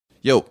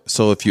Yo,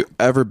 so if you've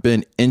ever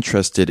been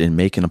interested in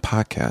making a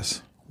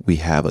podcast, we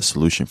have a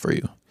solution for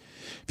you.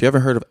 If you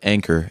haven't heard of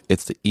Anchor,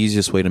 it's the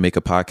easiest way to make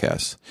a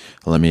podcast.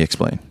 Let me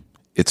explain.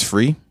 It's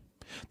free.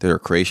 There are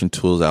creation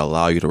tools that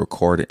allow you to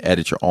record and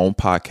edit your own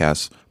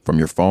podcasts from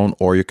your phone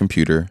or your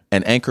computer.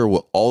 And Anchor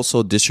will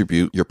also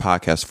distribute your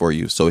podcast for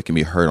you so it can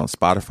be heard on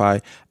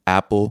Spotify,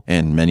 Apple,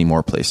 and many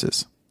more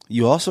places.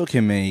 You also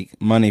can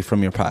make money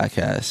from your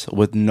podcast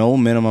with no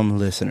minimum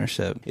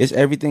listenership. It's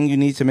everything you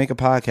need to make a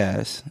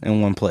podcast in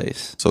one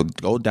place. So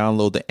go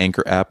download the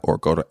Anchor app or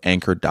go to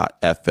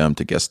anchor.fm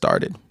to get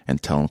started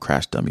and tell them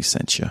Crash Dummy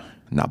sent you.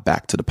 Now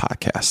back to the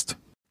podcast.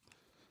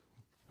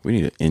 We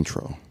need an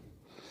intro.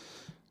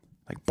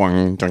 Like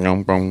boing,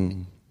 boing,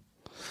 boing.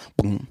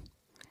 Boom.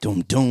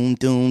 Doom, doom,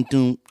 doom,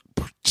 doom.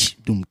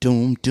 Doom,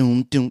 doom,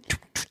 doom, doom.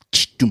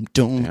 Doom,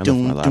 doom, I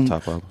doom, left my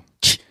laptop up.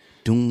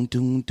 doom,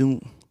 doom,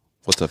 doom.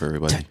 What's up,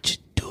 everybody? Touch it,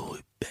 do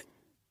it back.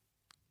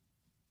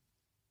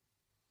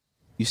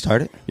 You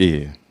started?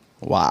 Yeah.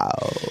 Wow.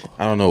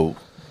 I don't know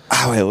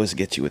how I always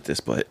get you with this,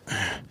 but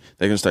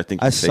they're gonna start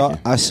thinking. I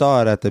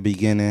saw it at the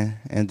beginning,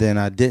 and then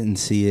I didn't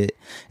see it,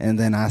 and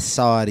then I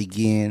saw it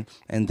again,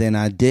 and then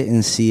I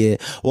didn't see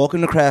it.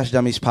 Welcome to Crash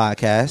Dummies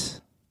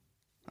Podcast.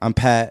 I'm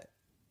Pat.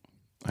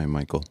 I'm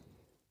Michael.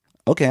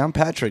 Okay, I'm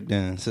Patrick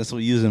then, since we're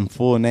using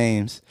full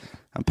names.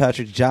 I'm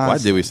Patrick Johnson. Why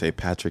did we say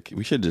Patrick?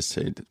 We should just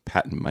say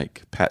Pat and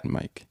Mike. Pat and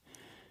Mike.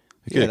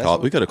 We could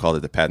have called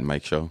it the Pat and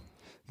Mike Show.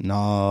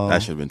 No,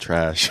 that should have been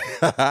trash.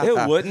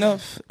 It wouldn't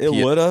have. It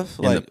would have.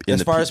 Like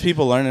as far as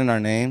people learning our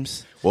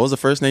names. What was the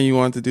first name you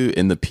wanted to do?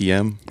 In the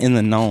PM. In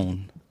the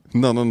known.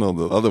 No.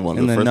 The other one.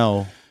 In the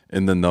know.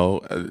 In the know.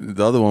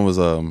 The other one was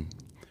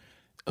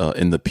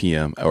in the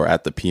PM or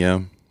at the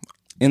PM.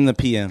 In the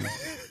PM.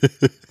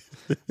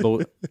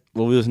 But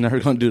we was never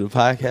going to do the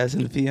podcast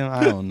in the PM.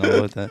 I don't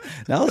know what that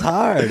was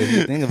hard if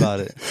you think about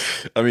it.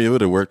 I mean, it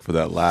would have worked for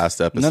that last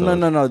episode.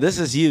 No. This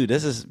is you.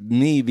 This is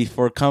me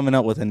before coming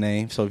up with a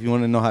name. So if you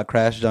want to know how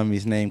Crash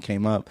Dummy's name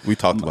came up, we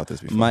talked about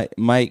this before.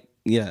 Mike.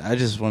 Yeah, I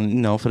just want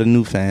to for the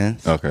new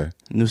fans,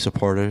 new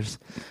supporters.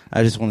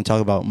 I just want to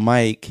talk about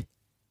Mike.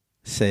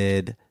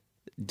 Said,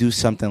 do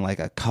something like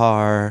a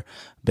car.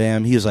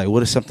 Bam. He was like,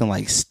 what is something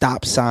like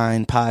Stop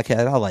Sign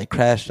Podcast? I like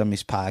Crash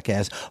Dummies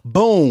Podcast.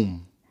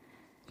 Boom.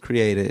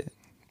 Created.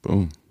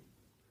 Boom.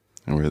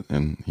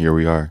 And here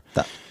we are.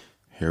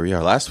 Here we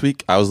are. Last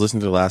week, I was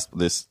listening to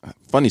this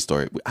funny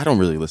story. I don't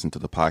really listen to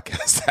the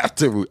podcast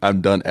after I'm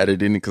done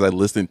editing because I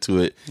listened to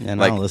it.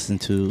 And I don't listen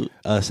to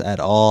us at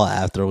all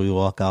after we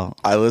walk out.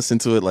 I listen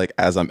to it like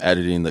as I'm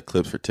editing the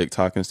clips for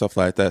TikTok and stuff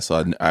like that.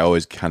 So I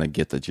always kind of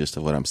get the gist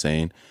of what I'm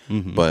saying.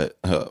 Mm-hmm. But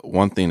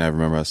one thing I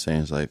remember us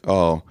saying is like,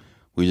 oh,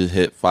 we just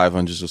hit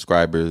 500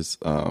 subscribers.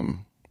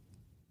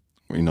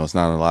 It's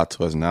not a lot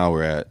to us. Now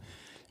we're at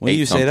when did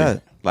you say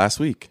that? Last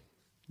week.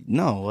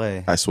 No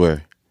way. I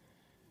swear.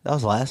 That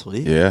was last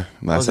week? Yeah.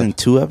 That wasn't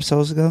 2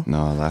 episodes ago?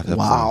 No, last episode.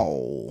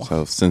 Wow.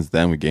 So since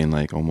then, we gained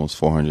like almost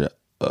 400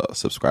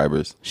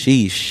 subscribers.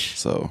 Sheesh.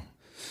 So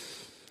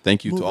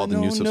thank you to all the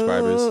new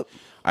subscribers.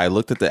 I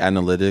looked at the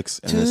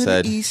analytics and it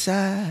said,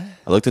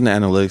 I looked in the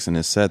analytics and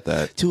it said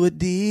that to a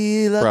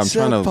deluxe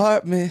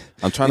apartment.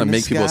 I'm trying to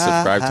make people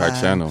subscribe to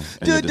our channel.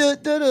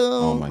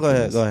 Oh my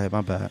God. Go ahead.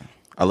 My bad.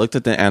 I looked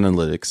at the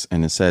analytics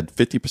and it said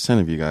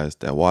 50% of you guys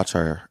that watch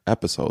our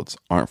episodes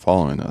aren't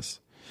following us.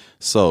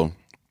 So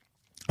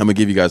I'm gonna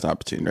give you guys an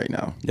opportunity right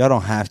now. Y'all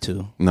don't have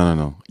to.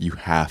 No. You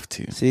have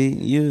to.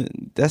 See,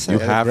 that's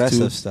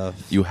aggressive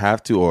stuff. You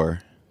have to,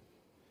 or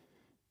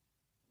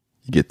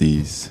you get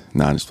these.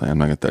 No, I'm just playing. I'm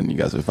not gonna threaten you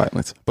guys with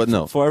violence. But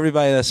no. For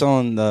everybody that's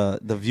on the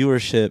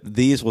viewership,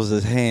 these was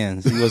his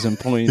hands. He wasn't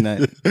pointing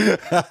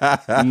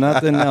at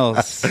nothing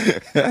else.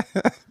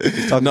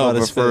 No,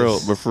 but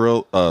for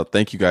real,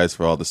 thank you guys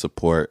for all the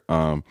support.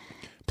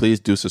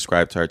 Please do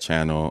subscribe to our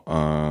channel,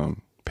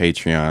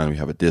 Patreon. We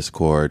have a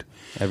Discord.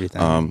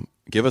 Everything.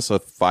 Give us a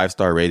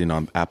 5-star rating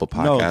on Apple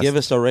Podcasts. No, give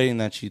us a rating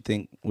that you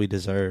think we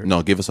deserve.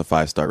 No, give us a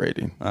 5-star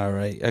rating. All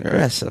right.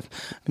 Aggressive.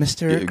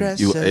 Mr.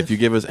 Aggressive. If you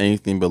give us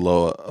anything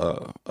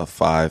below a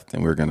 5,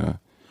 then we're going to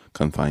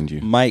come find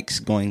you. Mike's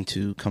going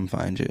to come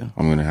find you.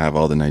 I'm going to have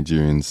all the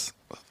Nigerians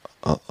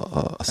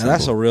and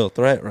that's a real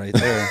threat right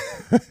there.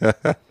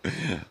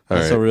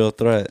 That's a real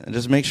threat.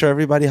 Just make sure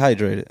everybody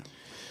hydrated.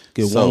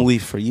 Get 1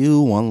 leaf for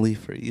you, 1 leaf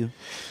for you.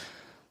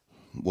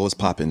 What was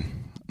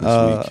popping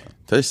this week?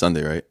 Today's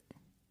Sunday, right?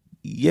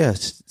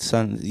 Yes,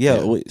 Sunday.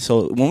 Yeah.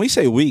 So when we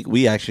say week,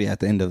 we actually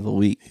at the end of the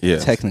week. Yeah.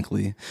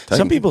 Technically,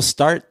 some people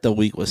start the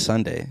week with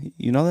Sunday.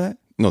 You know that?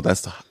 No,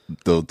 that's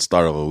the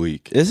start of a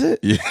week. Is it?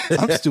 Yeah.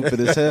 I'm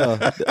stupid as hell.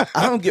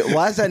 I don't get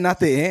why is that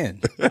not the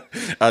end?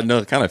 I know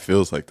it kind of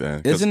feels like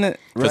that, isn't it?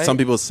 Because some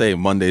people say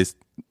Monday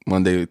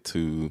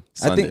to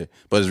Sunday,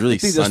 but it's really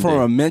Sunday. That's from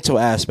a mental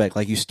aspect.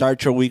 Like you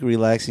start your week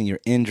relaxing, you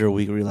end your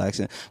week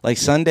relaxing. Like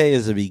Sunday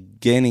is the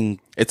beginning.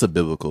 It's a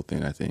biblical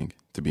thing, I think,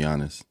 to be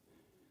honest.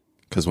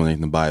 Because when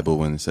in the Bible,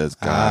 when it says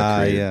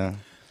God created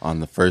on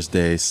the first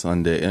day,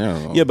 Sunday, I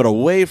don't know. Yeah, but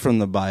away from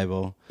the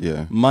Bible,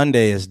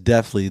 Monday is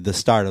definitely the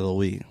start of the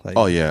week. Like,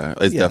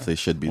 it definitely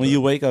should be. When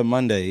you wake up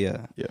Monday,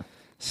 yeah.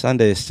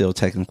 Sunday is still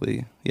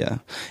technically, yeah.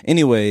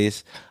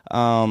 Anyways,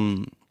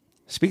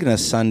 speaking of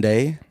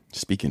Sunday.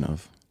 Speaking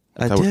of.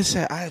 I did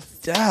say,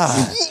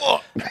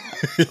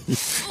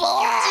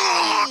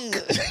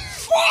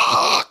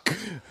 Fuck.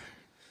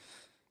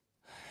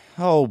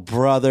 Oh,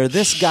 brother,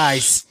 this guy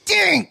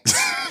stinks.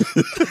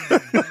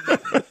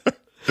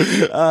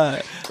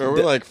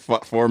 We're like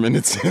 4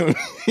 minutes in.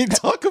 We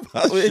talk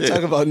about We ain't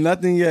talk about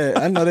nothing yet.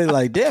 I know they're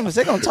like, damn, is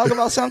they gonna talk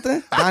about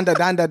something? Donda,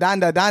 Donda,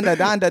 Donda, Donda,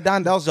 Donda,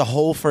 Donda. That was the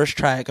whole first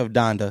track of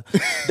Donda.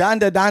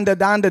 Donda, Donda,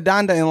 Donda,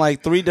 Donda in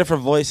like 3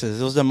 different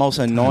voices. It was the most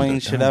annoying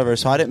shit ever.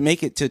 So I didn't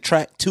make it to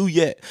track 2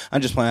 yet.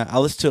 I'm just playing. I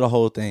listened to the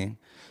whole thing.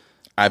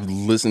 I've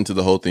listened to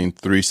the whole thing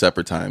 3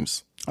 separate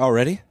times.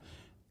 Already?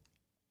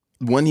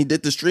 When he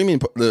did the streaming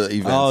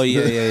events. Oh,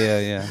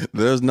 yeah.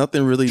 There's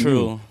nothing really True.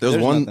 new. There's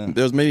One. nothing.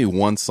 There was maybe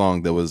one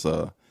song that was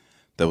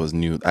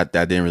new. I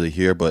didn't really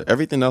hear, but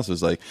everything else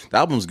was like the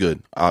album's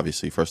good.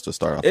 Obviously, first to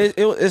start off.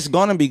 It's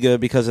gonna be good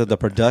because of the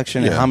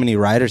production and how many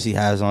writers he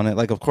has on it.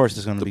 Like, of course,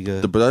 it's gonna be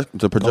good.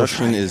 The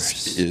production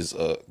is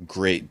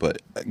great,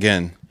 but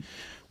again,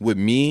 with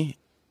me,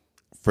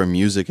 for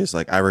music, it's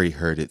like I already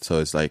heard it, so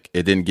it's like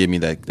it didn't give me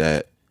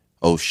that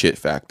oh shit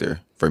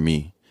factor for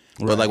me.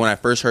 Right. But like when I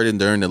first heard it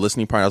during the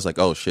listening part, I was like,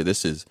 oh shit,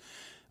 this is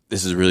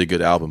a really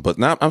good album. But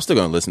now I'm still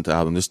gonna listen to the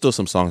album. There's still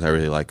some songs I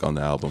really like on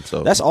the album.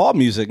 So that's all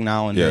music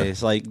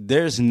nowadays. Yeah. Like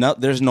there's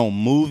no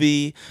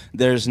movie,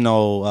 there's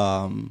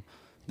no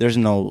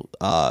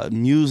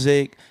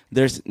music,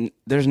 there's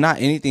not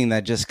anything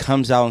that just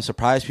comes out and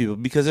surprise people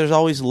because there's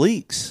always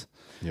leaks.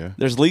 Yeah,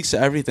 there's leaks to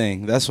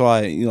everything. That's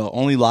why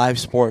only live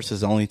sports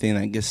is the only thing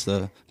that gets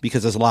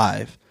because it's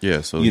live.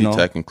 Yeah, so you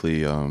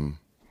technically.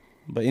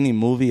 But any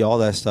movie, all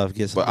that stuff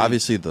gets. But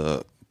obviously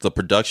the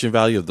production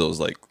value of those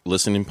like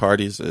listening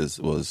parties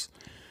was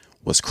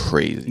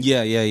crazy.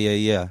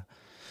 Yeah.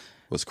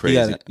 Was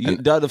crazy.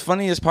 Yeah, the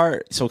funniest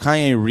part. So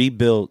Kanye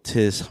rebuilt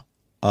his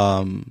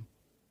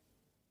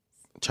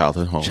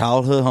childhood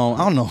home.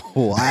 I don't know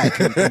why I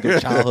couldn't think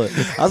of childhood.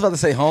 I was about to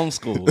say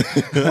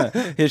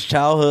homeschool. His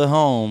childhood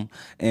home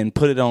and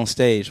put it on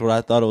stage. What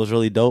I thought it was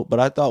really dope, but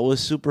I thought was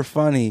super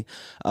funny.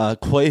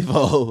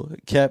 Quavo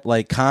kept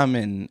like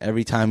commenting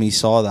every time he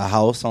saw the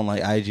house on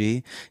like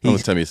IG. Every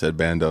time he said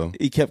bando,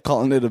 he kept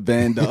calling it a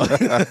bando.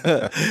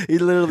 He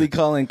literally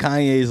calling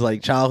Kanye's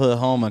like childhood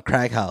home a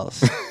crack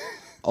house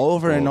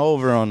over and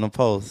over on the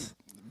post.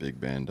 Big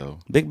bando.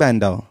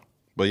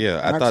 But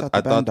yeah, I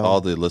thought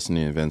all the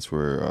listening events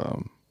were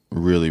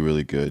really,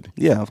 really good.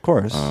 Yeah, of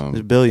course. He's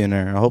a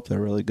billionaire. I hope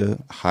they're really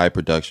good. High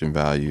production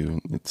value.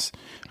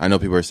 I know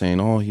people are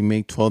saying, "Oh, he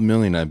made 12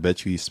 million. I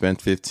bet you he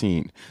spent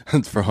 15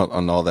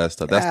 on all that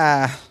stuff."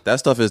 That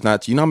stuff is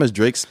not. You know how much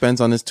Drake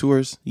spends on his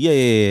tours?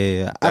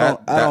 Yeah. I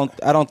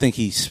don't think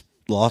he's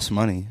lost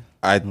money.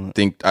 I don't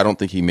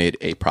think he made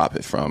a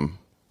profit from.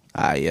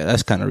 Yeah,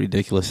 that's kind of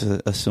ridiculous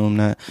to assume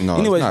that. No,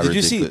 anyways, did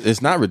ridiculous. You see?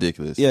 It's not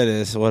ridiculous. Yeah, it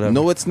is. Whatever.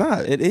 No, it's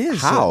not. It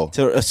is. How?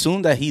 To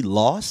assume that he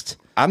lost?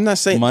 I'm not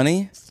saying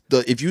money.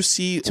 If you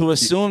see, to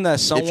assume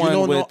that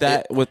someone with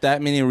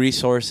that many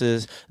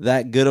resources,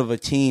 that good of a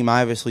team,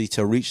 obviously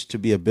to reach to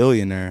be a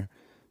billionaire,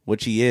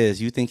 which he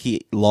is, you think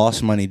he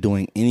lost money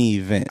doing any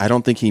event? I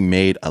don't think he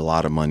made a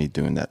lot of money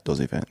doing those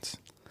events.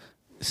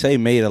 Say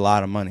made a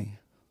lot of money.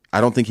 I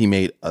don't think he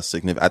made a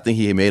significant. I think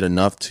he made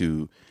enough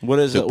to. What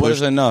is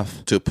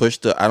enough to push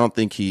the? I don't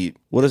think he.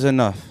 What is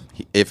enough?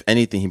 If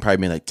anything, he probably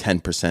made like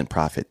 10%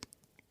 profit.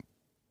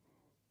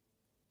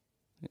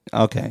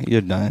 Okay, you're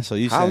done. So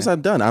how is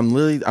that done? I'm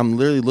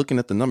literally looking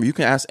at the number. You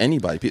can ask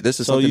anybody. This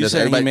is something that's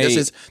everybody.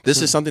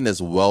 This is something that's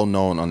well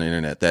known on the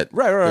internet. That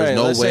right.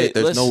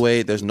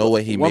 There's no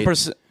way he made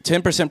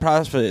 10%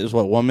 profit is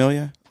what, 1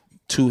 million?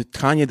 To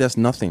Kanye, that's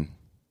nothing.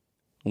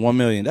 1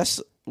 million.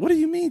 What do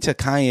you mean to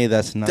Kanye?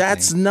 That's nothing.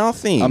 That's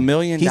nothing. $1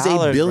 million. He's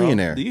a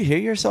billionaire. Bro. Do you hear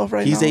yourself right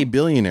now? He's a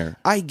billionaire.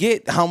 I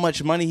get how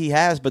much money he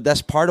has, but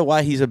that's part of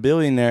why he's a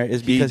billionaire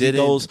is because he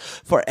goes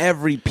for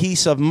every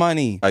piece of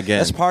money.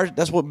 Again,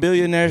 that's what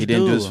billionaires do. He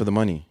didn't do this for the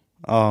money.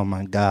 Oh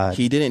my God.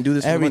 He didn't do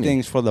this for the money.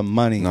 Everything's for the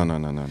money.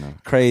 No.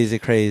 Crazy.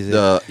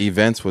 The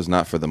events was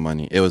not for the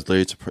money. It was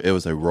literally it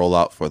was a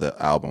rollout for the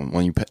album.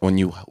 When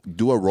you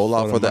do a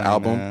rollout for the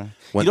album, man.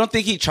 You don't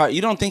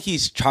think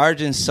he's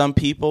charging some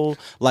people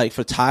like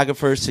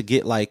photographers to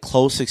get like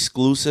close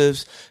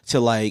exclusives to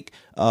like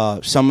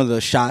some of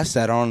the shots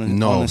that are on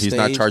the he's stage?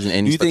 Not charging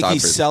any. You think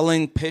he's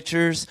selling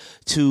pictures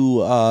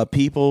to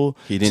people?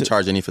 He didn't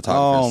charge any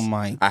photographers. Oh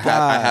my God!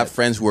 I have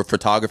friends who are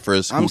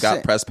photographers who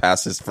got press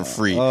passes for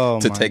free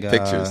to take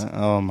pictures.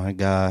 Oh my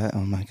God,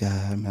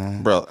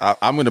 man, bro!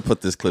 I'm gonna put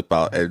this clip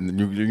out, and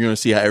you're gonna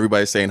see how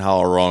everybody's saying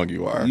how wrong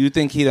you are. You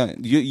think he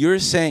don't? You're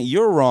saying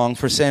you're wrong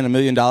for saying $1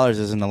 million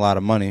isn't a lot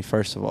of money.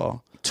 First of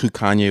all, to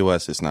Kanye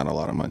West, it's not a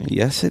lot of money.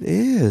 Yes, it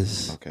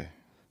is. Okay.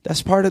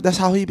 That's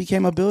how he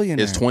became a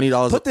billionaire. It's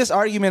 $20. Put this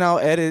argument out,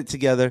 edit it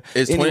together.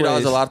 Is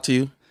 $20 a lot to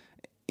you?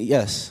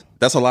 Yes.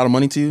 That's a lot of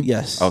money to you?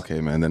 Yes. Okay,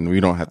 man. Then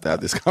we don't have to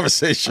have this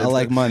conversation. I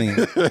like money.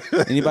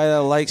 Anybody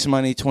that likes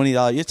money,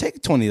 $20. You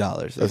take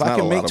 $20. If I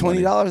can make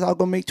 $20, I'll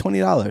go make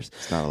 $20.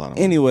 It's not a lot of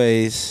money.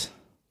 Anyways,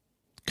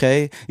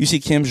 Okay. You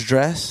see Kim's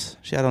dress?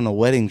 She had on a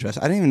wedding dress.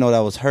 I didn't even know that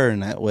was her in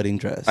that wedding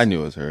dress. I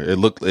knew it was her. It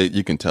looked.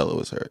 You can tell it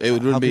was her. It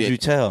wouldn't How be. could you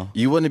tell?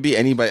 You wouldn't be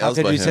anybody else.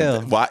 How could but you him.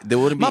 tell? Why? There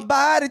wouldn't be. My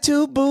body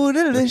too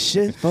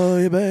bootylicious for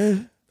you,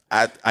 babe.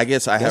 I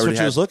guess I That's already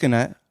what you was looking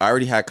at. I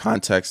already had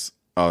context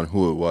on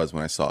who it was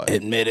when I saw it.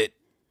 Admit it.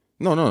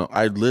 No.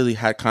 I literally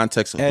had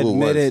context of who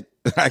Admit it it.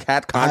 was. I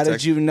had context. How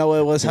did you know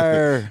it was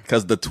her?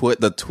 Because the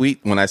tweet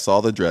when I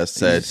saw the dress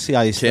said, See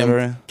how you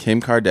stuttering?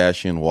 Kim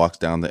Kardashian walks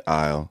down the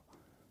aisle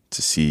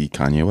to see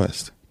Kanye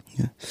West.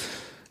 Yeah.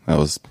 That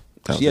was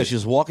Yeah, it. she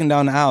was walking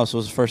down the aisle. So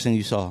what was the first thing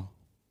you saw?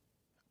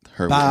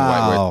 her,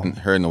 Wow.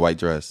 her in the white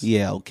dress.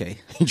 Yeah, okay.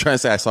 You trying to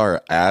say I saw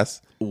her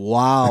ass?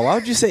 Wow. Why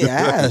would you say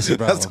ass,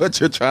 bro? That's what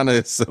you're trying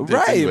to say.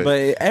 Right,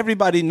 but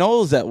everybody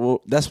knows that.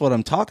 Well, that's what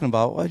I'm talking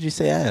about. Why'd you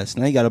say ass?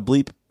 Now you got to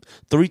bleep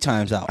 3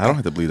 times out. I don't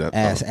have to bleep that.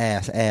 Ass.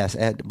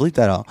 Bleep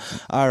that out.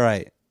 All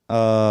right.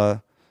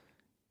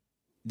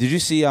 Did you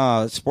see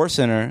Sports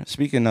Center?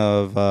 Speaking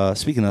of,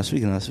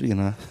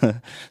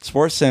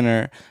 Sports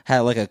Center had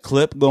like a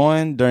clip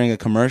going during a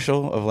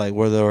commercial of like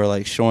where they were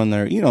like showing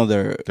their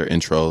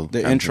intro,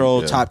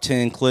 yeah. Top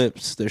 10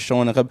 clips. They're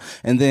showing a couple,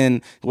 and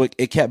then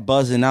it kept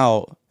buzzing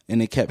out,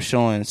 and it kept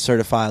showing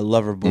Certified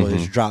Lover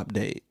Boy's drop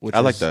date, which I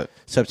like that,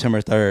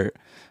 September 3rd.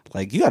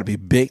 Like, you got to be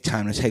big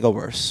time to take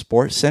over a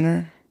Sports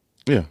Center.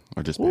 Yeah,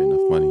 or just pay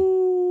enough money.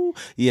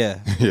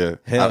 Yeah. Yeah.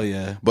 Hell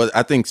yeah. But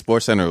I think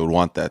Sports Center would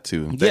want that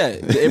too.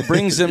 It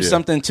brings them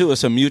something too.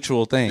 It's a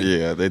mutual thing.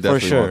 Yeah, they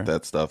definitely want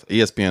that stuff.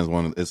 ESPN is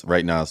one. It's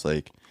right now. It's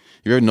like,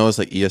 you ever notice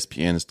like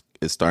ESPN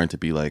is starting to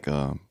be like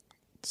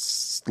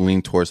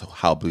lean towards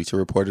how Bleacher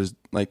Reporters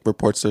like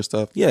reports their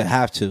stuff. Yeah,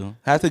 have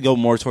to go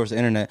more towards the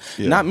internet.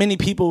 Yeah. Not many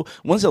people.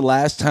 When's the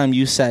last time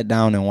you sat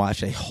down and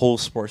watched a whole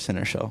Sports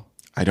Center show?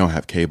 I don't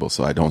have cable,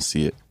 so I don't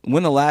see it.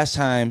 When the last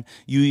time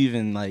you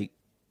even like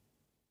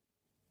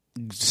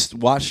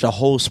watched a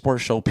whole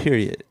sports show,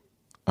 period?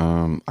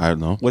 I don't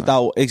know.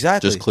 Without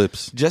just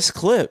clips.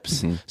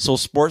 Mm-hmm. So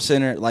Sports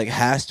Center like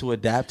has to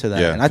adapt to that.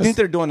 Yeah, and I think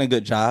they're doing a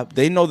good job.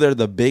 They know they're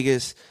the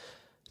biggest.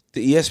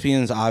 The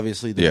ESPN's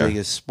obviously the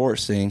biggest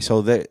sports thing.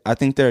 So I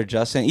think they're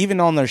adjusting. Even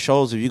on their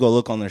shows, if you go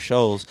look on their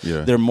shows,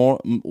 they're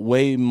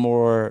way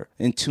more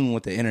in tune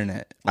with the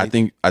internet.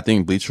 Like, I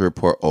think Bleacher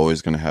Report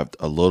always going to have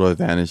a little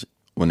advantage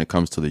when it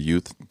comes to the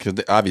youth, because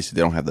obviously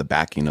they don't have the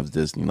backing of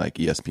Disney like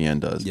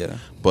ESPN does. Yeah.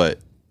 But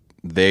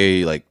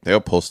they'll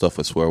post stuff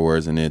with swear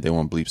words in it. They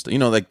won't bleep stuff. You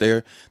know, like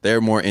they're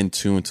more in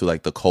tune to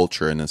like the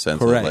culture in a sense.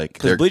 Correct. Like,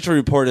 because Bleacher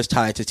Report is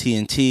tied to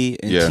TNT,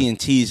 and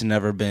TNT's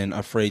never been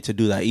afraid to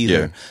do that either.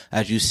 Yeah.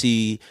 As you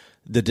see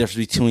the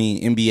difference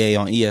between NBA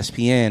on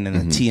ESPN and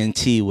the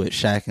TNT with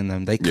Shaq and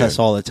them. They cuss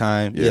all the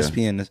time. Yeah.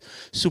 ESPN is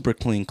super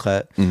clean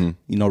cut. You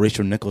know,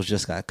 Rachel Nichols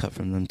just got cut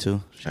from them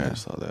too. I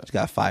saw that. She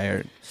got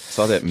fired.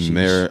 Saw that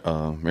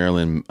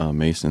Marilyn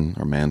Mason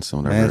or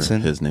Manson, whatever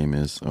his name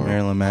is, or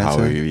Marilyn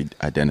Manson, how he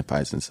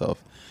identifies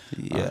himself.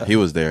 Yeah, he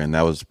was there, and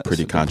that was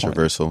pretty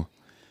controversial.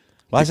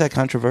 Why is that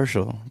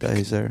controversial that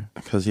he's there?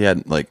 Because he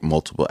had like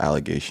multiple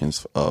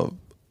allegations of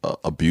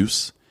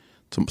abuse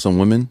to some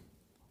women.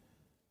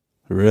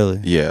 Really?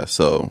 Yeah.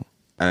 So,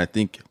 and I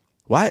think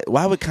why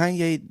would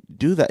Kanye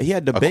do that? He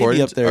had the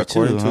baby up there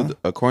too.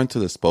 According to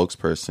the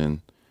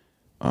spokesperson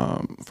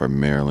for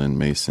Marilyn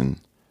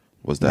Mason,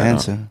 was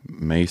that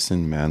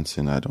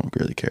Manson? I don't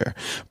really care,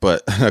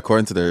 but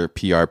according to their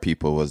PR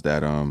people, was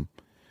that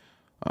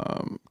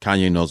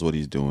Kanye knows what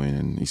he's doing,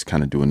 and he's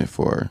kind of doing it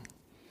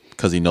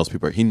because he knows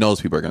people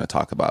are going to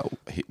talk about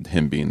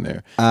him being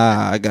there.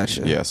 I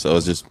gotcha. Yeah, so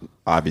it's just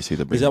obviously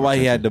the. Is that why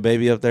he had the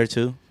baby up there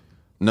too?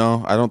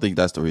 No, I don't think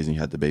that's the reason he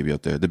had the baby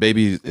up there. The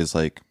baby is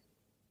like,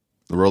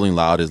 Rolling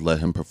Loud has let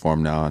him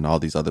perform now, and all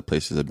these other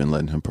places have been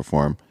letting him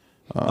perform.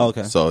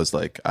 Okay. So it's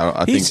like,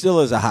 I he think still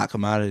is a hot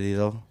commodity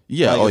though.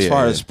 Yeah. Like, as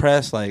far as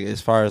press, like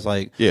as far as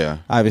like,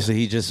 obviously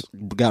he just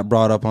got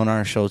brought up on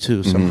our show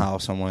too somehow,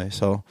 some way.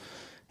 So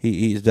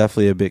he's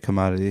definitely a big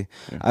commodity.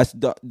 Yeah.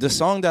 The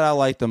song that I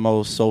like the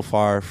most so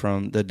far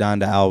from the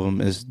Donda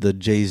album is the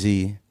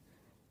Jay-Z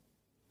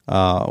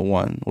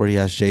one where he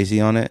has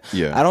Jay-Z on it.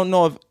 Yeah. I don't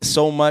know if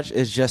so much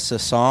it's just a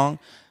song.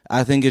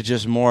 I think it's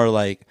just more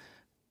like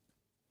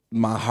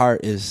my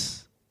heart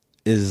is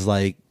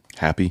like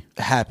happy.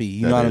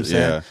 You know what I'm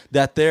saying? Yeah.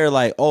 That they're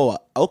like, oh,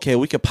 okay,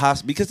 we could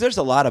possibly, because there's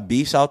a lot of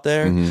beefs out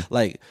there.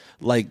 Like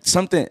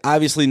something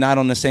obviously not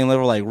on the same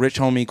level, like Rich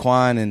Homie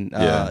Quan and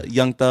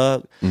Young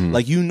Thug.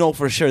 Like, you know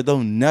for sure they'll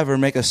never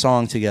make a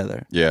song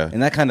together. Yeah.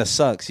 And that kind of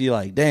sucks. You're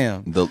like,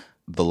 damn.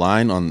 The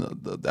line on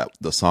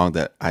the song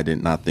that I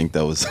did not think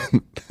that was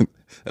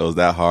that was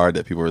that hard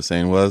that people were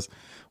saying was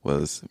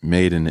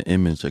made in the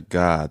image of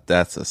God.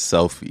 That's a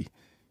selfie.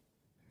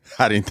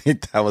 I didn't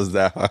think that was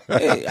that hard.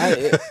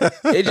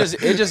 It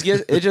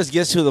just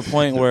gets to the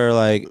point where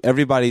like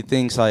everybody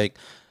thinks like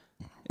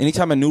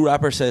anytime a new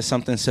rapper says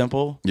something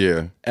simple,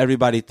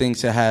 everybody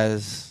thinks it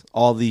has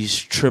all these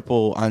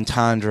triple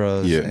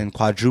entendres and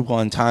quadruple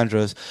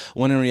entendres,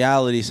 when in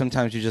reality,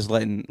 sometimes you're just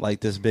letting like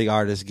this big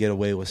artist get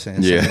away with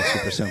saying something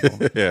super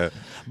simple. Yeah.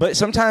 But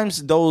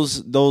sometimes those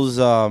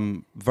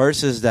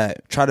verses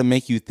that try to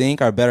make you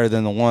think are better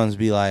than the ones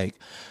be like,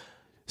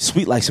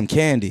 sweet like some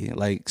candy,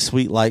 like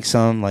sweet like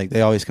some, like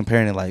they always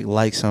comparing it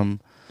like some.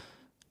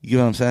 You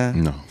know what I'm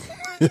saying? No.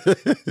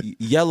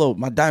 Yellow,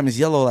 my diamond's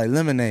yellow like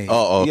lemonade.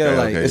 Oh, okay. Yeah,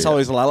 like okay, it's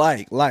always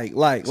like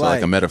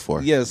a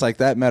metaphor. Yeah, it's like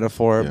that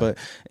metaphor, but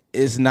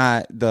it's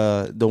not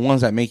the ones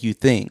that make you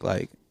think.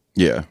 Like,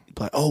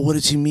 like, oh, what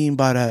does he mean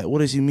by that? What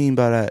does he mean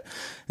by that?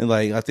 And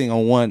like, I think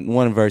on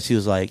one verse he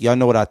was like, y'all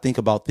know what I think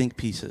about think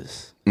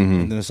pieces. Mm-hmm.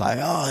 And then it's like,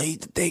 oh, he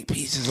think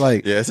pieces.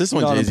 Like, it's this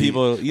one. Jay-Z,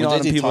 people,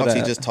 Jay-Z talks,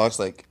 he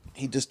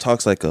just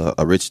talks like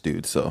a rich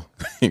dude. So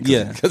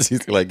because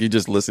he's like, he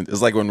just listens.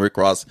 It's like when Rick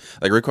Ross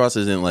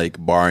isn't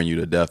like barring you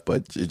to death,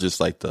 but it's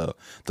just like the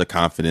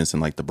confidence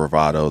and like the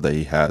bravado that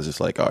he has. Just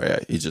like, oh yeah,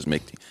 he's just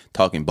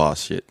talking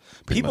boss shit.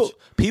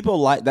 People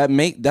like that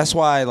that's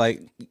why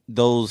like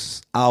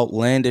those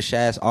outlandish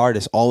ass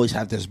artists always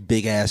have this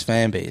big ass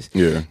fan base.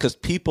 Yeah, because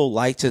people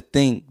like to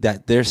think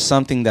that there's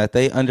something that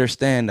they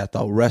understand that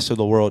the rest of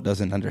the world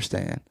doesn't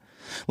understand.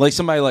 Like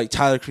somebody like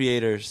Tyler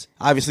Creator's,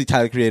 obviously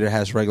Tyler Creator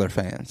has regular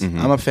fans. Mm-hmm.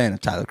 I'm a fan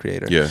of Tyler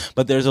Creator. Yeah.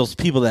 But there's those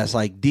people that's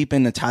like deep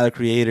into Tyler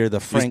Creator,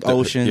 the Frank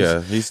Oceans.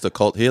 Yeah, he's the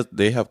cult.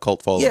 They have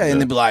cult followers. Yeah, and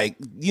they be like,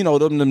 you know,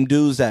 them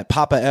dudes that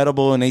pop a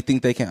edible and they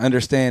think they can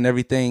understand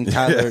everything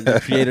Tyler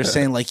the Creator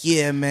saying, like,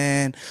 yeah,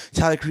 man,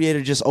 Tyler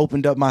Creator just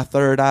opened up my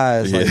third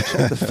eyes. Like,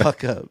 shut the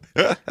fuck up.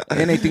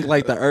 And they think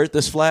like the earth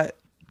is flat.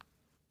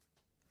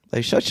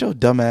 Like, shut your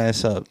dumb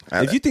ass up.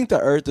 If you think the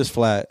earth is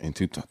flat. In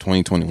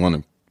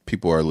 2021,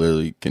 people are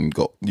literally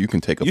you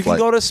can take a flight. You can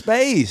go to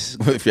space.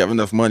 If you have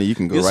enough money, you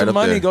can go get right some up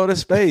money, there. Go to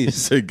space.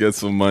 Say get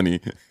some money.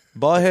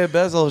 Baldhead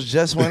Bezos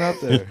just went up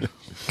there.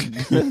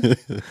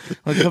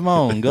 Like, come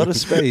on, go to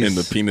space. In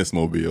the penis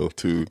mobile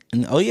too.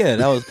 Oh yeah,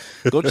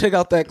 go check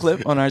out that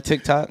clip on our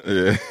TikTok.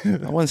 Yeah.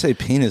 I wouldn't say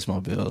penis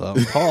mobile.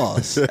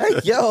 Pause. Hey,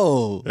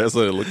 yo. That's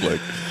what it looked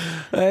like.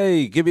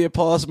 Hey, give me a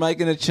pause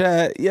mic in the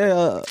chat.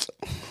 Yeah.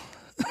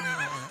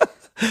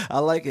 I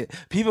like it.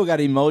 People got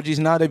emojis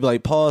now. They be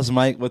like, pause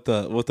mic with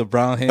the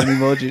brown hand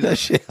emoji. That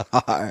shit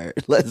hard.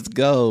 Let's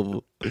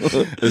go.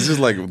 It's just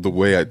like the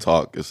way I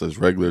talk. It's just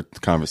regular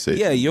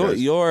conversation. Yeah,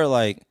 you're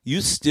like,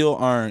 you still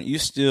aren't. You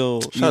still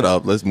shut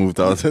up. Let's move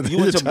on. You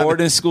went to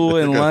boarding school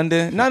in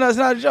London. No, it's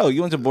not a joke. You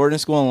went to boarding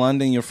school in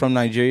London. You're from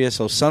Nigeria,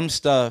 so some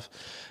stuff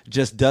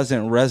just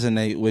doesn't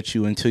resonate with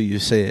you until you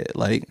say it.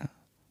 Like,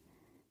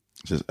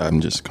 I'm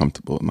just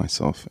comfortable with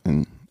myself,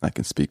 and I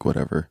can speak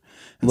whatever.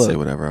 And say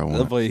whatever I want.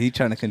 Look, boy, he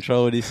trying to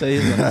control what he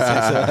says.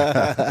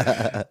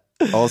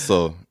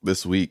 Also,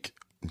 this week,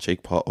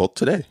 Jake Paul. Oh,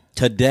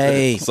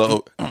 today.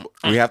 So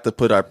we have to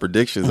put our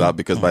predictions out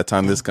because by the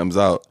time this comes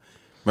out,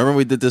 remember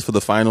we did this for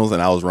the finals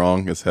and I was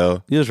wrong as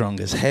hell. You was wrong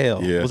as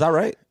hell. Yeah. Was I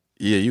right?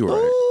 Yeah, you were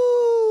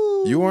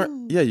right. You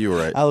weren't. Yeah, you were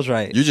right. I was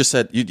right. You just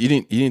said you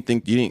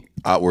didn't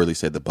outwardly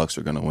say the Bucks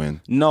were going to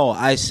win. No,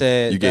 I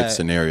said you gave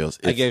scenarios.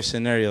 I gave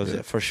scenarios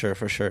for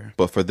sure.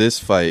 But for this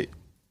fight,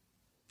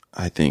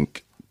 I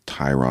think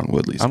Tyron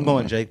Woodley's. I'm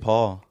going Jake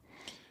Paul.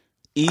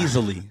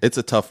 Easily. It's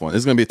a tough one.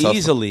 It's going to be a tough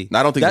easily. One.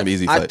 I don't think it's going to be an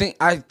easy fight.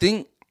 I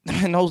think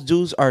man, those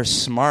dudes are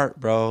smart,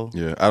 bro.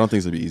 Yeah, I don't think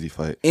it's going to be an easy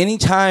fight.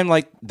 Anytime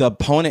like the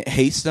opponent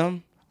hates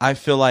them, I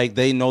feel like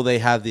they know they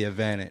have the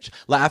advantage.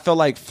 Like I feel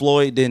like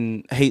Floyd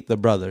didn't hate the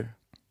brother,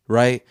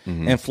 right?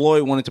 Mm-hmm. And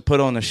Floyd wanted to put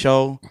on a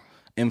show,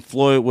 and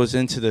Floyd was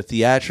into the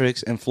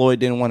theatrics, and Floyd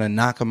didn't want to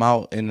knock him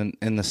out in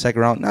the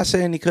second round. Not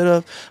saying he could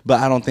have,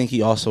 but I don't think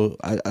he also.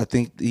 I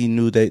think he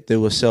knew that they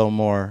would sell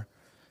more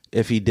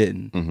if he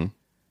didn't. Mm-hmm.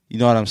 You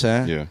know what I'm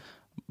saying? Yeah.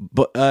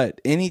 But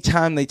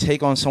anytime they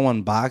take on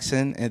someone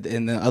boxing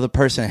and the other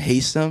person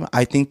hates them,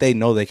 I think they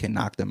know they can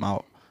knock them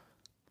out.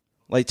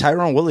 Like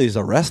Tyron Woodley is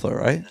a wrestler,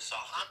 right?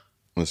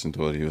 Listen to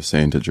what he was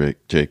saying to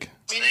Jake.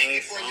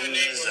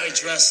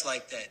 Dressed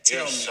like that.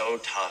 You're so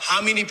tough.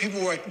 How many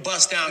people were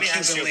bust down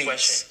keeping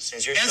links?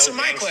 Answer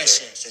my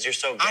question. Since you're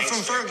so I'm from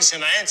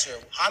Ferguson. I answer.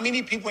 How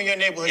many people in your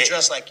neighborhood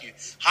dress like you?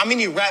 How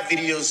many rap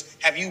videos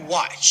have you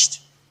watched?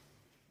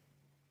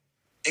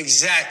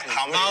 Exactly.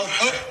 How many?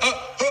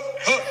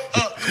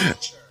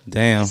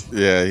 Damn.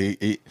 Yeah,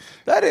 he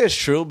that is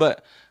true,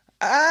 but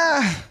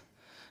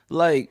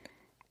like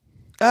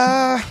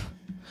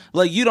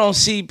you don't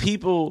see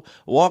people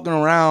walking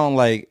around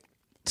like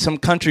some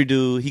country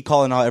dude, he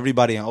calling out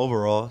everybody in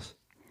overalls.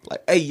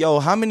 Like, hey, yo,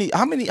 how many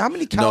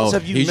cows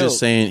have you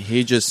milked?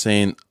 He's just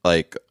saying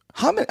like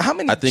how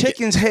many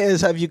chickens' heads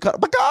have you cut?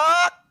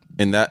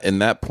 In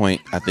that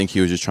point, I think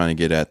he was just trying to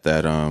get at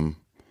that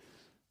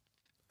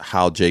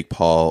how Jake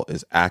Paul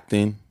is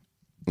acting.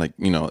 Like,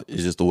 you know,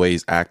 it's just the way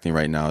he's acting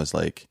right now is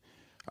like,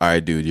 all right,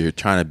 dude, you're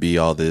trying to be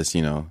all this,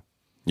 you know,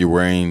 you're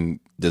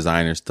wearing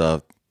designer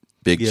stuff,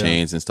 big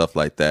chains and stuff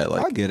like that.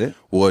 Like, I get it.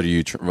 What are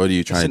you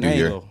trying to do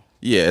here?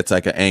 Yeah, it's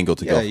like an angle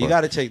to go for. Yeah, you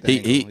got to take that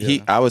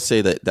angle. I would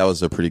say that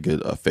was a pretty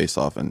good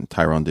face-off, and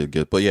Tyron did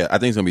good. But yeah, I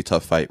think it's going to be a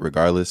tough fight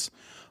regardless.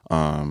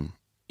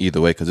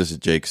 Either way, because this is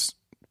Jake's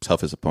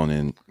toughest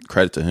opponent.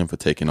 Credit to him for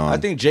taking on. I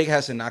think Jake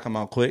has to knock him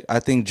out quick. I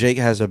think Jake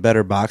has a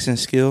better boxing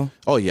skill.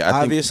 Oh yeah,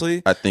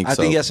 obviously. I think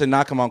he has to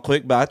knock him out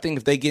quick. But I think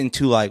if they get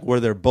into like where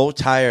they're both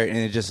tired and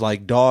it's just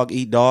like dog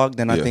eat dog,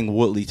 then I think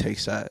Woodley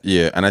takes that.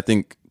 Yeah, and I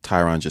think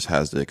Tyron just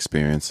has the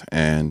experience,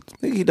 and I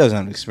think he doesn't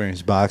have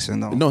experience boxing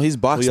though. No, he's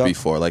boxed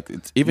before. Like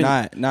it's even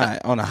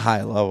not on a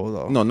high level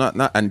though. No,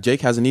 not. And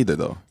Jake hasn't either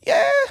though.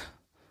 Yeah.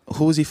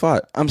 Who has he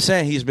fought? I'm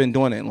saying he's been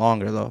doing it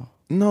longer though.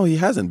 No, he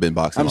hasn't been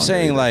boxing. I'm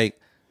saying like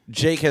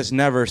Jake has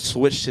never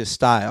switched his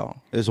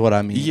style, is what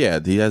I mean. Yeah,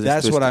 he has.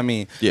 That's what I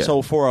mean. Yeah.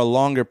 So for a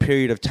longer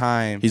period of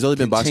time, he's only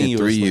been boxing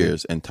 3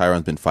 years, and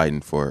Tyron's been fighting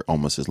for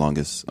almost as long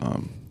as.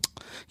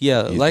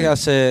 Yeah, like I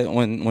said,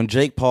 when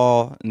Jake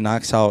Paul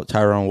knocks out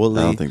Tyron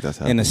Woodley I don't think that's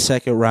happening. in the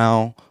second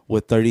round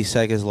with 30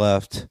 seconds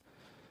left,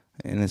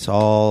 and it's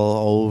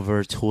all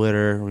over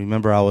Twitter.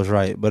 Remember, I was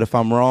right, but if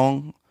I'm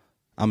wrong,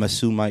 I'm gonna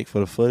sue Mike for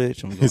the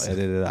footage. I'm gonna edit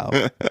it out.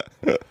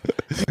 I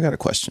got a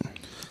question.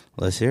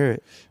 Let's hear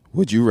it.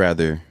 Would you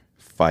rather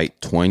fight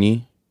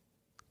 20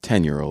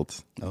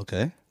 10-year-olds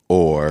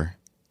or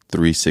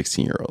 3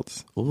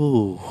 16-year-olds?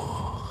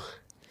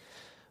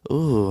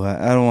 Ooh,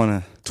 I don't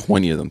want to.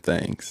 20 of them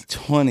things.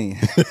 20.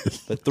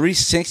 But 3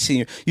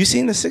 16. You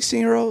seen the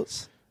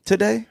 16-year-olds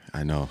today?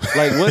 I know.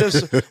 Like, what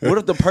if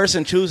the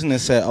person choosing it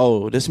said,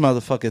 "Oh, this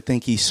motherfucker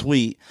think he's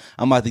sweet.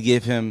 I'm about to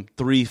give him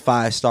 3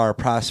 5-star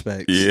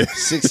prospects,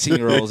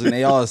 16-year-olds, and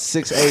they all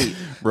 6'8".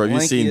 Bro,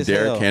 you seen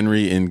Derrick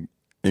Henry in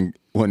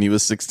when he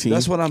was 16?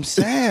 That's what I'm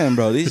saying,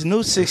 bro. These new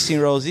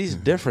 16-year-olds, these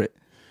different.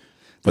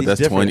 But that's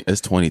different. 20.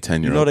 It's 20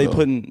 10-year-olds. You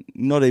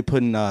know they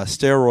putting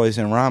steroids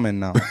in ramen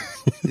now.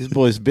 These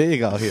boys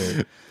big out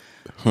here.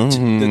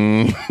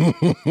 I'm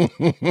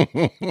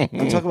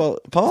talking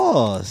about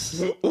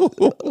pause. No,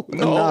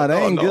 that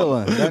ain't good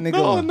one. That ain't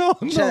good one. No.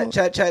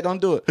 Chat,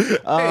 don't do it.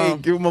 Hey,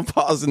 give him a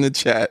pause in the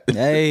chat.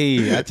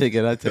 Hey, I take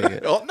it.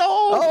 Oh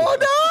no!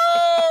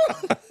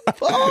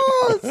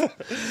 Pause.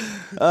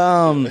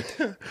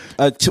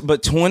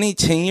 But 20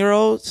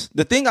 10-year-olds.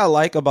 The thing I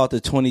like about the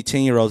 20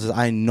 10-year-olds is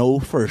I know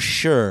for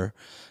sure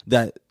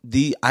that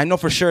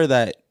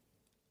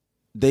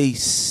they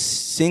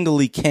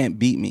singly can't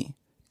beat me.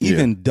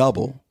 Even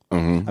double.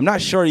 Mm-hmm. I'm not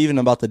sure even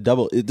about the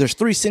double. There's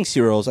 3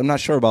 6-year-olds. I'm not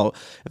sure about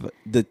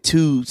the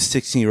 2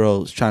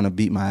 16-year-olds trying to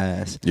beat my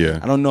ass. Yeah.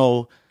 I don't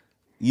know.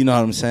 You know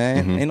what I'm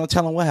saying? Mm-hmm. Ain't no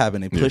telling what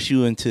happened. They push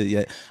you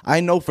into.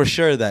 I know for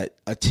sure that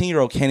a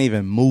 10-year-old can't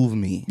even move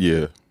me.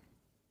 Yeah.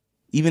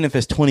 Even if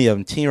it's 20 of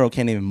them, 10-year-old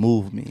can't even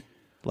move me.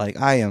 Like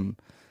I am.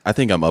 I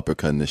think I'm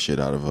uppercutting this shit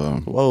out of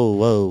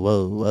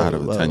Whoa. Out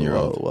of a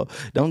 10-year-old. Whoa.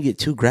 Don't get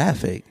too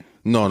graphic.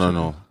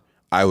 No.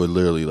 I would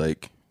literally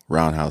like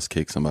roundhouse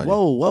kick somebody.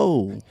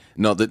 Whoa.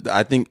 No,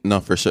 I think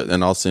for sure.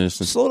 In all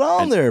seriousness, slow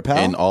down there,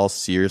 pal. In all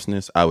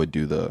seriousness, I would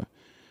do the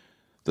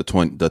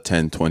 20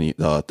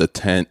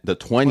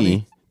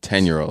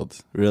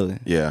 10-year-olds. Really?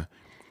 Yeah.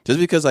 Just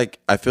because like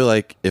I feel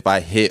like if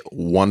I hit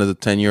one of the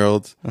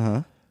 10-year-olds,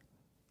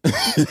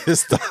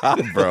 stop,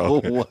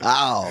 bro.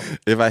 Wow.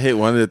 If I hit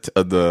one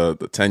of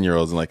the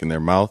 10-year-olds like in their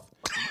mouth.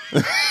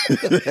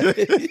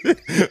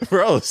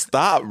 Bro,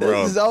 stop,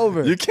 bro. This is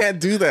over. You can't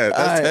do that.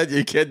 Right.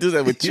 You can't do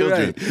that with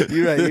children.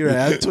 You're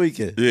right. I'm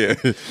tweaking. Yeah.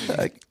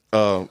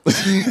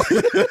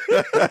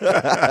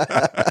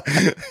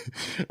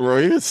 Bro,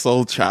 you're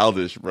so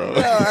childish, bro.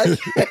 No,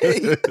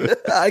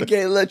 I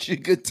can't let you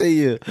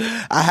continue.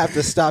 I have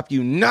to stop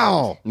you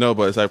now. No,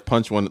 but it's like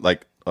punch one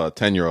like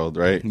 10-year-old,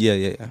 right?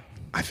 Yeah.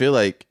 I feel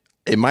like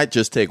it might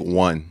just take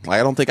one.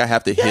 Like I don't think I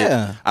have to hit.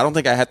 I don't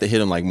think I have to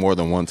hit him like more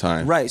than one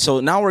time. Right. So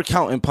now we're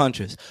counting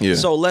punches. Yeah.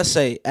 So let's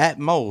say at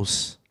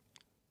most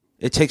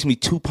it takes me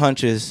 2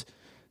 punches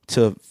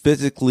to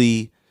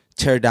physically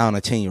tear down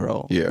a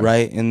 10-year-old. Yeah.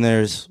 Right. And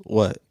there's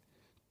what?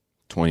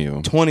 20 of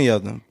them. 20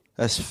 of them.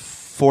 That's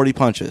 40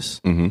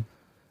 punches. Mm-hmm.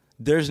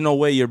 There's no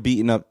way you're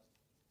beating up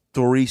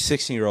 3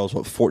 16-year-olds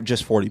with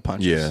just 40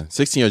 punches. Yeah.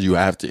 16-year-olds, you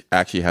have to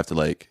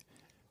like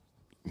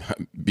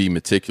be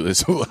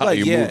meticulous with how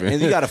you're moving.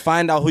 And you got to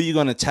find out who you're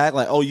going to attack.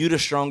 Like, oh, you the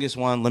strongest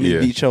one. Let me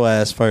beat your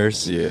ass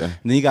first. Yeah. And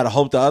then you got to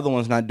hope the other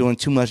one's not doing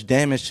too much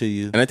damage to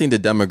you. And I think the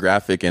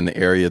demographic and the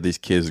area these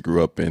kids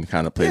grew up in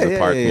kind of plays a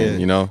part in,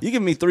 you know? You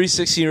give me 3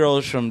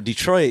 16-year-olds from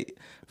Detroit.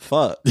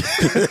 Fuck. 3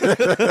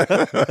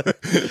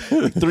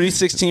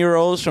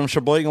 16-year-olds from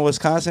Sheboygan,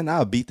 Wisconsin,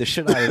 I'll beat the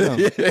shit out of them.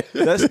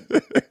 That's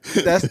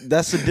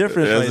the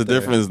difference. There's a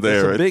difference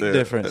there. That's a big there.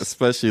 difference.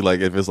 Especially like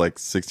if it's like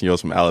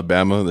 16-year-olds from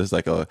Alabama. There's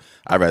like I'd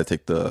rather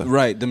take the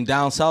them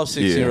down south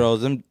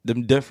 16-year-olds.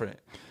 Them different.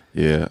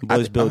 Yeah,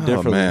 boys built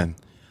differently. Man,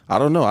 I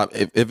don't know.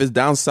 If it's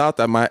down south,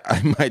 I might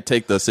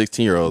take the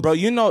 16-year-old.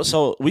 Bro,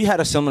 so we had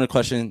a similar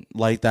question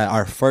like that.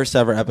 Our first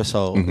ever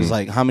episode was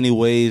like, how many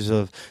waves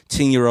of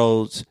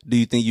 10-year-olds do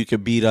you think you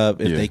could beat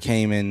up if they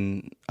came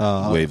in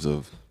waves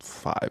of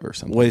 5 or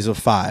something? Waves of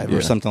 5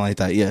 or something like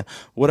that. Yeah,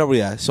 whatever we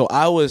had. So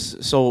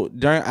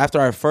after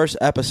our first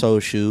episode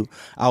shoot,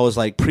 I was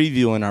like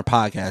previewing our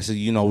podcast.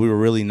 You know, we were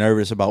really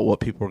nervous about what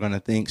people were gonna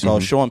think. So I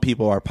was showing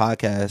people our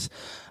podcast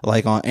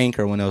like on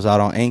Anchor when it was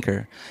out on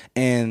Anchor,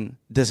 and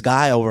this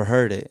guy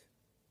overheard it.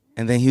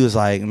 And then he was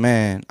like,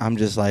 man, I'm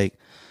just like,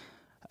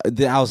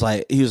 then I was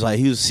like,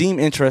 he seemed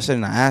interested,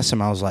 and I asked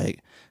him, I was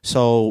like,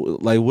 so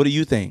like, what do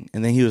you think?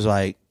 And then he was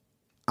like,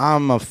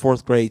 I'm a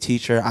 4th grade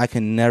teacher. I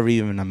can never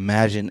even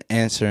imagine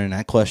answering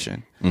that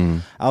question.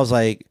 I was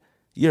like,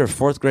 you're a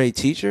 4th grade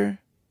teacher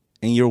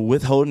and you're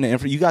withholding the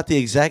information. You got the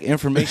exact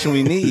information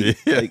we need.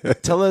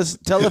 Like, tell us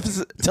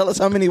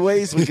how many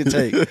ways we can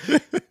take.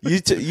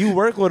 You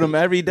work with them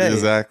every day.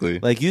 Exactly.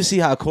 Like, you see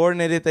how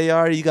coordinated they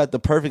are. You got the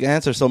perfect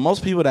answer. So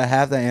most people that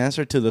have the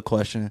answer to the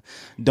question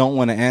don't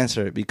want to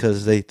answer it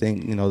because they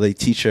think, they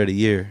teacher of the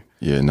year.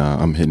 Yeah,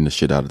 nah, I'm hitting the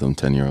shit out of them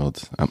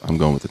 10-year-olds. I'm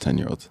going with the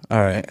 10-year-olds.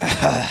 All right.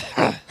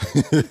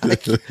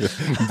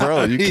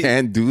 Bro, you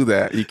can't do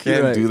that. You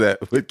can't do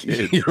that with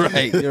kids. You're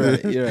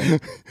right.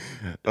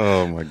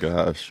 Oh, my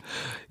gosh.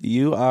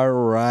 You are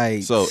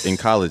right. So, in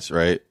college,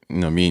 right,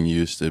 me and you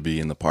used to be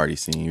in the party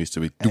scene. You used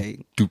to be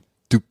doop, doop,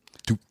 doop,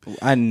 doop.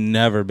 I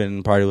never been in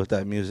a party with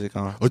that music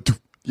on.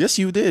 Yes,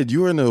 you did.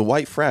 You were in the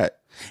white frat.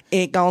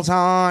 It goes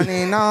on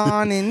and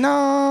on and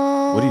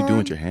on. What are you doing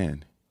with your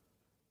hand?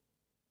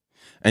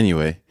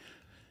 Anyway,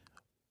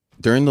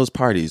 during those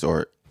parties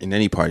or in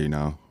any party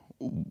now,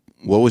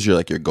 what was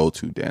your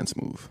go-to dance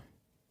move?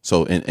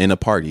 So in a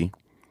party,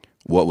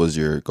 what was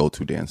your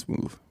go-to dance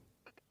move?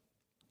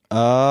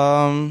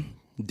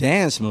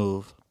 Dance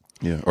move.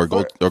 Yeah, or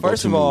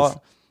first of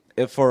all,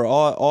 if for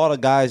all the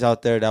guys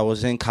out there that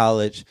was in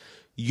college,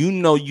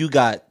 you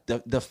got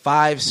the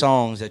 5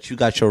 songs that you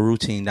got your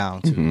routine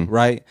down to,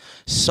 right?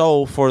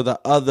 So for the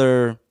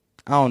other,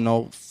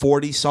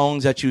 40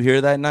 songs that you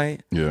hear that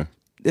night, yeah.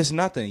 It's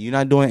nothing. You're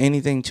not doing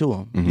anything to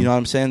them. You know what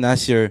I'm saying?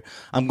 That's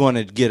I'm going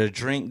to get a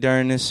drink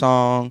during this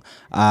song,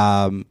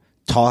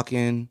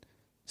 talking,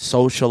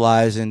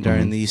 socializing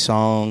during these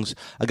songs.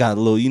 I got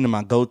a little,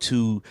 my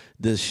go-to,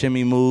 the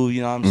shimmy move,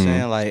 you know what I'm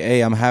saying? Like,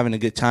 hey, I'm having a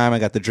good time. I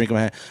got the drink in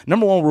my hand.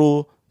 Number 1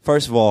 rule,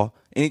 first of all,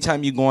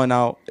 anytime you're going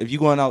out, if you're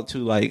going out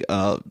to like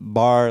a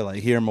bar,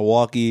 like here in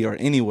Milwaukee or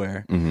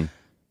anywhere,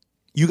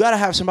 you got to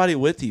have somebody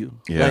with you.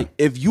 Yeah. Like,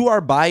 if you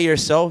are by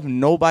yourself,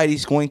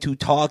 nobody's going to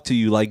talk to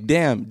you. Like,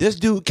 damn, this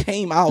dude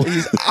came out.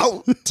 He's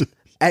out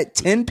at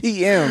 10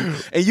 p.m.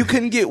 and you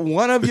couldn't get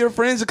one of your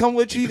friends to come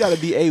with you. You got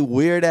to be a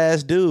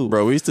weird-ass dude.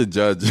 Bro, we used to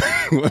judge.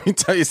 Let me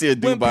tell you, see a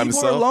dude when by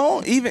people himself. Are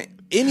alone, even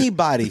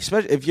anybody,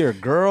 especially if you're a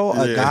girl,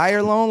 a guy are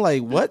alone,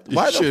 like, what?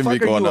 Why the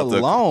fuck are you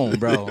alone,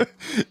 bro?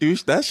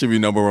 That should be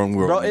number 1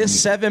 rule. Bro, it's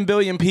 7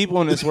 billion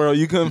people in this world.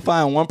 You couldn't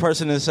find one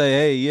person to say,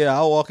 hey, yeah,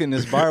 I'll walk in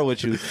this bar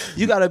with you.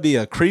 You got to be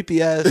a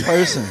creepy-ass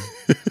person.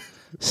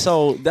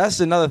 So that's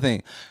another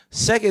thing.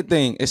 Second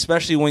thing,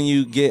 especially when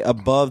you get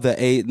above the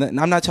 8,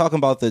 I'm not talking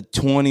about the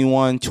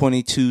 21,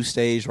 22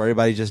 stage where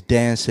everybody just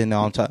dancing.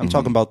 No, I'm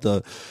talking about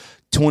the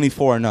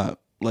 24 and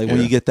up. Like,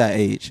 when you get that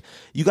age,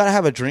 you got to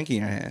have a drink in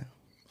your hand.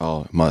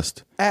 Oh,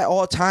 must. At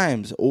all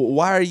times.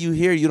 Why are you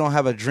here? You don't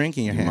have a drink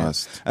in your hand.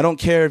 Must. I don't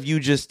care if you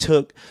just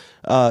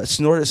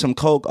snorted some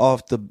Coke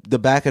off the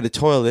back of the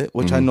toilet,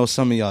 which I know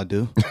some of y'all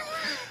do.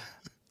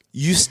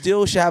 You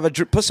still should have a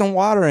drink. Put some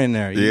water in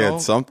there. You know?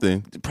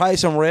 Something. Probably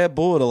some Red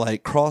Bull to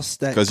like cross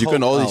that. Because you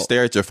can only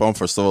stare at your phone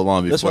for so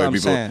long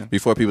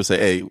before people say,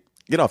 hey,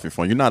 get off your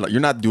phone. You're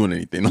not doing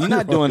anything. You're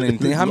not doing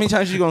anything. How many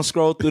times are you going to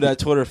scroll through that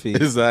Twitter feed?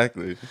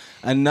 Exactly.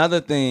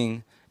 Another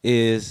thing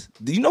is,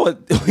 you know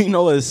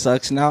what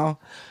sucks now?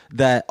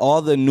 That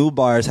all the new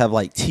bars have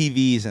like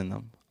TVs in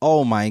them.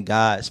 Oh my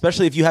God.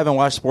 Especially if you haven't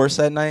watched sports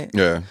that night.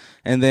 Yeah.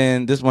 And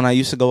then when I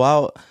used to go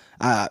out,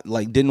 I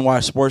didn't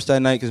watch sports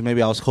that night because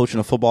maybe I was coaching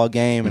a football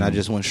game and I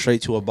just went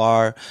straight to a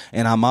bar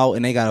and I'm out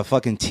and they got a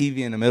fucking TV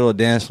in the middle of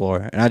the dance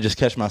floor and I just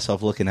catch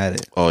myself looking at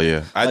it. Oh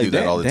yeah. I do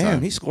that all the time.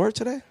 Damn, he scored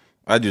today?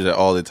 I do that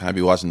all the time.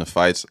 Be watching the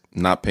fights,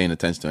 not paying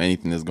attention to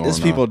anything that's going on.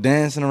 There's people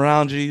dancing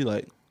around you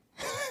like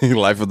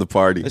life of the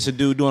party. It's a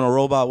dude doing a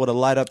robot with a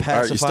light up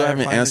pacifier. Right, you still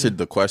haven't answered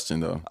the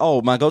question though.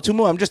 Oh, my go-to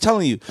move. I'm just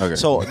telling you. Okay.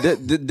 So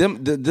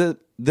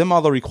them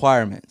are the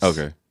requirements.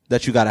 Okay.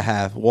 That you gotta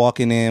have.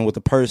 Walking in with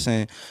a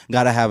person,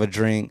 gotta have a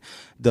drink.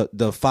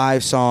 The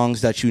 5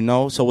 songs that you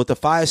know. So with the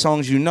 5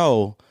 songs you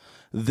know,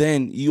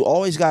 then you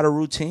always got a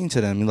routine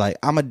to them. Like,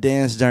 I'm a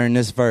dance during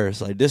this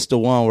verse. Like, this the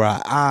one where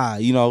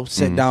I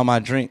set down my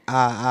drink. You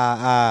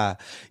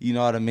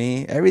know what I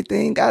mean?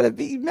 Everything gotta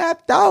be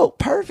mapped out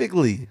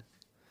perfectly.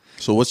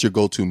 So what's your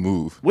go-to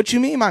move? What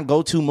you mean my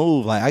go-to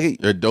move? Like,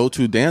 your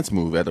go-to dance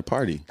move at the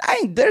party.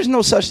 There's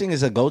no such thing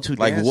as a go-to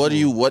like, dance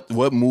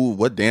move.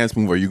 What dance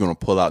move are you gonna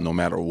pull out no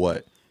matter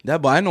what?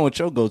 But I know what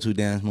your go-to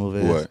dance move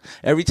is. What?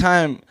 Every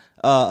time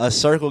a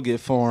circle get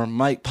formed,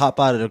 Mike pop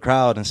out of the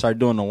crowd and start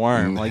doing the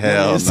worm. Like,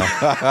 hell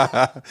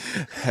no.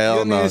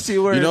 Hell no. See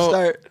where it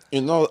start.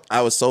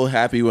 I was so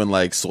happy when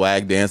like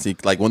swag dancing,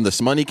 like when the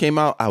Smoney came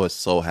out, I was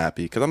so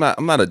happy because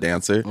I'm not a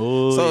dancer.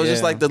 Ooh, so it's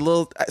just like the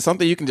little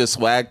something you can just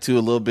swag to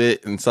a little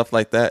bit and stuff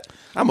like that.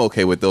 I'm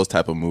okay with those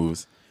type of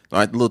moves.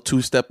 Like the little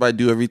 2-step I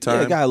do every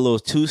time. Yeah, got a little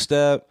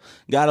 2-step.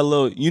 Got a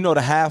little,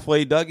 the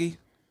halfway Dougie.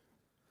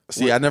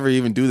 See, I never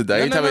even do the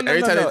Dougie.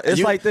 Every time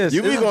it's like this.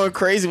 You be going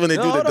crazy when they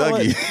do the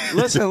Dougie.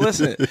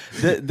 Listen.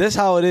 This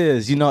how it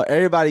is. You know,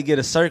 everybody get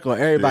a circle.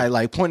 Everybody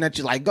like pointing at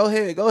you like, go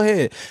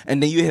ahead.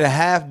 And then you hit a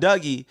half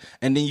Dougie,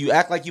 and then you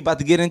act like you about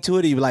to get into it.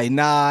 And you be like,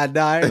 nah.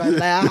 Everybody like,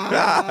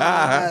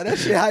 that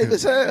shit hype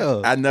as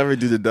hell. I never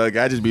do the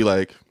Dougie. I just be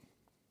like,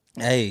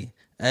 hey.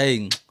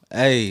 I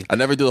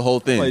never do the whole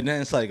thing. Like,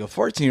 then it's like a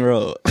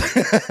 14-year-old.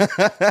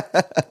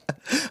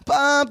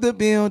 Pump the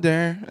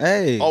builder.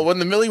 Hey. Oh, when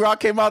the Millie Rock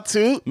came out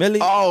too? Millie.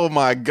 Oh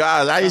my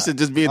God. I used to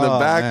just be in the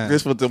back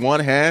just with the one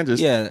hand.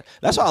 Yeah.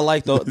 That's why I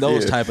like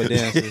those type of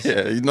dances.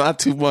 Yeah, not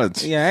too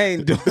much. Yeah, I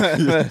ain't doing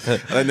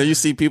And then you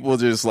see people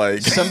just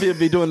like some people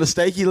be doing the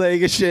stanky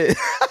leg and shit.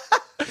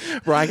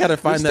 Bro, I gotta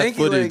find that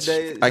footage.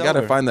 I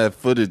gotta find that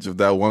footage of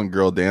that one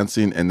girl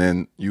dancing and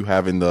then you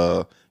having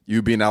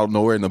you being out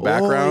nowhere in the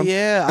background. Oh,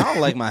 yeah. I don't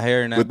like my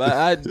hair in that,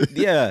 but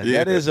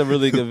that is a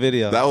really good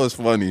video. That was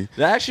funny.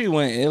 That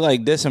actually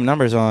did some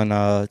numbers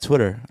on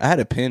Twitter. I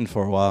had a pin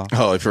for a while.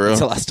 Oh, for real?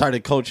 Until I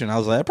started coaching. I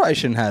was like, I probably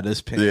shouldn't have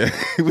this pin. Yeah.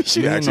 We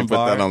should actually put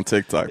that on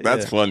TikTok.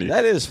 That's funny.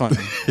 That is funny.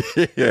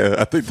 Yeah,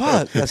 I think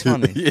that's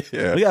funny.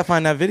 Yeah. We gotta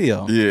find that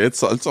video. Yeah,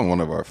 it's on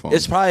one of our phones.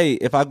 It's probably,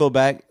 if I go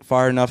back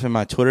far enough in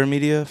my Twitter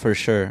media, for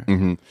sure.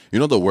 Mm-hmm. You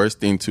know the worst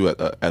thing too at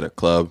a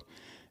club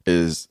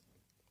is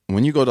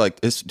when you go to, like,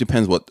 it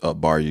depends what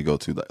bar you go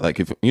to. Like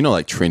if you know,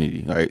 like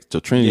Trinity, right? So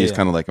Trinity is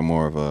kind of like a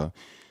more of a,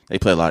 they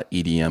play a lot of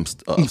EDM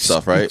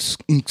stuff, right?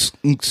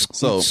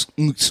 So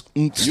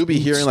you'll be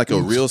hearing like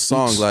a real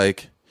song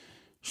like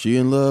 "She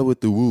in Love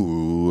with the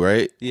Woo,"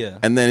 right? Yeah,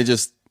 and then it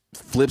just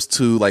flips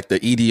to like the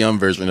EDM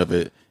version of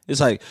it. It's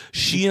like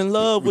 "She in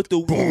Love with the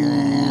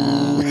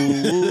Woo."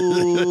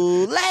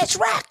 Let's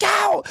rock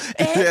out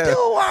and do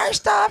our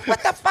stuff.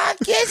 What the fuck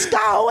is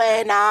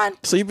going on?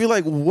 So you'd be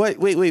like, what?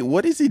 Wait,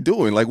 what is he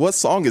doing? Like, what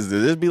song is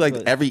this? It'd be like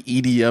every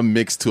EDM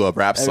mix to a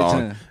rap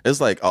song. Time. It's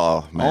like,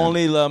 oh, man.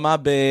 Only love my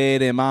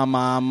bed and my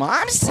mama.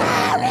 I'm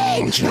sorry.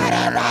 Let's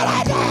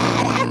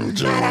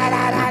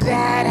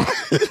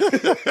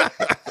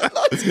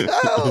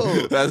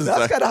go. That's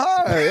kind of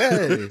hard.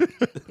 Hey.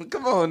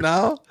 Come on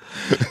now.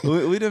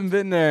 We done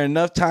been there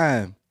enough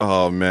time.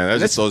 Oh, man. That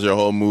just shows your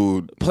whole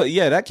mood. But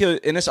yeah, that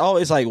killed. And it's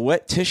always like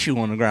wet tissue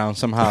on the ground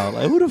somehow.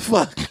 Like, who the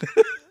fuck?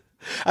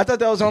 I thought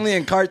that was only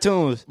in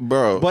cartoons.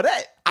 Bro. But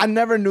I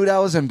never knew that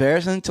was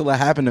embarrassing until it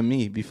happened to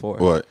me before.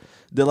 What?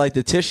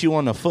 The tissue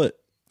on the foot.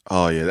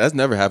 Oh, yeah. That's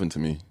never happened to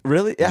me.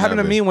 Really? It happened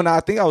to me when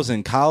I think I was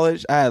in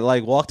college. I had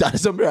like walked out of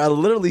somewhere. I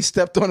literally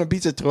stepped on a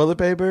piece of toilet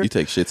paper. You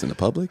take shits in the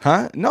public?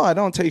 Huh? No, I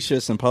don't take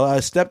shits in public. I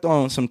stepped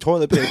on some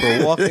toilet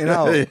paper walking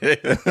out.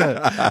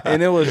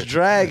 And it was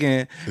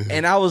dragging.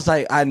 And I was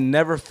like, I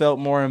never felt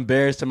more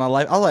embarrassed in my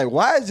life. I was like,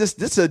 why is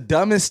this the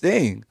dumbest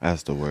thing?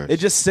 That's the worst. It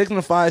just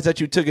signifies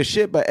that you took a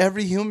shit, but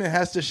every human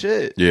has to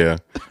shit. Yeah.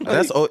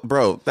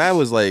 Bro, that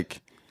was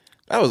like...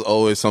 That was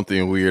always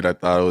something weird. I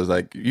thought it was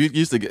like, you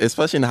used to get,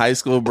 especially in high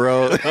school,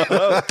 bro.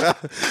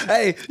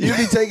 Hey, you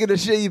be taking a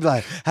shit, you be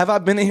like, have I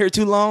been in here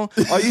too long?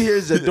 All you hear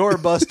is the door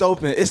bust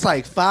open. It's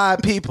like 5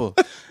 people.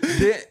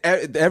 Then,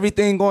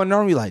 everything going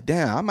normal, you like,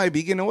 damn, I might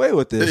be getting away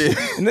with this.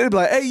 And then they be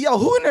like, hey, yo,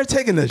 who in there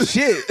taking a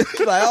shit?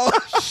 Like, oh,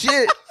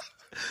 shit.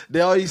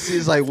 Then all you see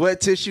is like wet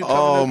tissue coming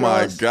Oh, across.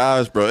 my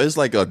gosh, bro. It's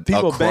like a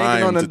People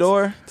banging on the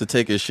door to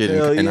take a shit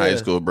in high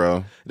school,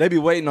 bro. They be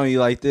waiting on you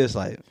like this,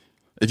 like.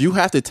 If you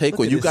have to take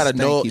one, you gotta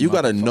know. You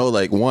gotta know.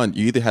 Like, one,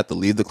 you either have to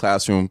leave the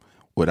classroom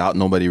without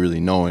nobody really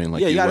knowing.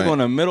 Like, you gotta go in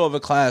the middle of a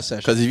class session.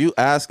 Because if you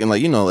ask, and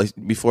like, you know, like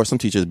before, some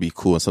teachers be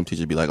cool and some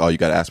teachers be like, oh, you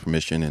gotta ask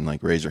permission and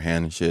like raise your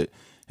hand and shit.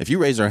 If you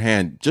raise your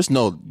hand, just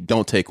know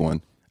don't take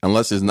one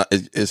unless it's not.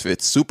 If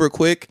it's super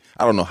quick,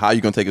 I don't know how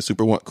you're gonna take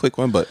a quick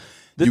one, but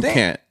you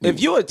can't. If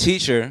you're a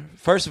teacher,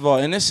 first of all,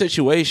 in this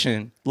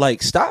situation,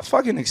 like, stop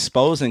fucking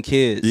exposing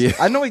kids. Yeah.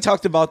 I know we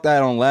talked about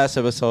that on last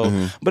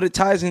episode, but it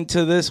ties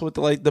into this with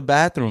like the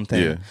bathroom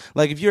thing. Yeah.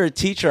 Like, if you're a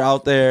teacher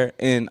out there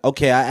and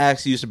okay, I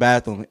asked you to use the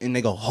bathroom, and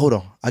they go, hold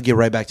on, I'll get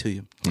right back to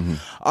you.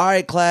 All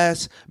right,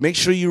 class, make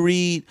sure you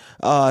read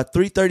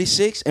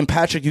 336, and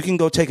Patrick, you can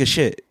go take a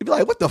shit. You'd be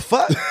like, what the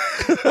fuck?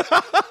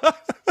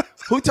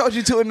 Who told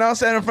you to announce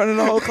that in front of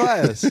the whole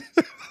class?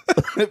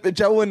 But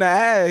y'all wouldn't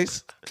have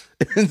asked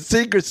in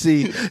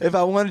secrecy if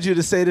I wanted you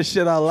to say this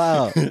shit out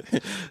loud.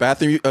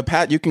 Bathroom,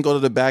 Pat, you can go to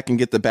the back and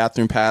get the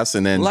bathroom pass,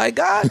 and then like,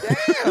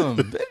 goddamn,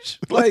 bitch,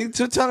 like,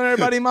 to telling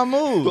everybody my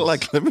moves. But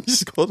like, let me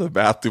just go to the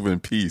bathroom in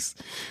peace,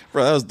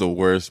 bro. That was the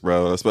worst,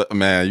 bro. But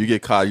man, you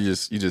get caught, you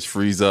just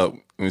freeze up.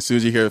 And as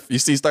soon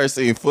as start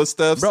seeing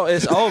footsteps, bro,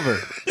 it's over.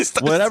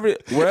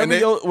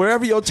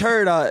 Wherever your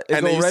turd out,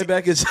 it go right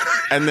back inside.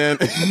 And then.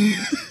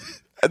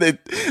 And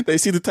they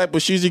see the type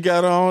of shoes you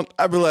got on.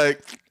 I'd be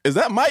like, is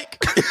that Mike?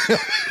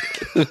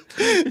 I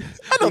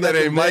know that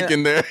ain't Mike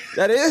in there.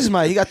 That is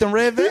Mike. He got them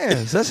red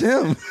Vans. That's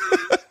him.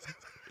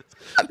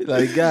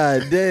 Like,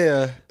 god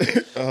damn.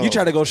 You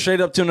try to go straight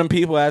up to them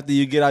people after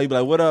you get out. You be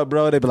like, what up,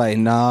 bro? They be like,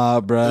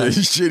 nah, bro.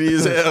 Shitty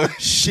as hell.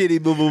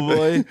 Shitty boo-boo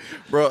boy.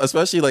 Bro,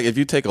 especially like if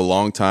you take a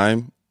long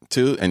time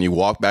too, and you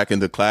walk back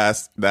into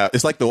class. Now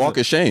it's like the walk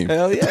of shame.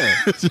 Hell yeah.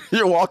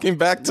 You're walking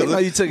back to. How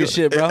you took a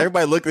shit, bro?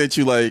 Everybody looking at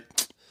you like.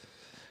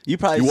 You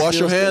probably wash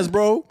your hands,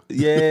 bro.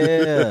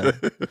 Yeah.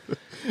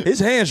 His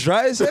hands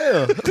dry as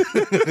hell.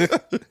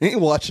 He ain't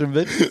washing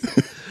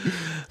bitches.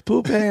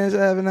 Poop hands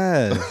having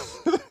ass.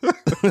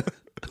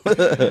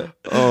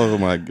 Oh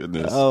my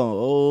goodness.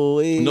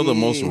 You know the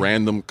most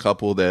random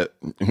couple that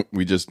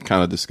we just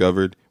kind of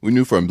discovered? We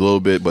knew for a little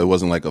bit, but it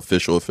wasn't like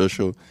official.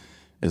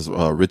 Is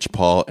Rich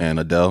Paul and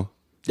Adele.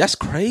 That's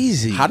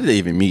crazy. How did they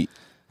even meet?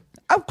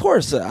 Of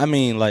course, I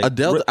mean, like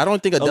Adele. I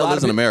don't think Adele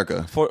lives in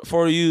America.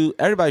 For you,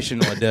 everybody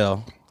should know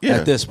Adele.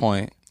 At this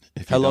point.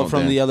 Hello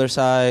from the other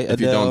side. If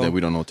Adele. you don't, then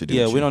we don't know what to do.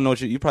 Yeah, we don't know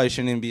what you probably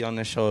shouldn't even be on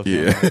this show. If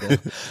you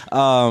don't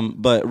know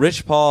but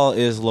Rich Paul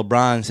is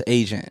LeBron's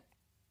agent,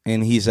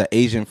 and he's an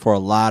agent for a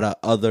lot of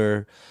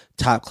other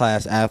top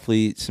class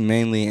athletes,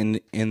 mainly in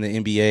the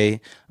NBA.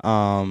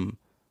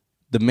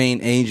 The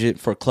main agent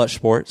for Clutch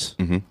Sports,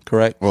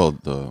 correct? Well,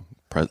 the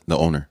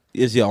owner.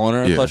 Is the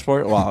owner of Clutch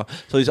Sports? Wow.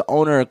 So he's the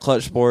owner of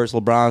Clutch Sports,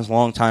 LeBron's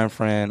longtime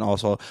friend.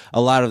 Also,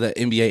 a lot of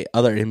the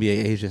other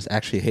NBA agents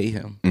actually hate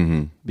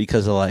him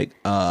because of like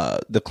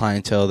the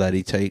clientele that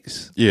he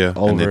takes. Yeah,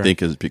 over. And they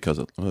think it's because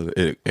of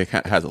it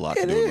has a lot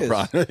to do with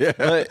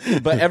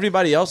LeBron. but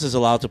everybody else is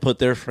allowed to put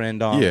their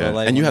friend on. Yeah,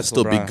 like, and you have to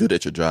still LeBron. be good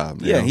at your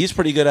job. Yeah, he's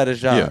pretty good at his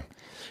job. Yeah.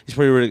 He's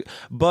pretty really.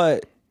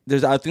 But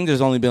I think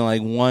there's only been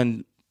like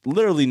one.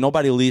 Literally,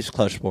 nobody leaves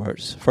Clutch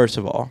Sports. First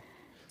of all.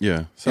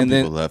 Yeah, some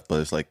people left, but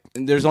it's like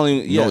there's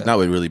only not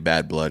with really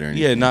bad blood or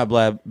anything. Yeah, not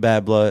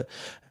bad blood.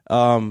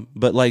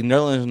 But like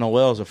Nerlens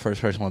Noel is the first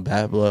person with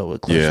bad blood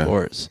with Clutch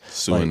Sports,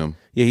 suing him.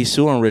 Yeah, he's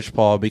suing Rich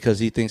Paul because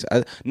he thinks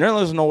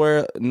Nerlens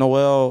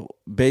Noel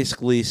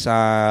basically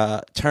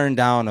turned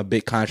down a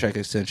big contract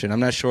extension. I'm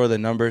not sure of the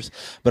numbers,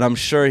 but I'm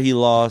sure he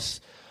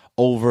lost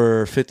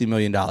over $50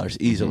 million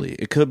easily.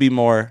 It could be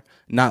more.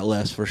 Not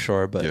less for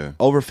sure, but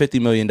over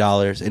 $50 million,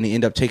 and he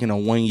ended up taking a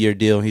 1-year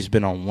deal. He's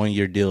been on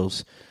 1-year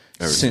deals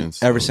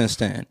ever since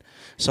then.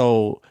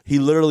 So he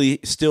literally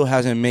still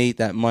hasn't made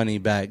that money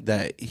back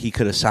that he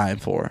could have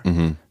signed for,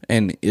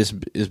 and it's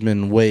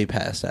been way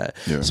past that.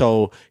 Yeah.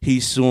 So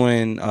he's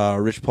suing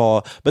Rich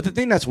Paul. But the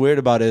thing that's weird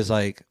about it is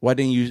like, why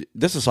didn't you?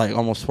 This is like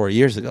almost 4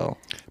 years ago.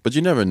 But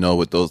you never know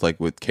with those, like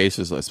with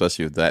cases,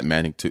 especially with that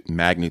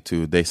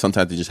magnitude. They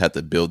sometimes just have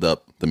to build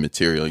up the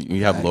material.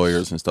 You have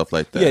lawyers and stuff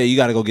like that. Yeah, you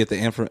got to go get the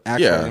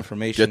actual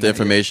information. Get the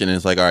information, and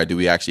it's like, all right, do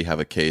we actually have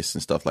a case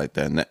and stuff like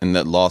that? And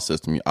that law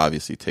system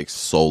obviously takes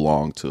so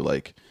long to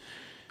like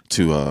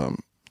to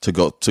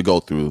go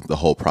through the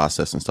whole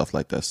process and stuff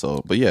like that.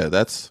 So, but yeah,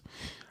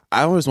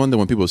 I always wonder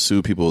when people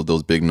sue people with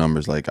those big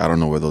numbers. Like, I don't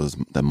know where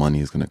that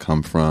money is going to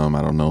come from.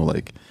 I don't know.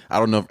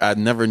 I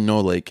never know.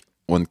 Like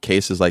when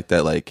cases like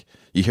that, like.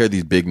 You hear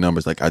these big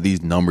numbers, like, are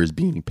these numbers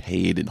being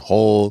paid in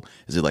whole?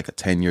 Is it like a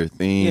 10-year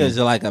thing? Yeah, is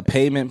it like a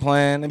payment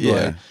plan?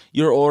 Like,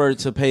 you're ordered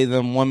to pay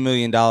them $1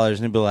 million, and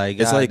they'd be like,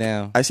 God, it's like,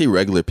 damn. I see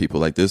regular people,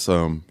 like this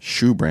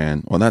shoe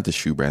brand, well, not the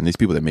shoe brand, these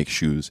people that make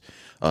shoes,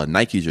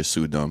 Nike just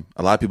sued them.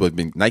 A lot of people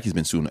Nike's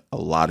been suing a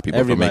lot of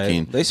people for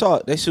making. They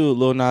sued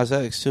Lil Nas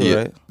X too,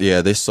 right?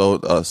 Yeah, they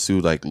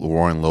sued like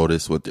Warren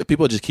Lotus.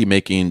 People just keep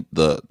making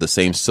the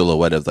same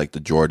silhouette as like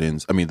the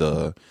Jordans. I mean,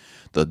 the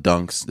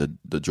Dunks, the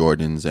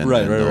Jordans, and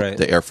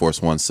the Air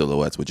Force One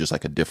silhouettes, which is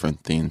like a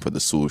different theme for the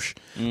swoosh.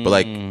 But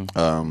like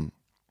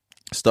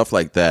stuff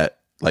like that,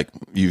 like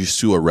you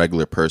sue a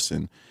regular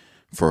person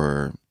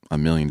for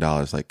 $1 million.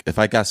 Like if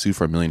I got sued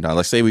for $1 million,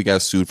 like say we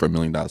got sued for $1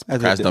 million,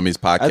 Crash Dummies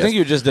podcast. I think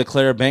you just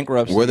declare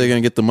bankruptcy. Where are they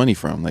gonna get the money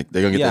from? Like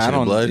they're gonna get that shit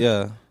in blood?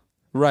 Yeah.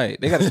 Right.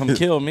 They gotta come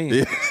kill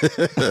me.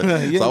 So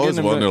I always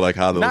wonder like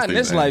how those not things in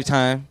this end.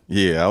 lifetime.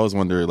 Yeah, I always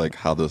wonder like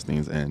how those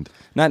things end.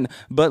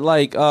 But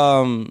like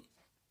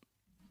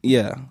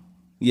it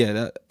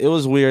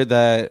was weird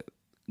that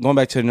going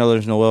back to the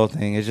Nerlens Noel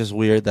thing. It's just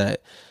weird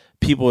that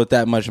people with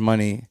that much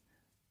money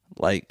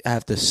like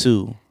have to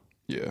sue,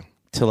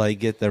 to like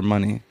get their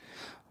money.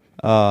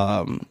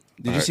 Did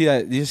you see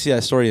that? Did you see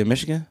that story in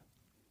Michigan?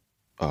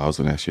 I was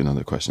gonna ask you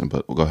another question,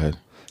 but go ahead.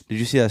 Did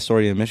you see that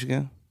story in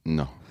Michigan?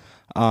 No.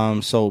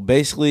 So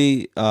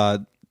basically,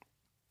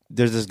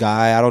 there's this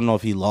guy. I don't know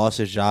if he lost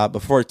his job,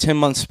 but for a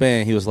 10-month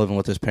span, he was living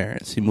with his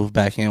parents. He moved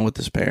back in with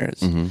his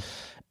parents,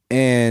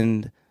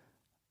 and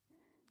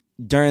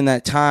during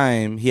that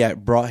time, he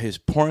had brought his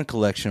porn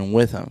collection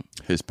with him.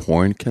 His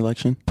porn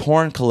collection?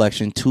 Porn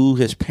collection to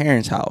his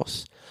parents'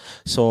 house.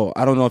 So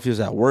I don't know if he was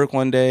at work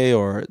one day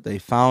or they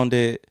found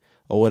it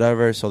or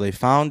whatever. So they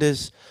found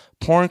his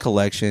porn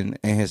collection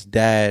and his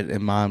dad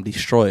and mom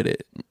destroyed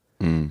it.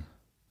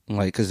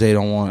 Like, because they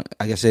didn't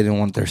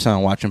want their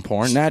son watching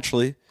porn,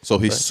 naturally. So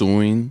he's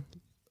suing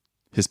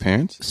his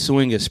parents?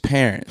 Suing his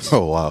parents.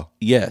 Oh, wow.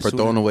 Yes. For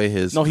throwing away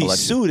his collection? He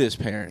sued his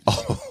parents.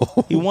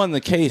 Oh. He won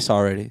the case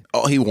already.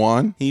 Oh, he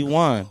won? He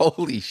won.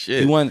 Holy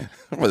shit. He won.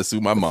 I'm going to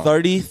sue my mom.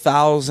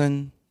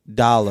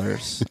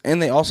 $30,000.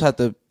 And they also had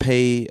to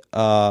pay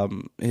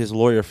his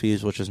lawyer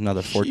fees, which is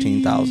another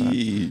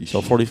 $14,000.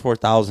 So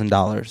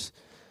 $44,000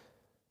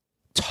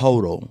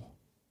 total.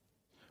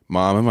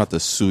 Mom, I'm about to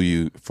sue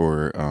you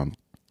for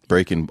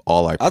breaking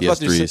all our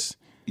PS3s.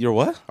 Your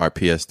what? Our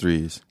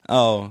PS3s.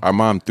 Oh. Our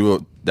mom threw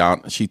it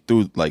down. She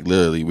threw like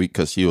literally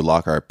because she would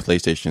lock our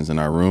PlayStations in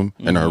our room,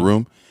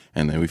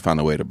 and then we found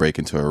a way to break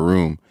into her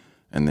room,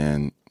 and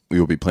then we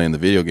would be playing the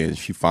video games.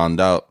 She found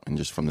out, and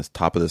just from the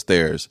top of the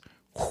stairs,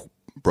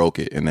 broke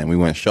it, and then we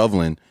went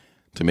shoveling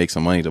to make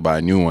some money to buy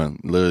a new one.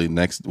 Literally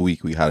next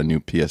week we had a new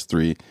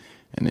PS3,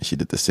 and then she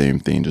did the same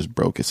thing, just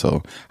broke it.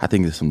 So I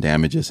think there's some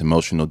damages,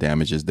 emotional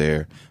damages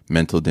there,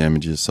 mental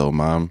damages. So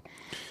mom,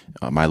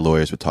 my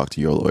lawyers would talk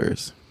to your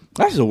lawyers.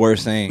 That's the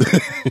worst thing.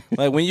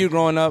 Like when you're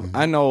growing up,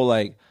 I know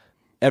like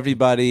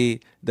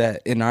everybody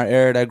that in our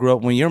era that grew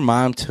up, when your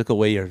mom took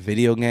away your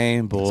video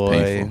game,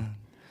 boy,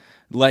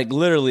 like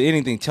literally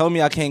anything. Tell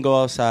me I can't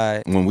go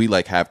outside. When we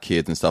like have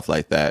kids and stuff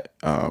like that,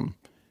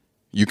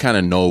 you kind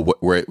of know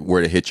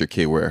where to hit your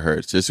kid where it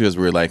hurts. Just because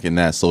we're like in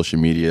that social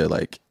media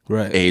like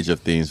age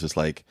of things, just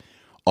like,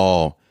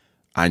 oh,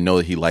 I know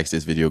that he likes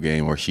this video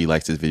game or she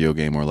likes this video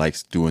game or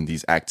likes doing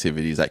these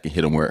activities. I can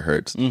hit him where it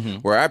hurts.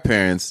 Where our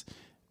parents,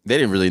 they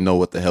didn't really know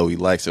what the hell we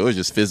liked, so it was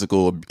just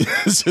physical.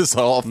 It's just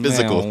all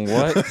physical.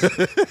 Man,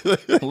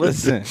 what?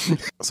 Listen.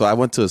 So I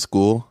went to a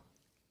school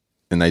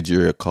in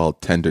Nigeria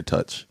called Tender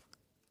Touch.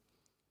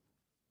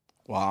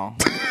 Wow.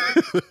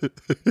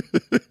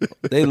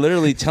 They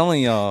literally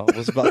telling y'all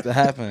what's about to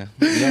happen.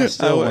 Y'all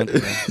still went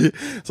there.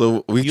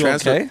 So we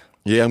transferred. Okay?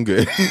 Yeah, I'm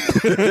good.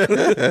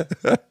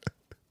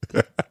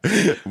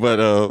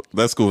 But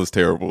that school was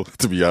terrible,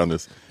 to be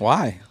honest.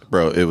 Why?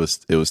 Bro, it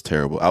was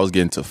terrible. I was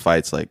getting into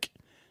fights like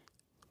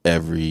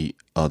every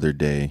other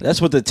day.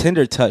 That's what the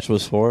Tender Touch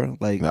was for.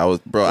 Like I was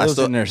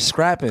in there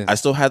scrapping. I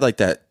still had like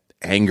that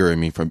anger in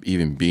me from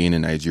even being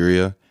in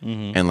Nigeria.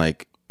 And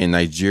like in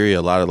Nigeria,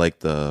 a lot of like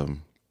the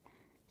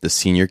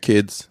senior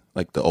kids,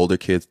 like the older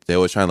kids, they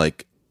always try to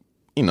like,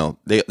 you know,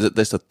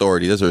 there's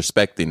authority, there's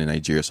respecting in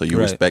Nigeria. So you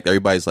respect,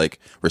 everybody's like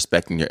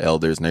respecting your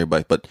elders and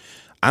everybody. But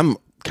I'm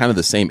kind of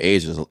the same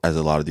age as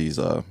a lot of these,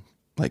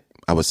 like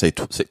I would say,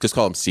 just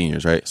call them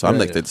seniors, right? So I'm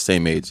like the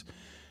same age,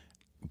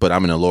 but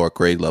I'm in a lower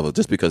grade level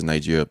just because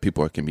Nigeria,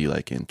 people can be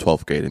like in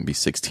 12th grade and be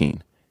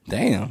 16.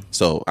 Damn.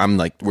 So I'm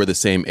like, we're the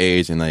same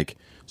age and like,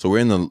 so we're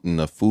in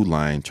the food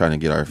line trying to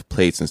get our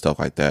plates and stuff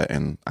like that.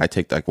 And I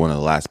take like one of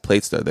the last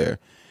plates that are there.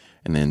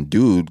 And then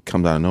dude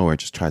comes out of nowhere and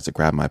just tries to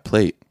grab my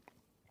plate.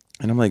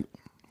 And I'm like,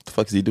 what the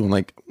fuck is he doing?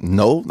 Like,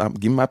 no, I'm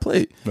giving my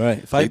plate.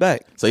 Right. Fight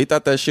back. So he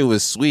thought that shit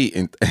was sweet.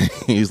 And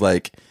he's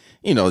like,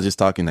 you know, just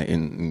talking like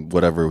in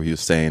whatever he was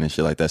saying and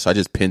shit like that. So I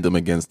just pinned him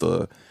against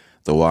the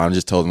wall and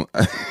just told him.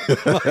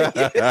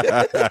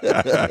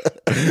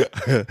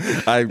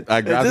 I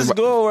grabbed Is this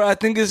going where I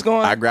think it's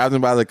going? I grabbed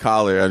him by the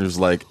collar and was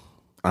like,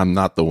 I'm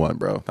not the one,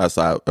 bro. That's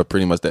how I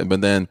pretty much did.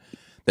 But then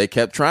they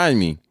kept trying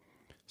me.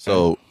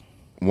 So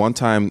one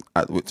time,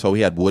 so we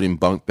had wooden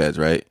bunk beds,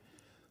 right?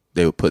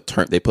 They put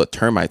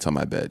termites on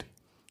my bed.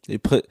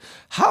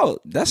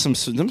 That's some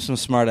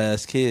smart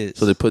ass kids.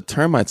 So they put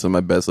termites on my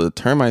bed. So the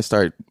termites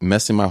started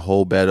messing my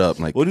whole bed up.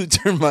 Like, what do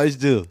termites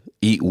do?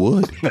 Eat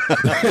wood.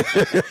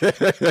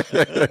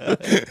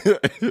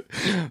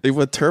 They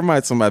put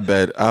termites on my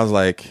bed. I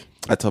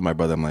told my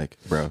brother, I'm like,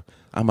 bro,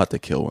 I'm about to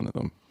kill one of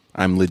them.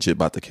 I'm legit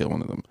about to kill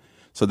one of them.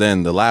 So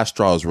then the last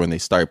straw is when they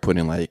started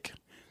putting like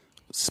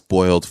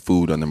spoiled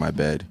food under my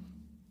bed.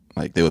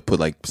 Like they would put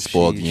like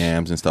spoiled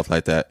yams and stuff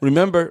like that.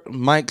 Remember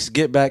Mike's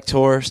Get Back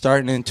tour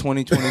starting in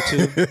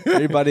 2022?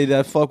 Everybody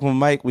that fuck with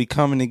Mike, we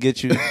coming to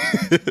get you.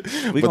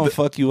 We gonna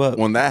fuck you up.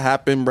 When that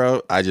happened,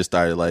 bro, I just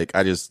started like,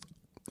 I was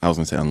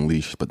gonna say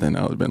unleashed, but then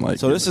I would have been like.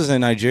 So this is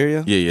in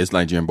Nigeria? Yeah, it's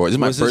Nigerian boarding.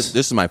 This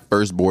is my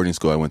first boarding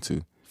school I went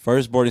to.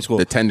 First boarding school.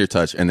 The Tender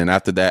Touch. And then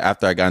after that,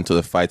 after I got into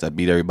the fights, I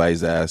beat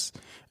everybody's ass.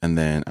 And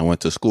then I went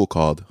to a school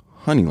called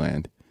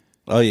Honeyland.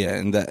 Oh yeah,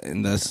 and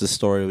that's the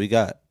story we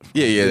got.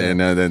 Yeah. And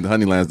then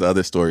Honeyland's the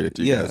other story that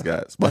you guys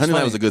got. But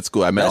Honeyland was a good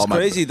school. I met all my.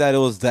 That's crazy that it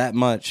was that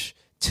much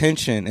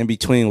tension in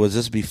between. Was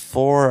this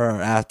before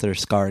or after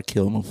Scar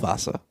killed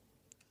Mufasa?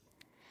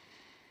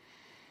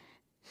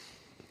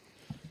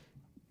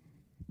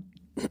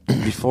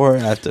 Before or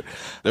after?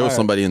 There was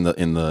somebody in the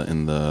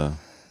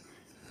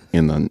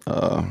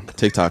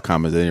TikTok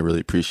comments. They didn't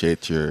really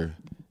appreciate your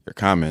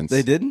comments.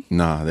 They didn't?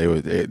 Nah,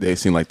 they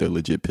seem like they're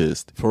legit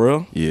pissed. For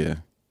real? Yeah.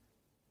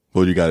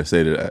 What do you got to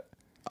say to that?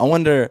 I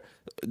wonder.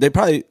 They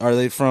probably where are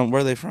they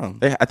from?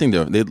 I think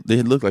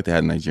they look like they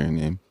had a Nigerian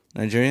name.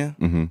 Nigeria?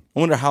 Mm-hmm. I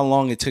wonder how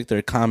long it took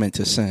their comment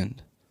to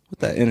send with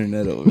that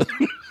internet over.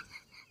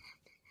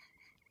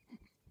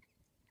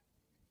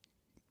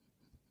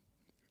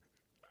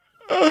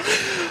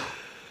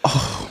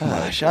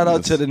 Shout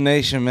out to the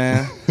nation,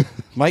 man.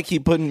 Mike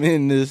keep putting me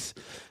in this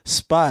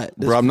spot.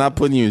 Bro, I'm not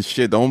putting you in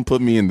shit. Don't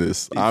put me in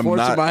this. I'm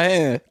not. My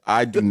hand.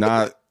 I do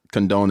not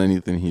condone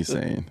anything he's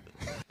saying.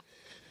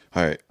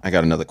 All right, I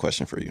got another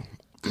question for you.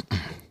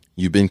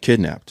 You've been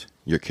kidnapped.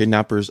 Your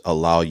kidnappers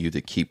allow you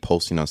to keep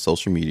posting on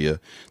social media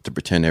to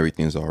pretend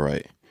everything's all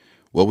right.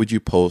 What would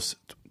you post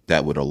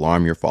that would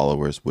alarm your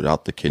followers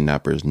without the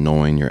kidnappers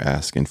knowing you're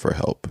asking for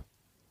help?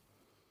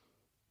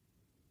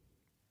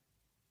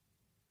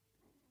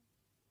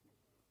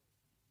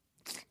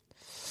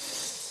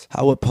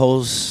 I would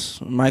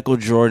post Michael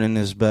Jordan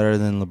is better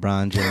than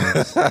LeBron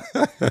James,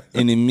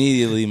 and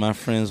immediately my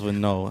friends would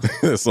know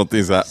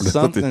something's happening.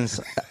 Something's.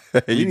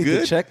 We need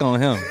to check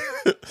on him.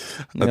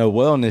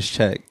 Wellness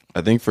check.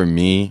 I think for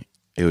me,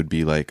 it would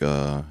be like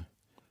an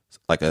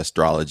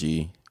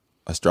astrology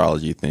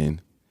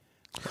thing.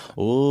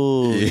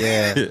 Oh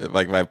yeah.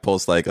 Like if I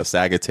post like a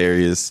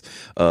Sagittarius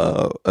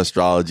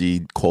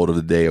astrology quote of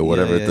the day or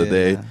whatever the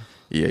day.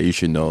 Yeah, you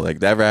should know. Like,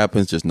 that ever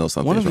happens, just know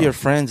something. One of your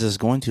friends is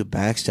going to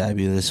backstab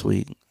you this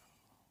week.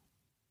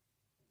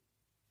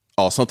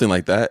 Oh, something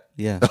like that?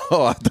 Yeah.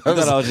 Oh, I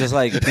thought I was just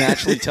like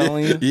naturally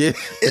telling you. Yeah.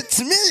 It's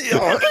me.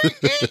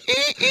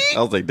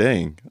 I was like,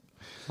 dang.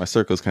 My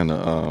circle's kind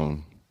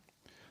of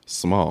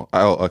small.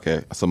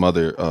 Okay. Some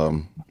other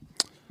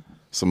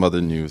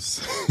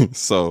news.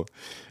 So,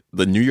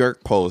 the New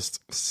York Post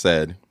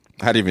said,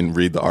 I didn't even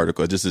read the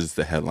article. This is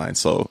the headline.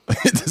 So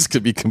this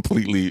could be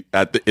completely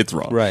it's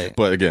wrong. Right.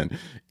 But again,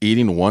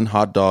 eating one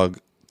hot dog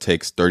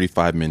takes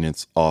 35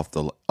 minutes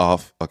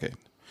okay.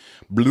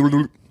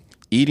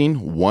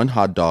 Eating one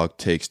hot dog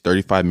takes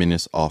 35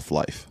 minutes off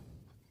life,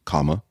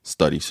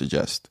 study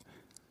suggests.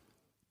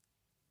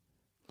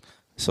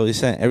 So he's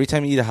saying every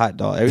time you eat a hot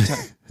dog, every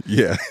time.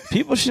 Yeah.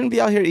 People shouldn't be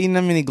out here eating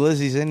that many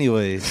glizzies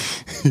anyways.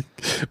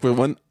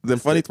 But the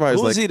funny part is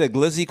who was he, the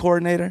glizzy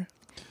coordinator?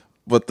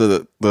 But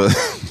the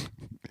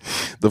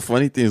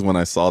funny thing is, when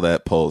I saw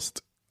that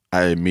post,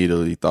 I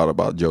immediately thought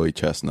about Joey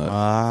Chestnut.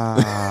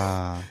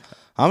 How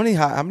many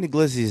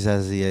glizzies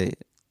has he ate?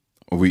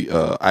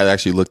 I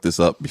actually looked this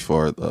up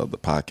before the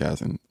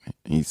podcast, and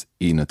he's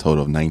eaten a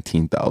total of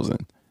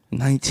 19,000.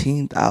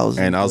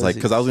 19,000. And I was like,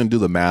 because I was gonna do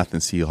the math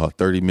and see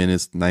 30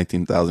 minutes,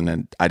 19,000,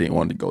 and I didn't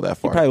want to go that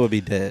far. He probably would be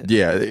dead.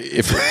 Yeah,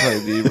 if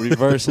probably be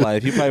reverse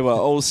life. He probably would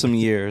owe some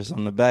years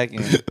on the back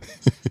end.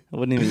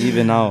 Wouldn't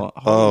even out.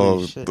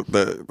 Holy shit.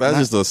 That's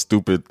just a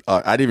stupid.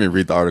 I didn't even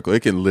read the article.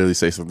 It can literally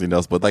say something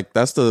else, but like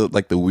that's the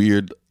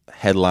weird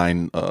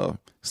headline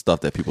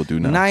stuff that people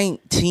do now.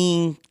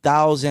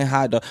 19,000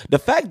 hot dogs. The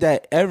fact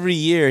that every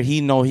year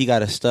he know he got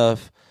to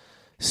stuff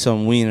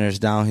some wieners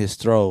down his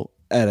throat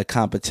at a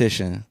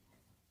competition.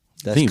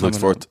 I think he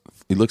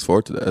looks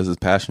forward to that as his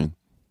passion.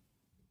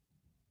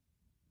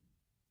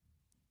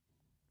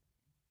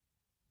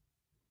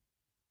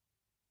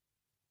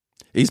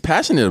 He's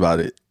passionate about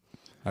it.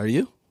 Are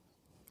you?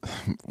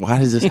 Why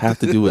does this have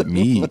to do with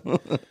me?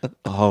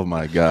 Oh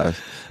my gosh.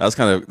 That was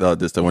kind of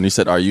this. When you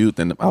said "Are you?"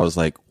 then I was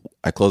like,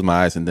 I closed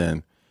my eyes and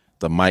then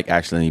the mic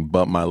actually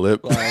bumped my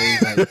lip.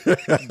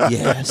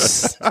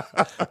 Yes.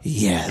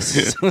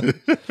 Yes.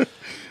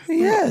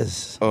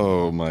 Yes.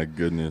 Oh my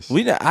goodness.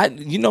 We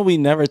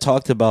never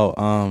talked about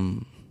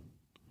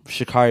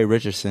Sha'Carri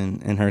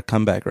Richardson and her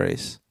comeback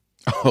race.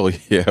 Oh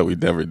yeah, we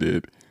never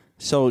did.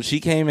 So she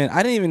came in.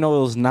 I didn't even know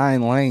it was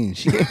 9 lanes.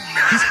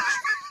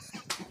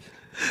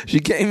 She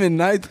came in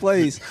 9th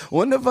place.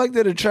 When the fuck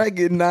did a track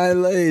get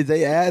 9 lanes?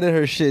 They added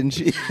her shit and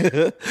she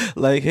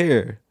like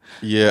here.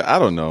 Yeah, I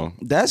don't know.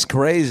 That's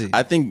crazy.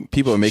 I think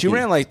people are making. She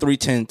ran like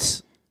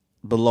 3/10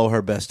 below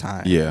her best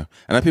time. Yeah.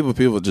 And I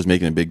people just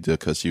making a big deal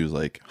because she was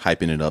like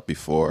hyping it up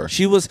before.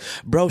 She was,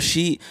 bro,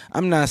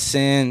 I'm not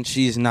saying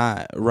she's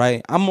not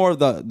right. I'm more of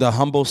the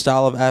humble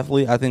style of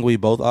athlete. I think we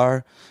both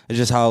are. It's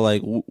just how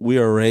like we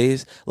were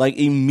raised. Like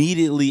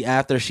immediately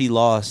after she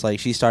lost, like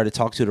she started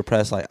talking to the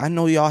press like, I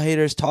know y'all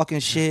haters talking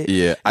shit.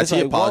 Yeah. She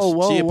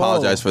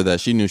apologized for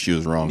that. She knew she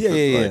was wrong.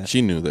 Yeah.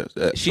 She knew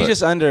that. She's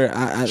just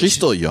she's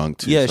still young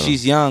too. Yeah, so.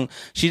 She's young.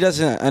 She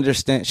doesn't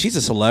understand. She's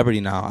a celebrity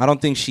now. I don't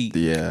think she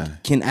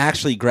can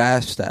actually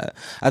grasp that.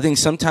 I think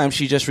sometimes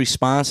she just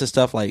responds to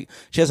stuff like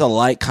she has a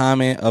light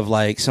comment of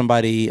like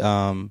somebody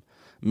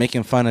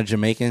making fun of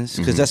Jamaicans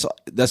because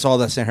that's all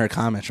that's in her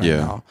comments right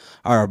now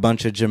are a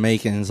bunch of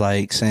Jamaicans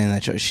like saying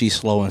that she's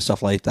slow and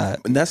stuff like that.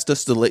 And that's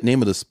just the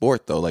name of the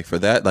sport though. Like for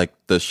that, like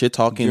the shit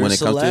talking when it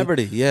comes to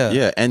celebrity,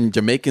 yeah. And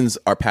Jamaicans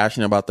are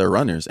passionate about their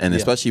runners, and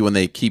especially when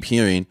they keep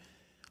hearing,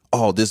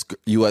 oh, this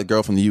U.S.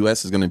 girl from the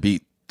U.S. is going to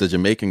beat the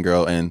Jamaican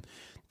girl, and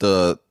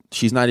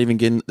she's not even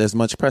getting as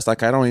much press.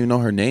 Like I don't even know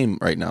her name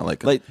right now.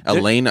 Like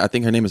Elaine, I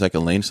think her name is like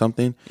Elaine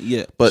something.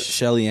 Yeah, but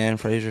Shelly Ann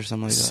Fraser,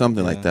 something like that.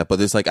 Something like that. But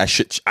it's like I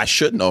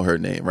should know her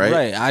name, right?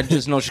 Right. I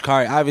just know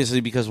Sha'Carri,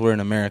 obviously because we're in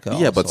America.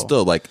 Yeah, also. But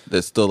still, like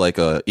there's still like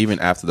even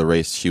after the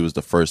race, she was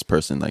the first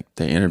person like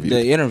they interviewed.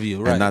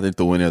 Right? And not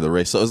the winner of the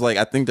race. So it's like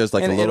I think there's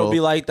like and a little. It'll be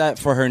like that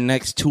for her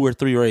next 2 or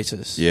 3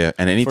 races. Yeah,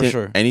 and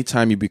anything,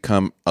 anytime you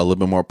become a little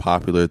bit more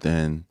popular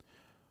than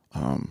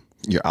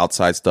your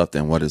outside stuff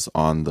than what is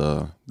on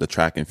the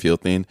track and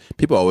field thing,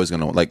 people are always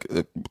gonna like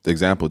the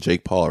example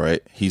Jake Paul,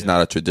 right? He's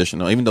not a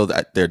traditional, even though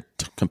they're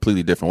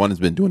completely different. One has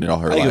been doing it all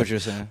her life. I get what you're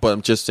saying. But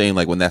I'm just saying,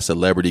 like when that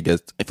celebrity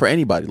gets, for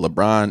anybody,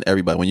 LeBron,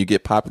 everybody, when you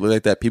get popular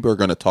like that, people are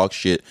gonna talk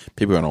shit.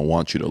 People are gonna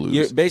want you to lose.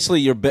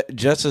 You're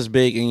just as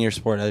big in your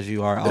sport as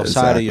you are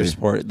outside of your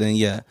sport.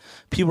 Then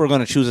people are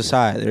gonna choose a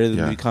side. They're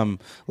either become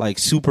like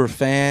super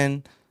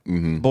fan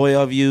boy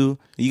of you.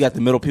 You got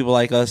the middle people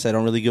like us that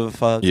don't really give a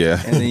fuck.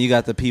 Yeah. And then you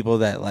got the people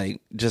that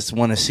like just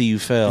want to see you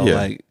fail. Yeah.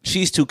 Like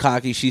she's too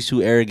cocky, she's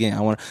too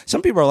arrogant.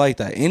 Some people are like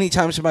that.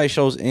 Anytime somebody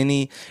shows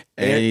any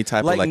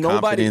type of like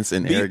confidence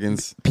and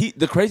arrogance.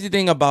 The crazy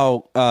thing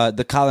about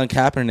the Colin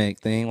Kaepernick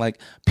thing, like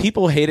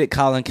people hated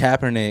Colin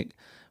Kaepernick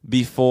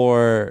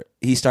before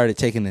he started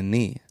taking the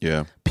knee.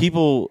 Yeah.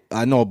 People,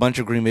 I know a bunch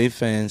of Green Bay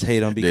fans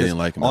hate him because didn't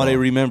like him all at they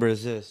all. remember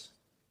is this.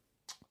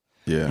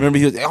 Yeah. Remember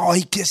he was,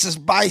 he kissed his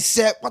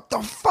bicep. What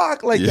the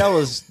fuck? Like that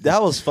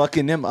was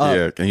fucking them up.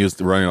 Yeah, and he was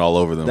running all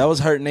over them. That was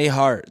hurting their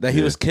heart. That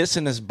he was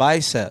kissing his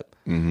bicep.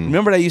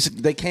 Remember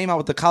they came out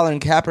with the Colin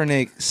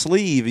Kaepernick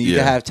sleeve, and you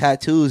could have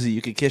tattoos and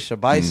you could kiss your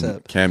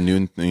bicep. Cam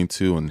Newton thing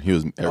too, and he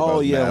was.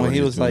 When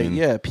he was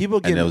like, people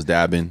get. And that was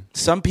dabbing.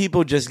 Some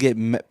people just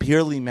get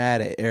purely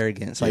mad at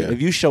arrogance. Like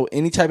if you show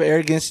any type of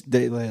arrogance,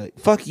 they like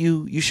fuck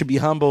you. You should be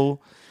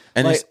humble.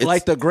 And like, it's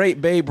like the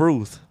great Babe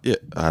Ruth. Yeah,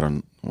 I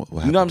don't.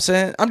 What you know what I'm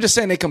saying? I'm just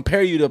saying they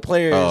compare you to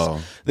players.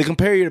 Oh. They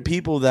compare you to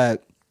people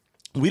that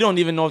we don't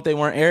even know if they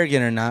weren't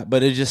arrogant or not,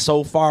 but it's just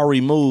so far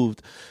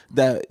removed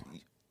that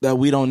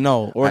we don't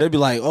know. Or they'd be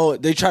like,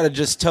 they try to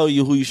just tell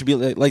you who you should be.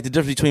 Like the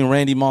difference between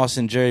Randy Moss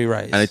and Jerry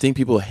Rice. And I think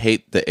people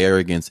hate the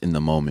arrogance in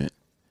the moment.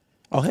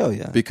 Oh, hell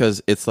yeah.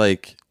 Because it's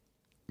like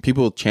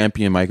people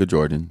champion Michael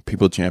Jordan,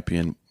 people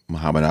champion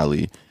Muhammad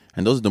Ali,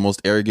 and those are the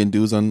most arrogant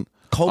dudes on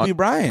Kobe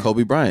Bryant,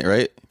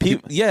 right?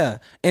 Yeah,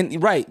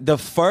 and right. The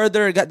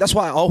further it got, that's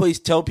why I always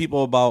tell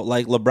people about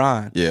like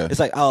LeBron. Yeah, it's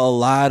like a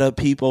lot of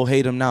people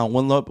hate him now.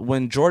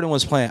 When Jordan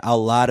was playing, a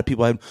lot of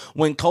people hate him.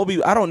 When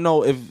Kobe, I don't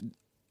know if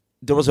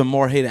there was a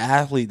more hated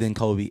athlete than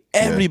Kobe.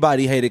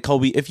 Everybody hated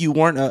Kobe if you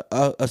weren't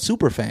a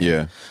super fan.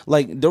 Yeah.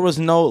 Like there was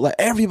no like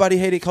everybody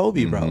hated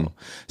Kobe, bro.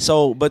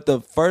 So but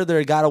the further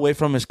it got away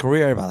from his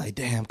career, everybody like,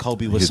 damn,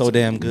 Kobe was so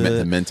damn good.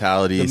 The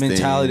mentality.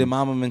 The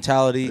mama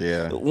mentality.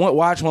 Yeah.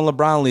 Watch when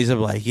LeBron leaves, they'll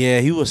be like, yeah,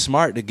 he was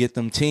smart to get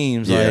them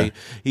teams. Yeah. Like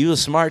he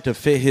was smart to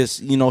fit his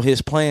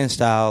his playing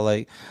style.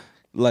 Like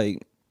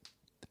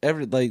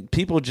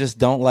people just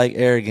don't like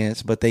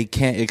arrogance, but they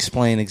can't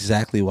explain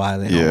exactly why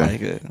they don't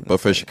like it. But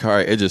for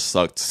Sha'Carri, it just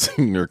sucked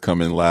seeing her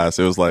come in last.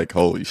 It was like,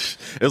 holy sh!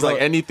 It was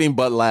like anything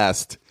but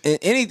last.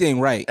 Anything,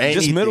 right?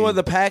 Anything. Just middle of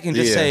the pack and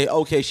just say,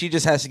 okay, she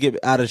just has to get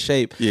out of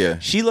shape. Yeah,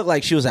 she looked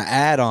like she was an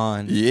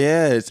add-on.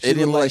 Yes, it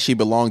didn't look like she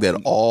belonged at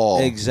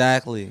all.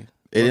 Exactly,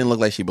 it didn't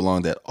look like she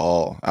belonged at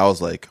all. I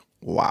was like,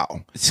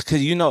 wow. It's because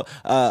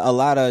a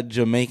lot of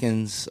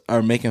Jamaicans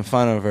are making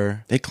fun of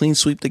her. They clean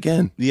sweeped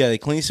again. Yeah, they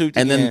clean sweeped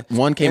and again. Then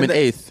one came in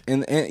eighth.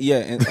 And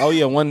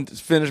one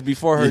finished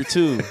before her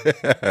too.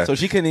 So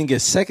she couldn't even get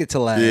second to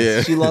last.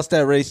 Yeah. She lost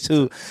that race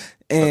too.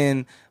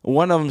 And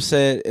one of them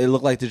said it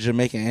looked like the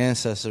Jamaican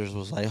ancestors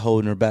was like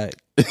holding her back.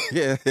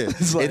 Yeah, it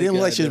didn't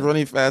look like she was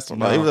running fast.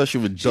 No. Even though she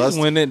was just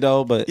winning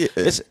though, but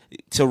it's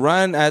to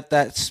run at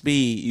that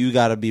speed, you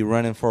got to be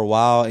running for a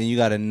while, and you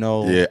got to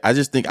know. Yeah, I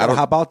just think I don't.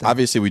 How about that?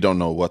 Obviously, we don't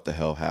know what the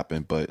hell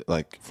happened, but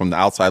like from the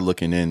outside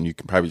looking in, you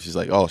can probably just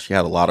like, oh, she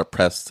had a lot of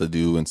press to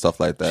do and stuff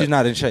like that. She's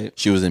not in shape.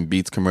 She was in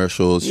Beats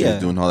commercials. She was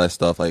doing all that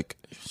stuff. Like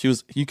she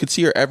was, you could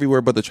see her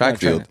everywhere but the track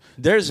field.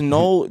 There's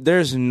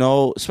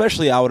no,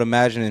 especially I would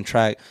imagine in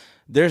track.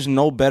 There's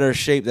no better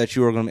shape that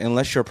you are going to,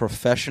 unless you're a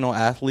professional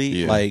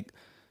athlete, like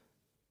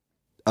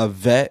a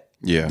vet.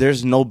 Yeah.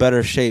 There's no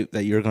better shape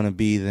that you're going to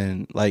be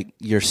than like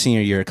your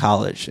senior year of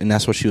college. And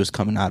that's what she was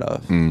coming out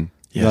of. Mm.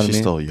 Yeah, she's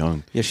still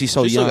young. Yeah, she's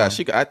so young.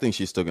 I think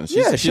she's still going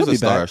to. She'll be a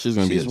star. Back. She's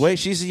going to be.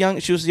 She was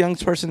the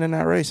youngest person in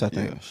that race, I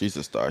think. Yeah, she's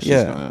a star.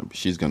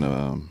 She's going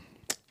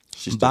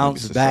to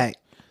bounce back.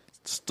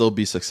 Still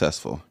be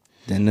successful.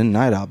 Then the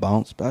night I'll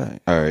bounce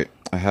back. All right.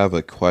 I have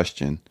a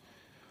question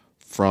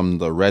from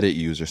the Reddit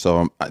user.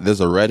 So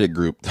there's a Reddit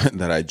group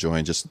that I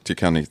joined just to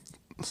kind of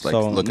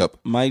look up.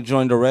 Mike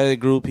joined a Reddit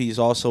group. He's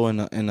also in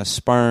a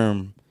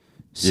sperm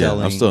selling.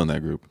 Yeah, I'm still in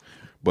that group,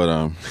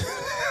 but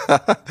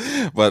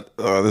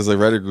there's a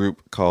Reddit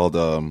group called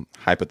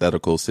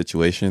Hypothetical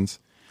Situations.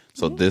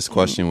 So this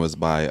question was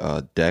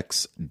by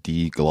Dex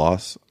D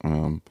Gloss.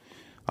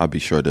 I'll be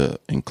sure to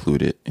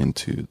include it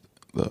into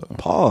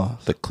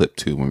the clip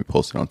too when we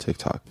post it on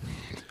TikTok.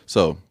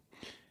 So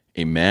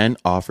a man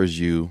offers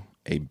you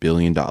 $1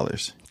 billion.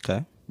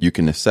 Okay. You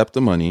can accept the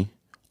money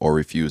or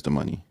refuse the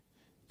money.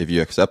 If you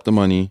accept the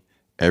money,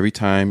 every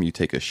time you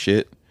take a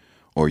shit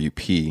or you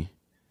pee,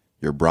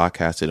 you're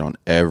broadcasted on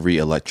every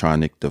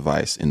electronic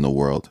device in the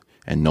world,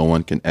 and no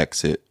one can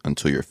exit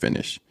until you're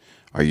finished.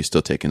 Are you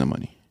still taking the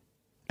money?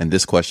 And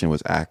this question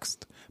was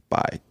asked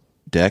by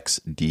Dex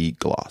D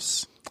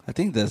Gloss. I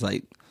think that's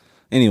like,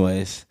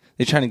 anyways,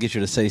 they're trying to get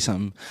you to say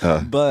something.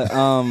 But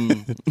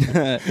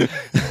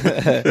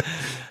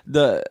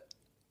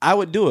I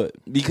would do it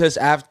because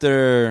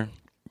after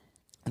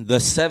the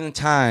 7th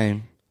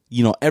time,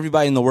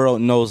 everybody in the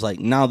world knows, like,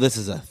 now this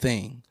is a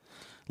thing.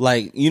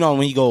 Like,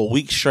 when you go a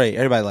week straight,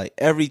 everybody, like,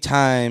 every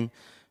time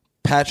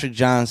Patrick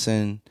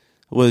Johnson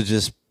was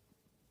just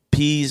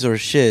pees or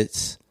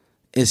shits,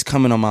 it's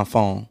coming on my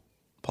phone.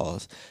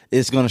 Pause.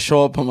 It's going to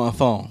show up on my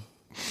phone.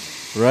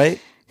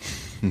 Right?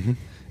 Mm-hmm.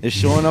 It's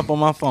showing up on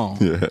my phone.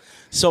 Yeah.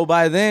 So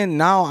by then,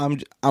 now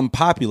I'm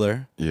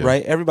popular,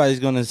 right? Everybody's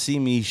gonna see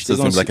me. So it's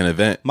gonna be like an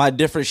event. My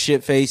different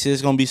shit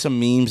faces. Gonna be some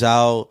memes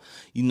out.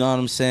 You know what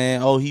I'm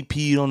saying? Oh, he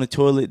peed on the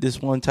toilet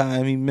this one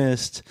time. He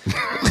missed.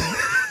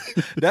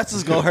 That's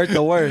what's gonna hurt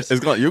the worst. You're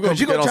gonna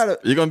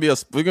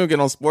get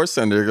on Sports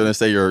Center. You're gonna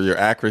say your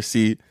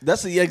accuracy.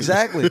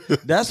 Exactly.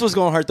 That's what's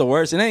gonna hurt the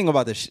worst. It ain't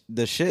about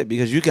the shit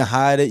because you can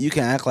hide it. You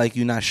can act like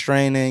you're not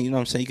straining. You know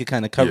what I'm saying? You can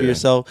kind of cover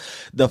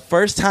yourself. The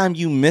first time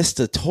you miss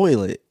the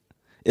toilet,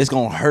 it's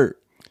gonna hurt.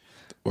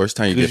 Worst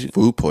time you get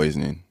food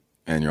poisoning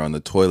and you're on the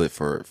toilet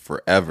for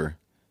forever.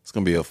 It's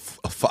gonna be a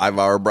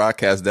 5-hour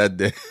broadcast that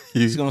day.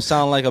 It's gonna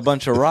sound like a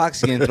bunch of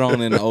rocks getting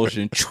thrown in the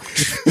ocean.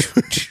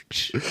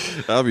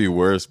 That'd be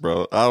worse,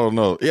 bro. I don't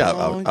know. Yeah,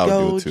 I'll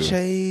do it too.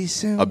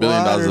 $1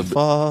 billion is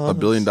 $1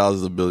 billion is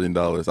 $1 billion.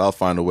 I'll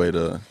find a way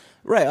to.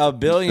 Right, $1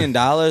 billion,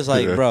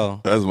 like,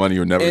 bro. That's money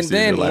you'll never see. And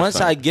then in your once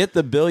lifetime. I get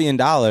the $1 billion,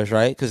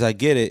 right? Because I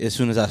get it as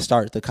soon as I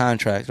start the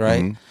contract,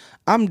 right? Mm-hmm.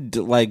 I'm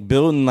like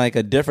building like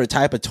a different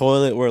type of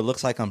toilet where it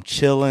looks like I'm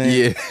chilling.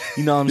 Yeah.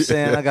 You know what I'm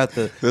saying? I got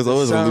the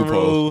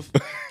sunroof.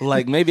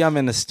 Like maybe I'm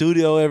in the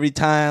studio every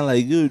time.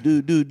 Like do.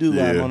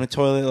 I'm on the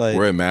toilet. Like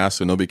wear a mask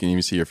so nobody can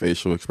even see your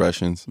facial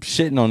expressions. I'm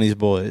shitting on these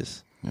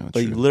boys. Yeah,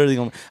 but you literally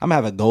I'm gonna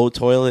have a gold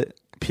toilet,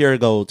 pure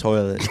gold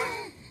toilet.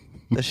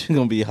 That shit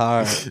gonna be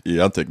hard.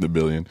 Yeah, I'll take the $1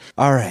 billion.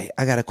 All right,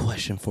 I got a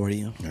question for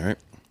you. All right.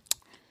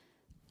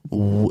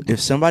 If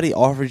somebody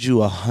offered you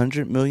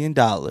 $100 million,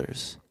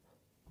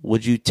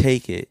 would you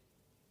take it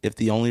if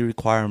the only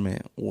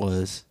requirement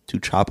was to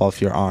chop off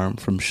your arm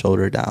from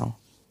shoulder down?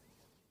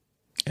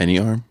 Any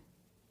arm?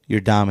 Your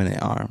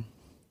dominant arm.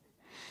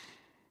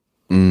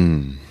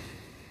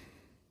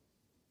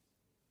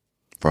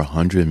 For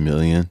 $100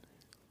 million?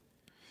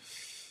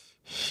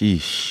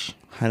 Sheesh.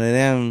 100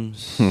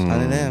 M's.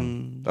 100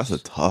 M's. That's a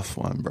tough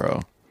one,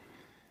 bro.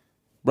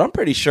 But I'm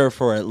pretty sure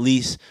for at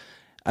least,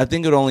 I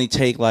think it would only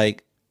take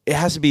like, it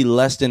has to be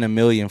less than $1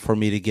 million for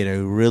me to get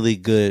a really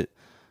good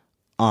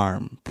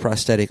arm,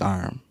 prosthetic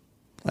arm,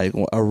 like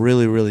a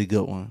really, really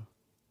good one.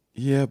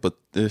 Yeah, but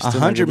there's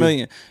 $100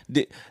 million.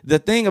 The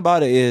thing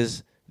about it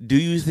is, do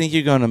you think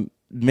you're gonna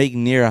make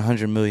near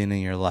 $100 million in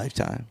your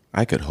lifetime?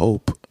 I could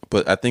hope,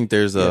 but I think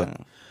there's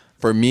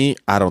for me,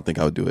 I don't think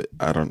I would do it.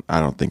 I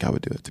don't think I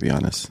would do it, to be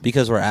honest.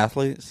 Because we're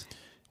athletes.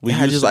 We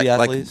used to be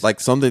athletes.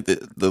 Like something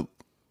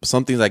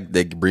something like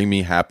that bring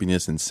me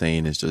happiness and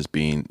sane is just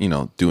being,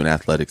 doing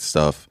athletic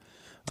stuff.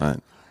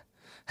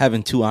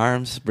 Having 2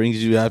 arms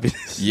brings you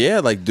happiness.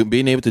 Yeah, like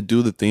being able to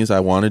do the things I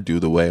want to do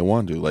the way I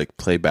want to, like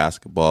play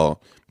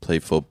basketball, play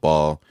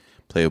football,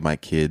 play with my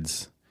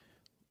kids,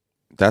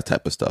 that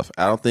type of stuff.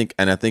 I think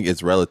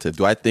it's relative.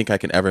 Do I think I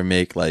can ever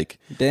make like?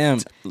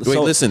 Damn. Wait,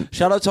 listen.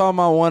 Shout out to all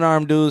my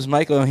 1-arm dudes.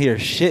 Michael here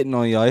shitting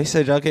on y'all. He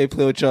said y'all can't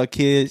play with y'all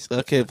kids.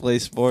 Y'all can't play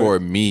sports. For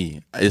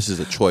me, this is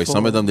a choice.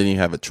 Some of them didn't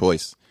even have a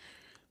choice,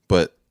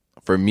 but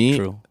for me,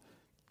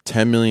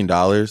 $10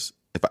 million.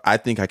 If I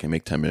think I can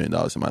make $10 million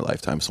in my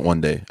lifetime, so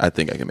one day I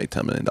think I can make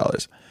 $10 million,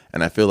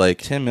 and I feel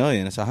like $10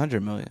 million. It's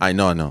 $100 million. I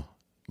know,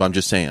 but I'm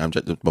just saying.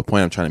 The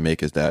point I'm trying to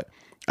make is that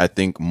I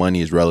think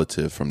money is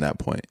relative from that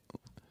point.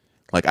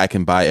 Like I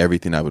can buy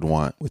everything I would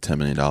want with $10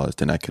 million,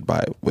 then I could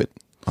buy it with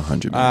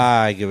 $100 million.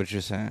 I get what you're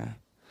saying.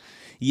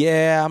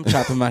 Yeah, I'm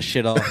chopping my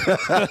shit off.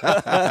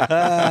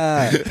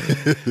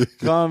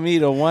 Call me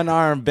the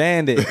 1-arm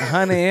bandit.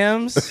 100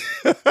 M's.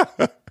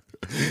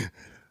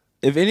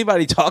 If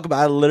anybody talk about,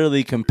 I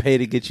literally can pay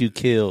to get you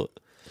killed.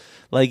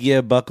 Like,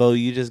 yeah, Bucko,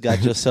 you just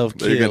got yourself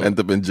killed. You're going to end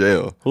up in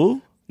jail.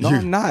 Who? No,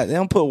 I'm not. They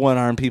don't put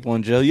 1-arm people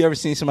in jail. You ever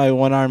seen somebody with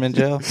 1 arm in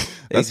jail?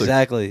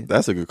 Exactly.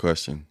 That's a good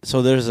question.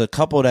 So there's a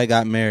couple that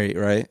got married,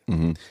 right?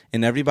 Mm-hmm.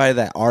 And everybody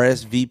that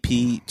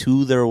RSVP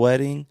to their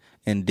wedding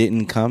and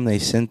didn't come, they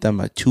sent them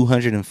a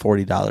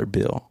 $240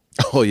 bill.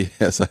 Oh,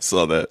 yes, I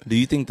saw that. Do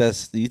you think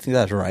that's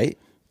right?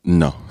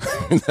 No.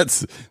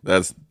 That's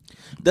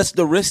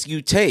the risk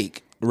you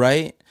take,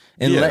 right?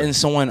 And letting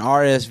someone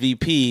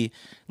RSVP,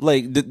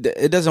 like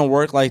it doesn't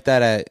work like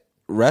that at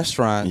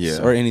restaurants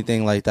or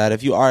anything like that.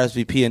 If you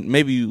RSVP and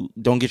maybe you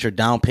don't get your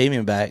down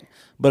payment back,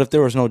 but if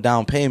there was no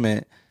down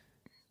payment,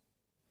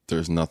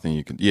 there's nothing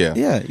you can.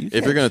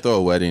 If you're gonna throw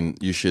a wedding,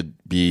 you should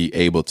be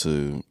able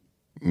to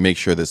make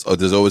sure there's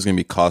always gonna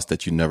be costs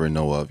that you never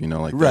know of.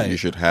 That. You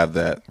should have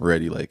that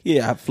ready. Like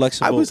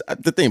flexible.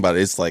 The thing about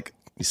it, it's like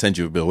you send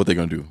you a bill. What they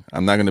gonna do?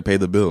 I'm not gonna pay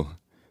the bill.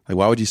 Like,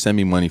 why would you send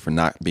me money for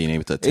not being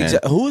able to attend?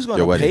 Who's going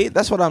to pay?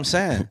 That's what I'm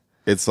saying.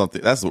 It's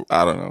something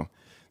I don't know.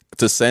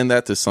 To send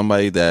that to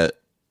somebody that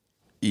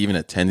even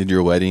attended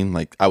your wedding,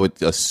 like I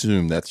would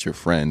assume that's your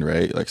friend,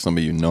 right? Like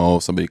somebody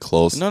somebody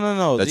close.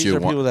 No. These are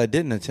people that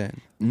didn't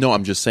attend. No,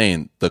 I'm just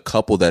saying the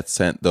couple that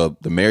sent the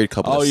married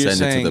couple that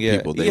sent it to the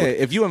people.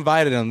 If you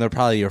invited them, they're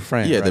probably your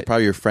friend. Yeah, right? they're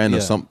probably your friend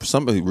or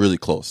somebody really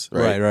close,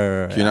 right?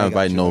 Right. If you're not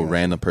inviting no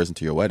random person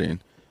to your wedding,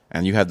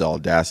 and you have the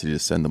audacity to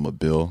send them a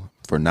bill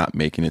for not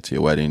making it to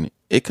your wedding,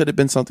 it could have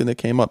been something that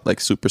came up like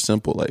super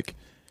simple, like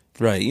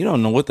Right. You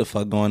don't know what the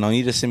fuck going on.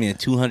 You just send me a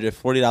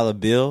 $240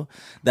 bill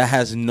that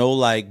has no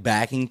like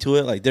backing to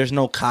it. Like there's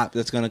no cop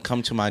that's gonna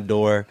come to my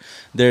door.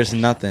 There's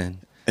nothing.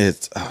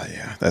 It's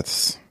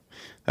that's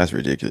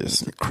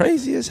ridiculous.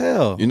 Crazy as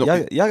hell. You know,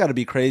 y'all gotta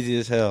be crazy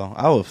as hell.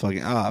 I would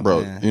fucking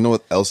bro. Man. You know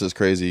what else is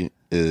crazy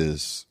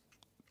is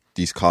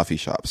these coffee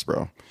shops,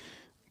 bro.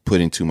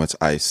 Putting too much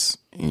ice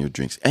in your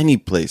drinks. Any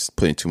place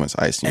putting too much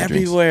ice in your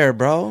drinks. Everywhere,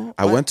 bro.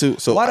 I went to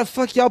why the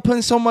fuck y'all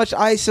putting so much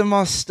ice in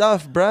my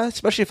stuff, bro?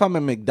 Especially if I'm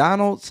at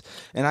McDonald's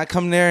and I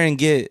come there and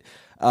get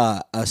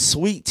a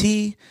sweet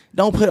tea.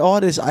 Don't put all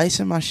this ice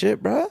in my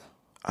shit, bro.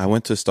 I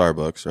went to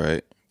Starbucks,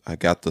 right? I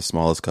got the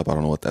smallest cup. I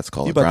don't know what that's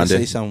called. You about grande? To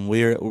say something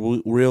weird,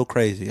 real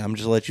crazy. I'm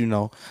just let you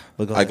know.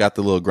 But I got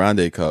the little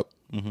grande cup,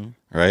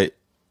 right?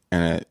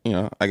 And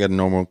I got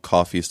normal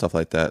coffee, stuff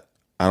like that.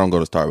 I don't go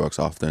to Starbucks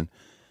often.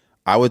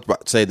 I would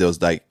say there was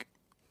like,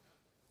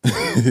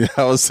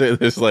 I would say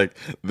there's like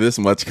this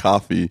much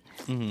coffee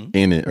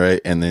in it, right?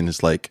 And then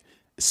it's like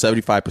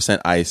 75%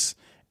 ice,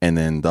 and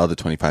then the other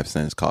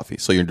 25% is coffee.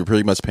 So you're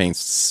pretty much paying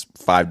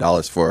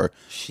 $5 for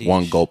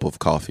one gulp of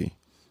coffee,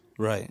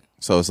 right?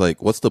 So it's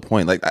like, what's the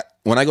point? Like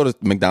when I go to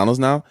McDonald's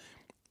now,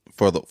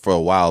 for a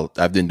while,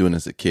 I've been doing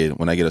this as a kid.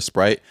 When I get a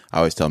Sprite, I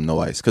always tell them no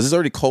ice because it's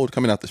already cold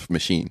coming out the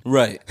machine.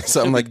 Right.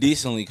 So I'm like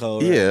decently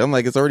cold. Yeah, right? I'm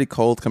like, it's already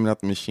cold coming out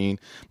the machine.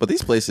 But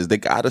these places, they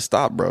gotta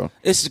stop, bro.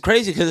 It's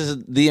crazy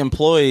because the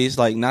employees,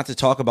 like, not to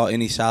talk about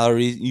any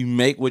salaries, you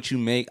make what you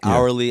make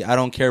hourly. I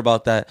don't care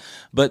about that.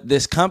 But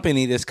this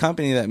company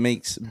that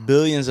makes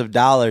billions of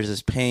dollars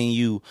is paying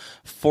you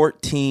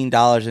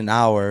 $14 an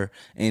hour,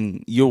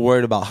 and you're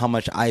worried about how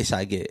much ice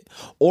I get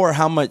or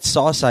how much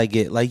sauce I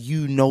get. Like,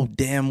 you know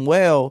damn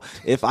well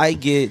if I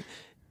get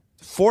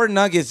 4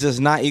 nuggets does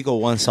not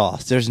equal 1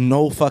 sauce. There's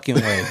no fucking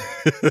way.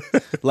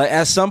 Like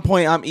at some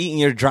point, I'm eating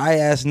your dry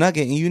ass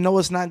nugget, and you know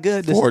it's not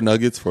good. 4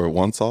 nuggets for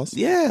 1 sauce?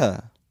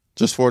 Yeah,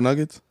 just 4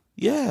 nuggets.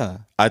 Yeah,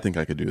 I think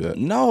I could do that.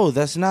 No,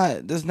 that's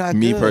not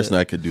me good. Personally.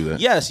 I could do that.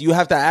 Yes, you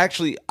have to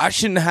actually. I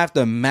shouldn't have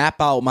to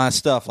map out my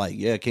stuff. Like,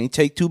 yeah, can you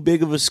take too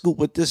big of a scoop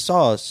with this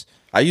sauce?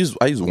 I use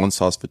 1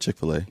 sauce for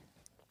Chick-fil-A.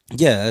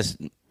 Yeah,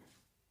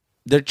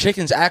 their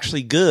chicken's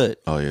actually good.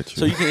 Oh yeah, true.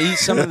 So you can eat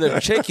some of their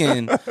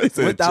chicken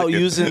without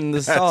using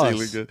the sauce.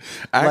 Really good.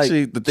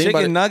 Actually, like, the thing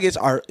chicken about nuggets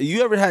are.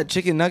 You ever had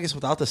chicken nuggets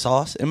without the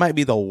sauce? It might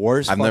be the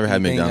worst. I've never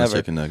had McDonald's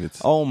ever. chicken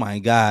nuggets. Oh my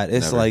god,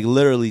 it's like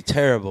literally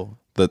terrible.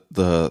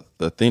 The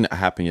thing that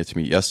happened to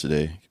me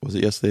yesterday, was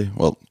it yesterday?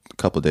 Well, a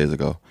couple of days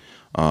ago.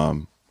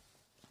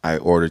 I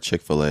ordered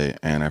Chick-fil-A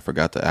and I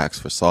forgot to ask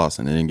for sauce,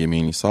 and they didn't give me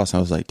any sauce. And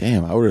I was like,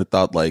 damn, I would have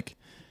thought like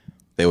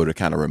they would have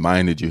kind of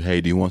reminded you,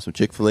 hey, do you want some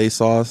Chick-fil-A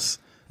sauce?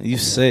 You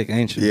sick,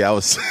 ain't you? Yeah, I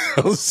was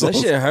so that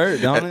shit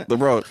hurt, don't it?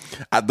 Bro,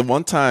 at the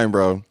one time,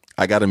 bro,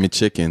 I got a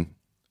McChicken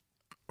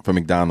from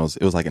McDonald's.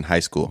 It was like in high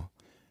school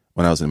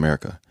when I was in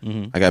America.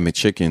 I got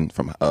McChicken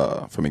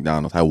from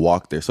McDonald's. I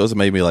walked there. So it was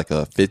maybe like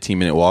a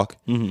 15-minute walk.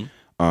 And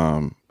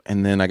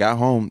then I got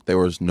home. There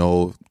was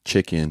no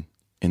chicken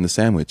in the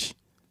sandwich.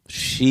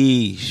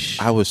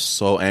 Sheesh. I was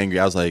so angry.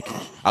 I was like,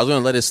 I was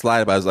going to let it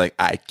slide, but I was like,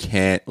 I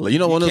can't. You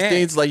know, one of those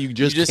things like you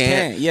just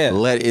can't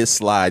let it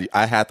slide.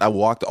 I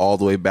walked all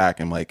the way back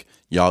and like,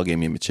 y'all gave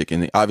me a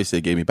McChicken. Obviously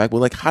they gave me back, but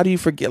like, how do you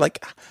forget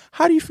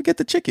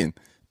the chicken?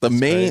 The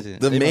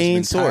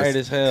main source. Tired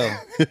as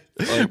hell.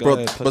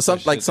 Bro, but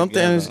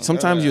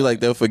sometimes you like,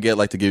 they'll forget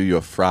like to give you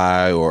a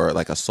fry or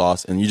like a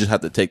sauce, and you just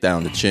have to take that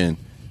on the chin.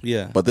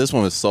 Yeah, but this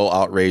one was so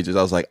outrageous.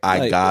 I was like,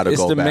 I gotta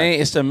go back.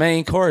 It's the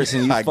main course,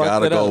 and you I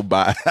gotta go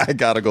back. I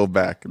gotta go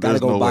back.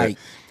 There's no way.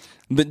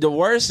 But the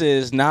worst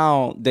is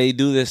now they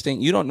do this thing.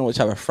 You don't know what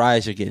type of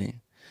fries you're getting.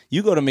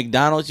 You go to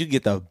McDonald's, you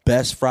get the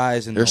best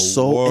fries in the world. They're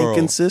so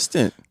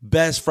inconsistent.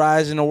 Best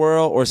fries in the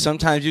world, or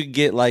sometimes you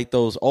get like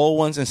those old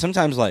ones, and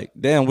sometimes like,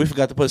 damn, we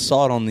forgot to put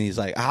salt on these.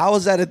 Like, how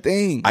is that a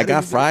thing? I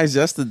got fries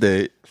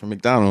yesterday from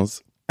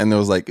McDonald's, and there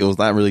was like, it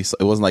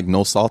wasn't like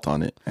no salt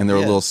on it, and there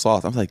were a little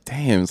salt. I was like,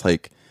 damn, it's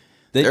like.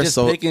 They just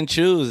pick and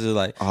choose. It's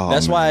like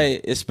that's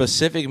why it's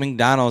specific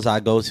McDonald's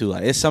I go to.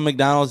 Like, it's some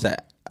McDonald's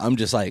that I'm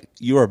just like,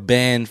 you are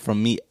banned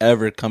from me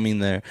ever coming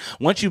there.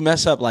 Once you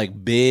mess up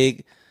like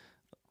big,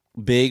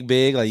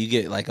 like you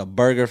get like a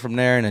burger from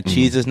there and the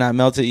cheese is not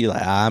melted, you're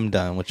like, I'm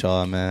done with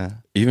y'all,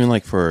 man. Even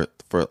like for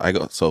I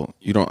go, so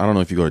you don't. I don't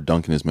know if you go to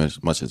Dunkin' as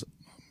much as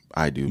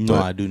I do. No,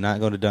 I do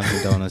not go to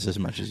Dunkin' Donuts as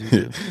much as you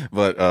do.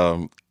 But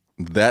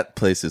that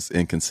place is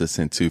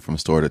inconsistent too, from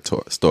store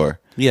to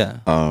store.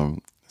 Yeah.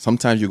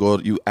 Sometimes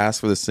you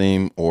ask for the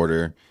same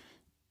order.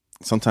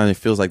 Sometimes it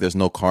feels like there's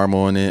no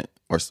caramel in it,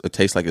 or it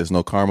tastes like there's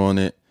no caramel in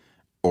it,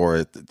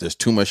 or there's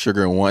too much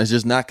sugar in one. It's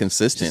just not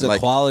consistent. It's the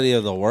quality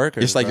of the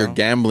workers. It's like bro.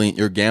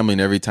 You're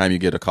gambling every time you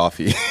get a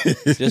coffee.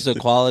 Just the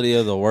quality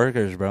of the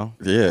workers, bro.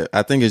 Yeah,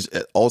 I think it's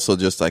also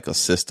just like a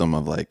system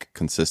of like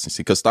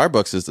consistency. Because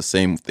Starbucks is the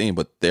same thing,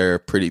 but they're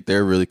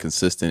really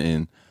consistent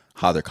in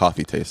how their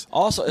coffee tastes.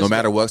 Also, no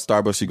matter what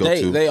Starbucks you go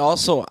to. They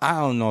also, I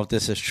don't know if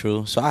this is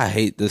true, so I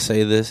hate to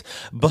say this,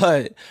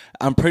 but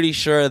I'm pretty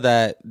sure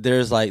that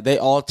there's like, they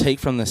all take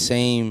from the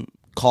same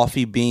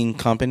coffee bean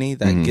company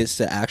that gets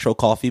the actual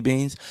coffee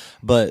beans,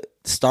 but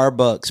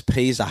Starbucks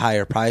pays the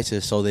higher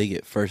prices so they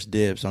get first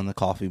dibs on the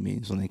coffee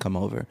beans when they come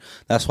over.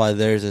 That's why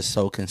theirs is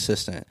so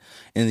consistent.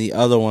 And the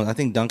other one, I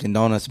think Dunkin'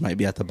 Donuts might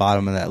be at the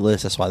bottom of that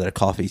list. That's why their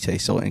coffee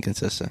tastes so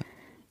inconsistent.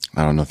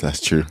 I don't know if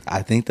that's true.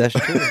 I think that's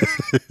true.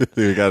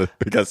 we gotta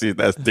see if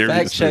that's theory.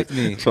 Fact check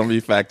me.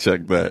 Somebody fact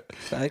check that.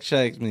 Fact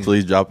check me.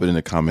 Please drop it in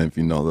the comment if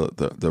you know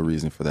the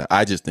reason for that.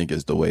 I just think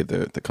it's the way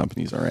the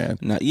companies are ran.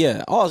 No,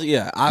 yeah. Also,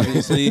 yeah.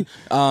 Obviously,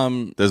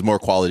 there's more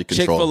quality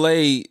control.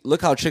 Chick-fil-A.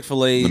 Look how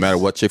Chick-fil-A. No matter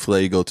what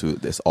Chick-fil-A you go to,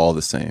 it's all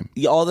the same.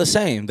 All the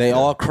same. They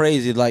all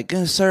crazy. Like,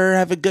 sir,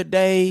 have a good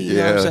day. You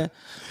know what I'm saying?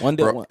 One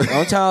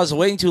time I was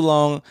waiting too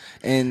long,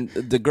 and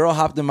the girl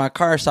hopped in my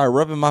car and started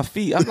rubbing my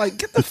feet. I'm like,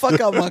 get the fuck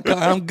out of my car.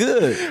 I'm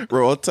good.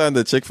 Bro, one time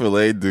the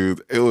Chick-fil-A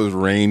dude, it was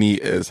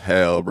rainy as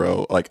hell,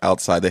 bro. Like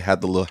outside, they had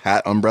the little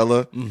hat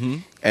umbrella,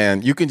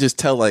 and you can just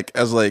tell, like,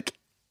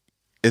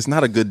 it's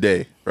not a good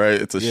day,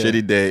 right? It's a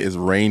shitty day. It's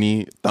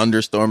rainy,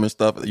 thunderstorm and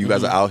stuff. You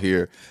guys are out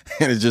here,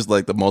 and it's just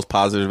like the most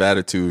positive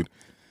attitude.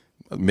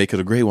 Make it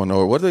a great one.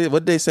 Or what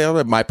did they say?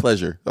 My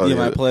pleasure.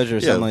 My pleasure,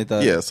 something like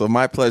that. Yeah, so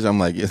my pleasure. I'm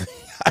like,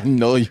 I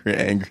know you're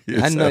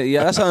angry. I know.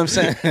 Yeah, that's what I'm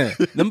saying.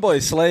 Them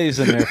boys slaves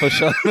in there for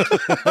sure.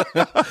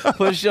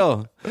 For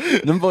sure.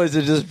 Them boys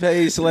are just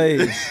paid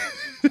slaves.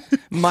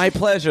 My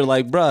pleasure.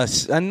 Like,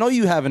 bruh, I know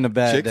you having a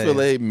bad day.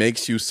 Chick-fil-A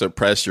makes you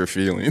suppress your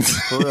feelings.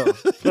 For real.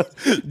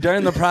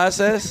 During the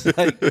process,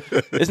 like,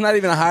 it's not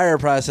even a higher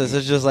process.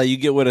 It's just like you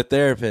get with a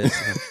therapist.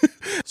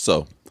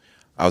 So,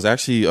 I was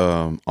actually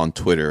on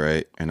Twitter,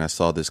 right? And I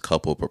saw this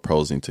couple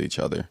proposing to each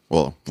other.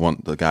 Well,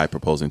 the guy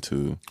proposing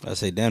to... I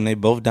say, damn, they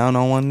both down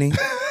on one knee?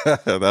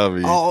 That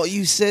would be... Oh,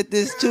 you said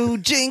this too,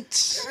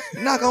 jinx.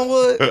 Knock on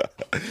wood.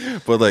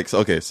 But like,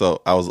 okay,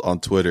 so I was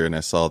on Twitter and I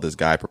saw this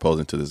guy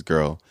proposing to this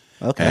girl.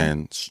 Okay.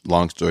 And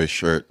long story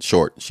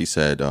short, she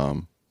said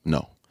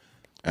no,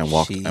 and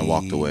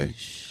walked away.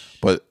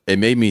 But it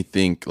made me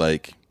think,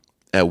 like,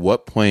 at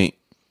what point...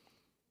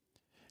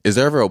 Is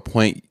there ever a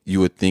point you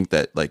would think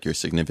that, like, your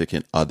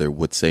significant other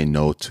would say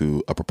no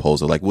to a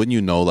proposal? Like, wouldn't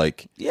you know,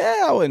 like...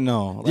 Yeah, I would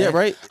know. Like, yeah,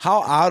 right?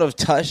 How out of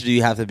touch do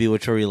you have to be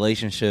with your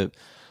relationship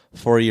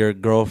for your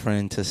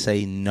girlfriend to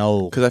say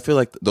no? Because I feel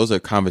like those are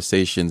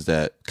conversations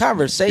that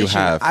you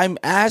have. I'm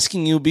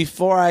asking you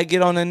before I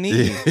get on a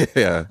knee.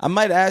 Yeah. I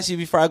might ask you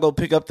before I go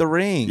pick up the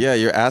ring. Yeah,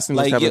 you're asking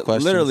those type of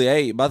questions. Literally,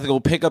 hey, about to go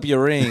pick up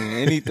your ring.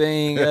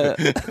 Anything. I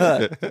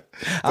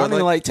don't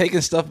even like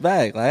taking stuff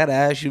back. Like, I gotta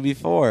ask you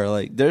before.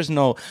 Like, there's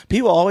no...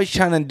 People always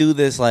trying to do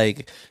this.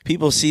 Like,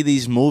 people see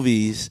these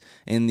movies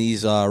and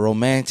these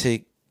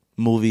romantic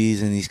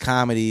movies and these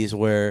comedies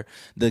where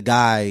the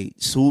guy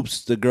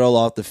swoops the girl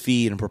off the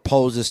feet and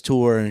proposes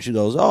to her, and she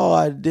goes, "Oh,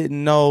 I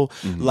didn't know."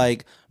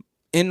 Like,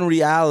 in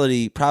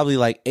reality, probably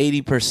like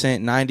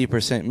 80%,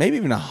 90%, maybe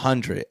even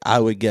 100, I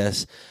would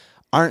guess,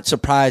 aren't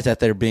surprised that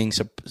they're being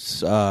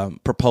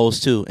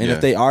proposed to. And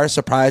if they are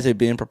surprised they're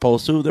being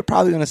proposed to, they're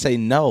probably going to say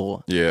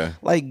no. Yeah.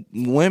 Like,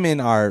 women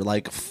are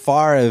like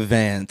far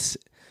advanced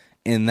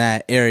in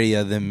that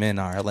area than men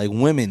are. Like,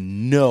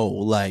 women know,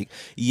 like,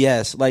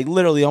 yes, like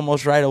literally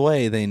almost right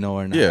away they know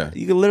or not. Yeah.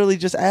 You can literally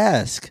just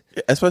ask.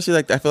 Especially,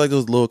 like, I feel like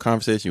those little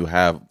conversations you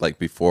have, like,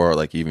 before,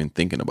 like, even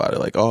thinking about it.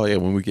 Like, oh, yeah,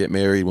 when we get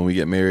married,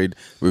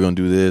 we're going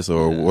to do this,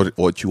 or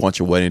what you want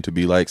your wedding to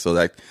be like. So,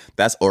 like,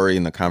 that's already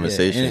in the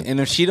conversation. Yeah. And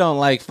if she don't,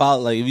 like,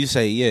 follow, like, if you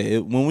say,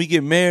 when we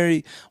get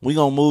married, we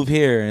going to move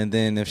here. And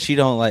then if she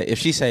don't, like, if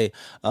she say,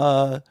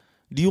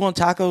 do you want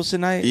tacos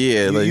tonight?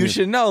 Yeah, you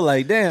should know.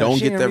 Like, damn, don't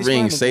get that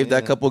ring. Save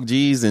that couple of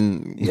G's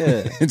and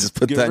just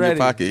put that in your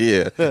pocket.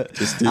 Yeah,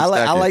 just I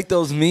like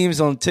those memes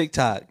on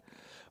TikTok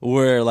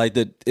where, like,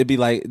 it'd be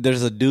like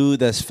there's a dude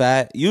that's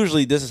fat.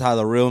 Usually, this is how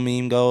the real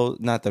meme goes.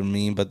 Not the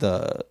meme, but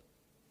the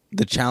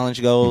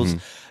challenge goes.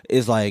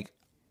 Is like,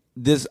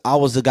 this, I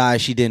was the guy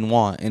she didn't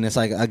want, and it's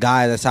like a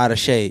guy that's out of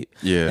shape.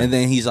 Yeah. And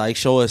then he's like,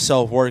 show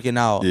himself working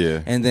out.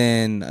 Yeah. And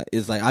then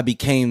it's like, I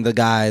became the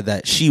guy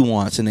that she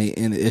wants, and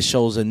it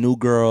shows a new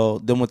girl,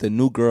 then with a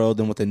new girl,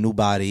 then with a new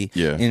body,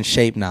 in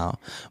shape now.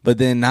 But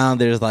then now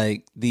there's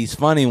like these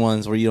funny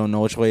ones where you don't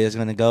know which way it's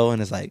gonna go,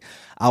 and it's like,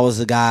 I was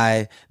the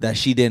guy that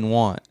she didn't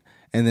want.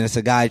 And then it's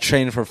a guy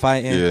training for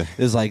fighting. Yeah.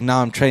 It's like,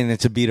 now I'm training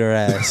to beat her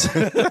ass.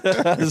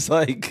 It's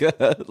like,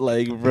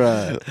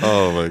 bruh.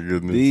 Oh my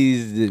goodness.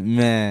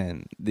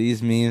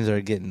 These memes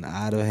are getting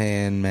out of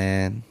hand,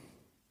 man.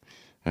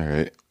 All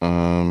right.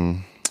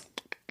 All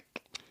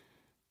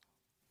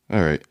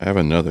right. I have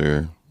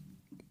another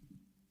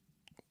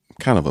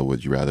kind of a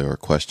would you rather or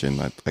question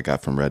I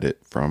got from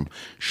Reddit from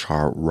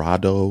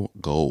Charado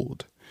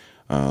Gold.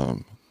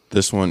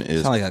 This one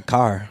is sound like a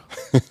car.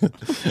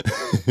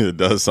 It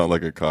does sound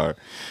like a car.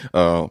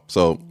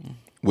 So,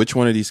 which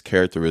one of these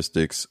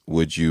characteristics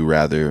would you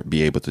rather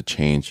be able to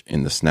change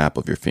in the snap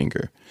of your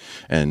finger,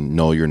 and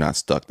know you're not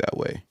stuck that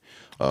way?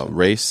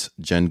 Race,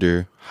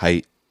 gender,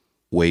 height,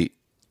 weight,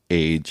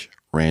 age,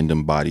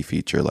 random body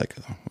feature like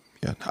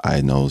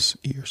eye, nose,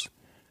 ears.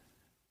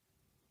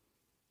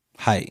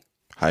 Height,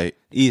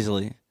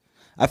 easily.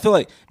 I feel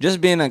like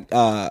just being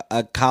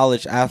a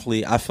college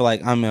athlete, I feel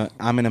like I'm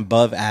an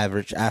above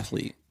average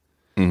athlete.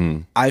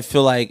 I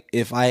feel like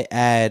if I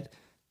add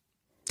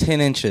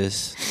 10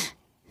 inches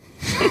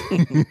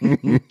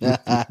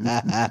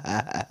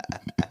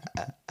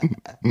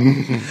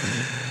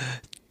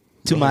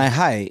to my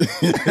height,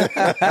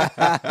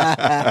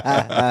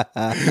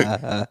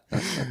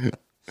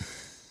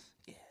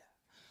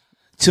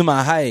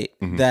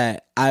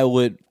 that I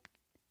would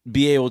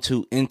be able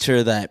to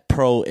enter that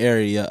pro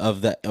area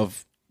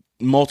of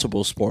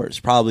multiple sports,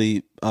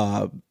 probably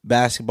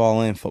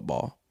basketball and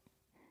football.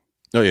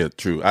 Oh yeah,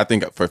 true. I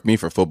think for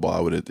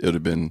football, it would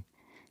have been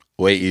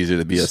way easier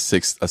to be a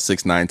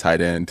 6'9"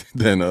 tight end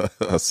than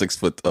a 6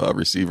 foot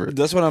receiver.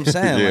 That's what I'm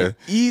saying. Yeah. Like,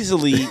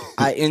 easily,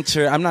 I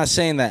enter. I'm not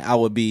saying that I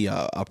would be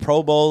a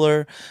Pro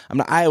Bowler.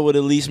 I would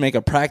at least make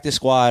a practice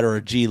squad or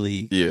a G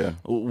League. Yeah.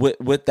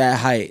 With that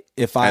height,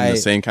 if the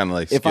same kind of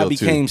like if I skill,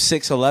 became too.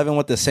 6'11"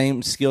 with the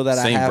same skill that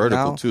Same I have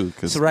vertical, now, too,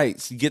 'cause- so right,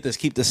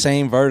 keep the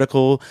same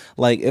vertical.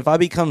 Like if I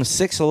become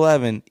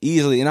 6'11"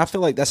 easily, and I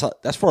feel like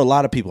that's for a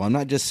lot of people. I'm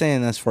not just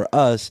saying that's for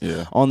us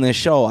Yeah. on this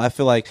show. I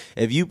feel like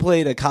if you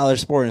played a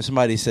college sport and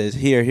somebody says,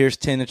 here's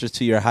 10 inches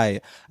to your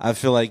height, I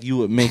feel like you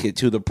would make it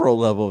to the pro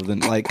level. Then,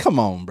 like, come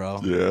on, bro.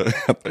 Yeah,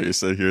 I thought you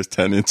said here's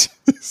 10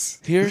 inches.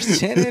 Here's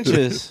 10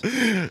 inches.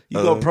 You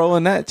go pro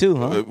in that too,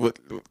 huh?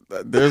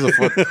 There's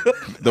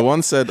the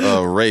one said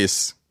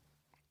race,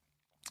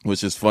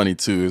 which is funny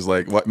too. Is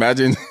like, what?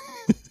 Imagine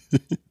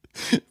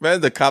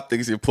the cop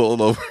thinks you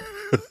pulled over.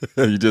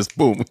 You just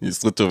boom, you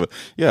slip over.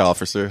 Yeah,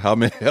 officer, how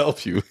may I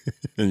help you?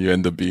 And you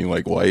end up being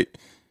like white.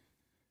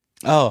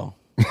 Oh.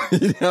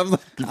 I'm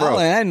like, bro.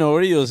 I know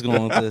where you was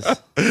going with this.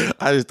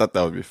 I just thought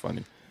that would be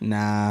funny.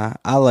 Nah,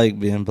 I like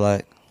being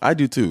black. I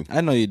do too.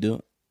 I know you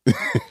do.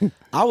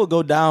 I would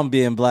go down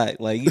being black.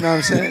 Like, you know what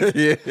I'm saying?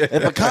 Yeah.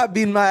 If a cop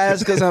beating my ass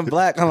because I'm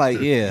black, I'm like,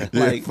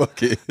 like,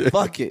 fuck it.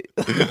 Fuck it.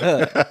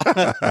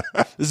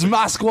 This is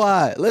my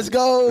squad. Let's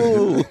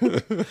go.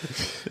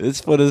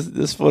 It's for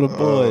the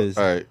boys.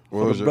 All right. What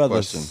for was the your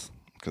brothers. question?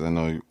 Because I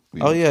know you.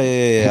 Oh,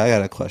 yeah. I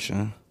got a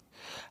question.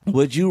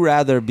 Would you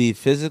rather be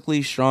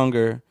physically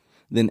stronger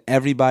than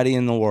everybody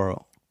in the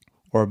world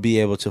or be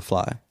able to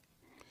fly?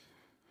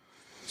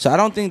 So I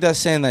don't think that's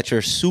saying that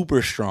you're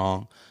super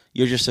strong.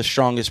 You're just the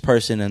strongest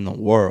person in the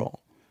world.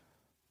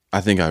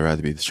 I think I'd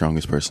rather be the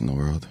strongest person in the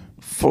world.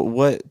 For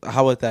what?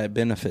 How would that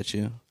benefit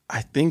you?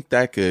 I think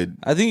that could.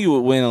 I think you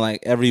would win like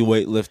every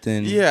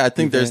weightlifting. Yeah, I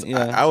think event.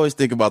 I always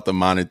think about the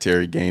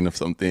monetary gain of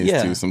some things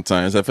too.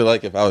 Sometimes I feel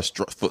like if I was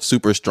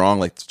super strong,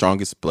 like the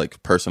strongest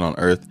like person on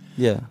earth,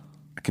 I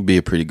could be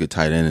a pretty good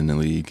tight end in the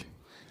league.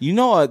 You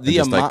know the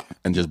amount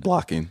and just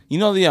blocking. You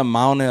know the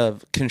amount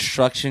of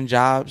construction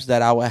jobs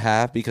that I would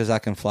have because I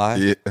can fly.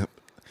 Yeah.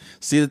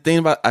 See, the thing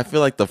about, I feel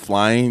like the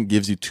flying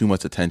gives you too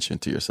much attention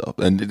to yourself,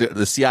 and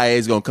the CIA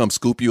is gonna come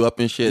scoop you up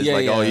and shit.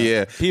 It's oh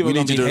yeah, people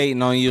gonna be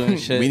hating on you and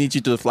shit. We need you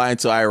to fly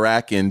into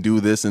Iraq and do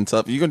this and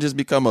stuff. You're gonna just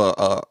become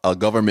a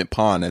government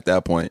pawn at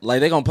that point.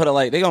 Like they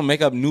gonna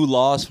make up new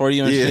laws for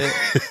you and shit.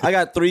 I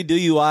got 3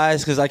 DUIs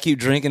because I keep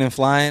drinking and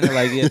flying. They're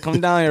like,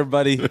 come down here,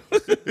 buddy.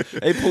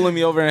 They pulling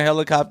me over in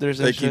helicopters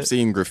and shit. They keep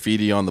seeing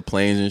graffiti on the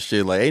planes and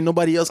shit. Like, hey,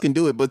 nobody else can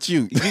do it but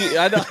you.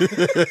 I know.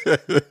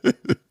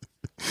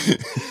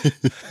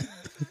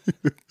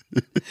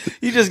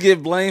 You just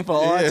get blamed for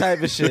all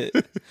type of shit.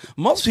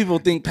 Most people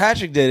think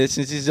Patrick did it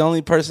since he's the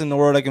only person in the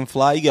world that can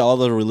fly. You get all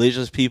the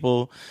religious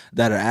people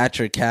that are at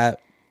your cap.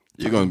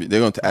 They're going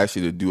to ask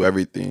you to do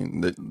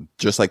everything.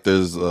 Just like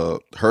there's a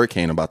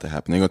hurricane about to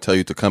happen. They're going to tell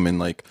you to come and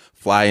like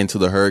fly into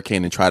the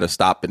hurricane and try to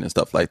stop it and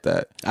stuff like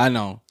that. I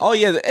know. Oh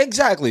yeah,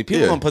 exactly.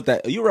 People gonna put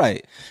that. You're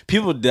right.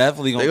 People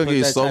definitely gonna. They're gonna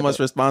give you so much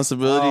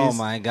responsibilities. Oh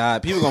my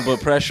god, people gonna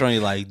put pressure on you.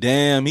 Like,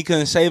 damn, he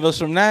couldn't save us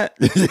from that.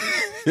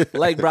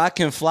 Like, bro, I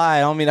can fly. I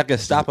don't mean I can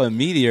stop a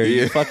meteor.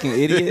 You fucking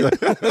idiot.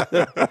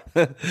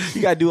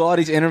 You gotta do all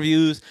these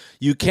interviews.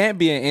 You can't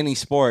be in any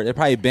sport. They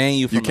probably ban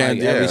you from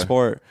every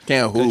sport.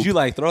 Can't hoop. Cause you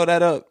like throw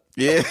that up.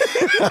 Yeah.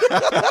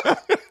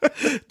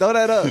 Throw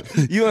that up.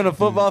 You in a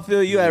football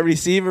field, you at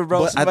receiver,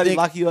 bro. But somebody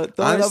lock you up.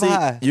 Throw honestly, it up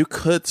high. you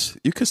could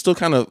still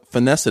kind of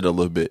finesse it a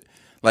little bit.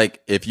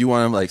 Like if you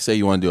want to, like, say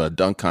you want to do a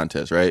dunk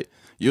contest, right?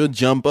 You'll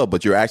jump up,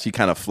 but you're actually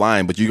kind of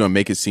flying, but you're gonna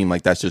make it seem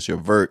like that's just your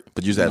vert,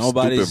 but you just have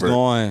nobody's stupid vert.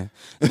 Going.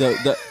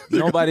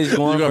 Nobody's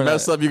going. You're gonna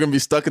mess up. You're gonna be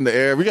stuck in the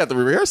air. We got to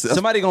rehearse it.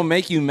 Somebody gonna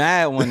make you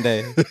mad one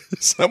day.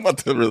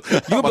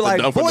 You'll be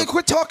like, boy,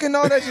 quit talking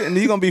all that shit, and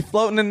you're gonna be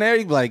floating in there.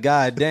 You be like,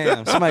 God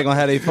damn, somebody gonna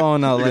have their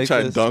phone out like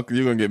try this. To dunk.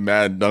 You're gonna get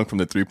mad and dunk from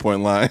the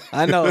 3-point line.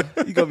 I know.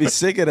 You're gonna be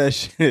sick of that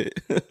shit.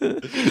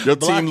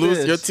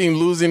 Your team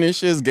losing and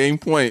shit is game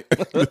point.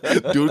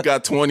 Dude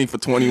got 20 for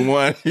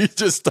 21. He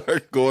just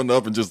start going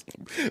up and just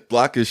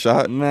block his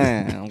shot.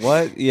 Man,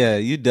 what? Yeah,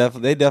 they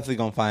definitely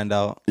gonna find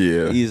out.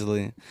 Yeah,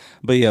 easily.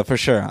 But yeah, for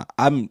sure.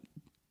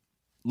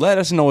 Let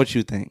us know what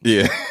you think.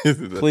 Yeah,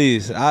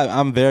 please.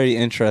 I'm very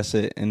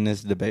interested in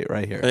this debate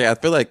right here. Hey, I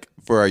feel like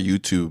for our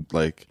YouTube,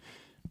 like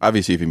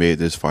obviously, if you made it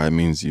this far, it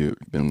means you've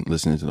been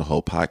listening to the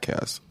whole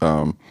podcast.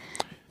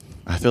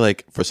 I feel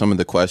like for some of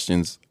the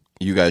questions,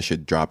 you guys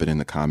should drop it in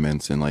the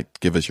comments and like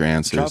give us your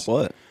answers.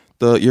 Drop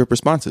what? Your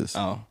responses.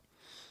 Oh.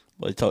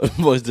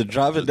 Boys to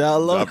drop it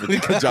down low.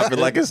 Drop it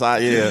like it's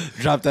hot, yeah.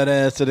 Drop that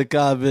ass to the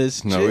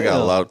comments. No, we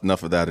got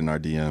enough of that in our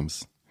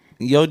DMs.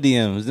 Your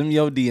DMs. Them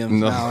your DMs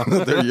no, now.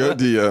 They're your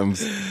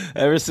DMs.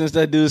 Ever since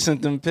that dude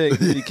sent them pics,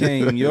 it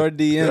became your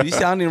DM. You see,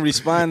 I don't even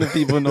respond to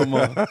people no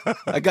more.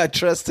 I got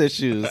trust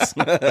issues.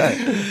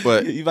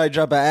 But you might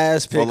drop an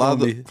ass pic on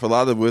me. For a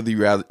lot of would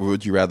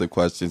you rather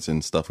questions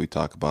and stuff we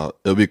talk about,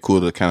 it'll be cool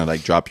to kind of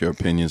like drop your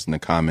opinions in the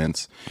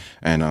comments,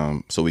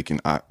 and so we can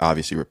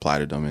obviously reply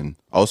to them. And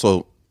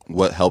also,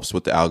 what helps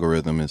with the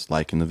algorithm is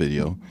liking the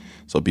video.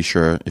 So be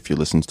sure, if you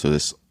listen to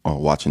this or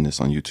watching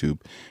this on YouTube,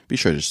 be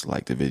sure to just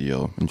like the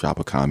video and drop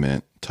a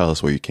comment. Tell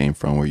us where you came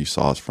from, where you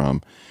saw us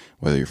from,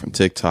 whether you're from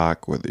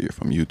TikTok, whether you're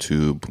from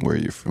YouTube, where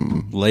you're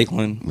from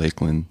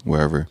Lakeland,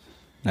 wherever.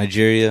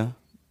 Nigeria,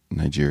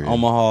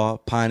 Omaha,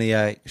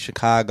 Pontiac,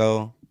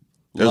 Chicago,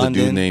 There's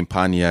London. a dude named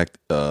Pontiac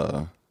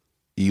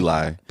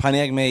Eli.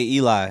 Pontiac made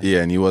Eli.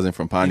 Yeah, and he wasn't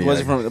from Pontiac.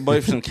 He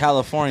wasn't from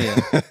California.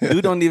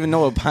 Dude don't even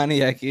know what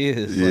Pontiac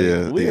is.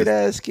 Yeah. Like, weird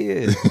ass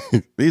kid.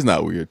 He's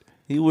not weird.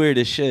 He weird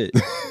as shit.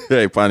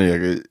 Hey,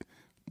 Pontiac,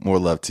 more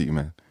love to you,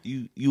 man.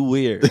 You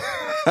weird.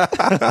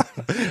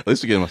 At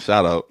least we give him a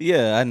shout out.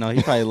 Yeah, I know.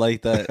 He probably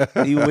like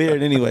that. He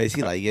weird anyways.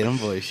 He like, yeah, them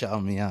boys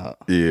shout me out.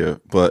 Yeah,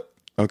 but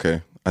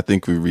okay. I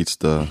think we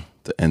reached the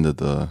end of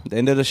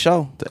the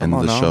show.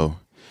 Show.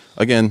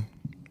 Again,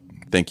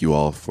 thank you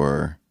all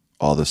for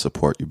all the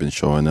support you've been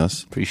showing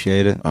us.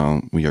 Appreciate it.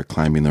 We are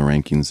climbing the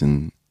rankings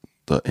in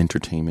the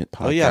entertainment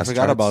podcast. Oh yeah, I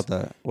forgot charts. about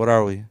that. What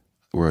are we?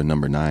 We're at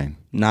number 9.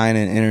 9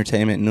 in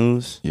entertainment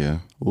news. Yeah.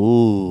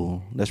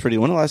 Ooh, that's pretty.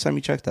 When the last time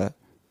you checked that?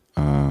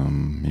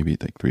 Maybe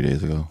like 3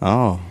 days ago.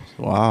 Oh,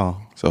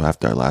 wow. So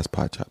after our last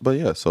podcast. But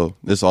yeah, so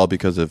this is all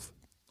because of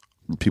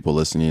people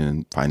listening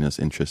and finding us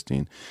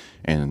interesting,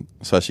 and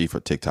especially for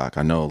TikTok.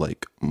 I know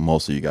like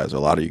most of you guys, or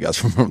a lot of you guys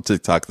from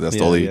TikTok, that's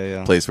the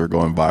only place we're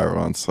going viral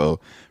on. So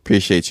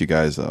appreciate you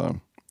guys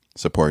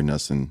supporting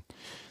us, and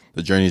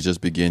the journey is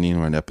just beginning.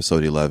 We're on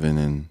episode 11,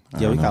 and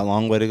we got a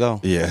long way to go.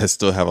 Yeah, I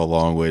still have a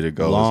long way to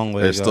go.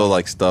 There's still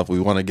like stuff we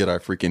want to get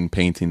our freaking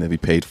painting that we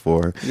paid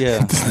for.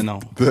 Yeah, I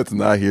know. That's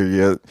not here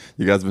yet.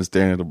 You guys have been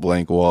staring at a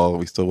blank wall.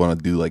 We still want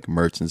to do like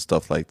merch and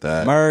stuff like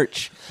that.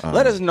 Merch.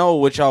 Let us know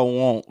what y'all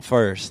want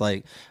first.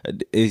 Like,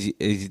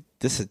 is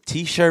this a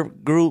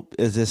t-shirt group?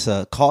 Is this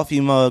a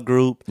coffee mug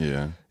group?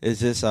 Yeah.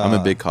 Is this? I'm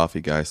a big coffee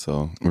guy,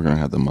 so we're gonna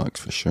have the mugs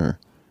for sure.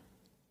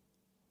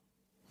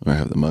 I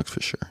have the mugs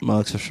for sure.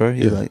 Mugs for sure.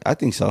 He's like, I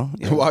think so.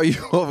 Yeah. Why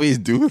you always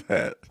do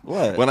that?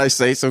 What? When I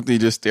say something, you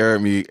just stare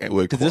at me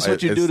with. Because this is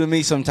what you do to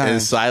me sometimes. In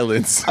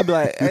silence. I'd be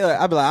like,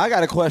 I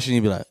got a question.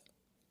 You'd be like,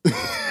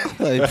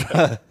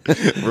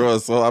 bro.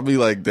 So I'd be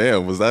like,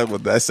 damn,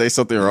 would I say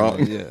something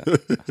wrong? Yeah.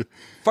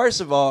 First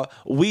of all,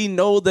 we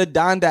know the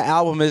Donda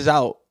album is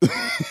out.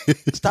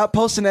 Stop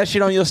posting that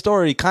shit on your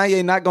story.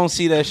 Kanye not gonna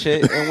see that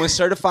shit. And when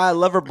Certified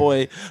Lover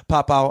Boy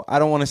pop out, I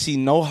don't want to see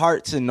no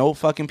hearts and no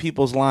fucking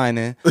people's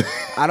lining.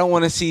 I don't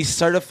want to see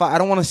certified. I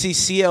don't want to see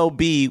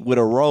CLB with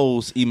a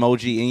rose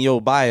emoji in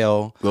your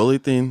bio. The only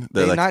thing that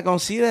they're not gonna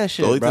see that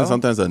shit. The only thing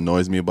sometimes that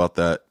annoys me about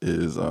that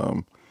is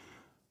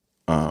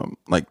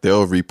like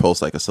they'll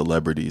repost like a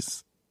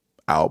celebrity's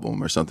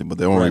album or something, but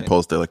they won't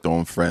repost their like their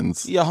own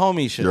friends. Your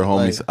homie shit. Your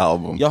homie's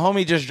album. Your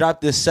homie just dropped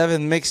this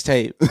 7th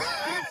mixtape.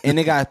 And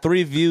it got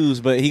 3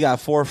 views, but he got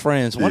 4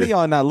 friends. One of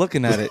y'all not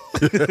looking at it.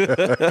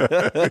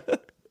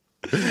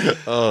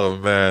 Oh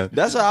man,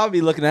 that's what I'll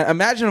be looking at.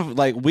 Imagine if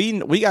like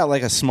we got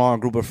like a small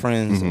group of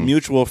friends,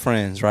 mutual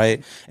friends,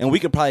 right? And we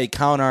could probably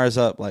count ours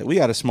up. Like we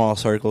got a small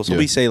circle, so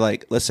we say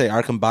like, let's say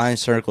our combined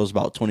circle is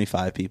about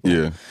 25 people.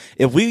 Yeah.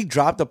 If we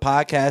dropped a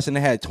podcast and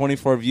it had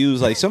 24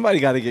 views, like somebody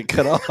got to get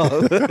cut off.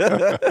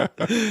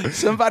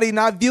 Somebody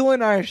not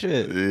viewing our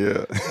shit.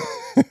 Yeah.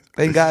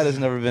 Thank God it's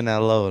never been that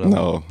low though.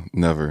 No,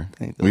 never.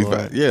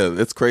 Yeah,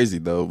 it's crazy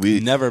though.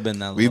 We've never been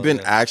that low. We've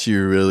been actually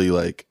really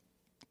like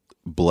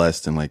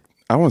blessed and like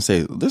I want to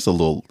say there's a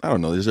little, I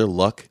don't know, is there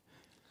luck?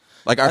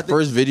 Like our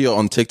first video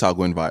on TikTok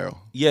went viral.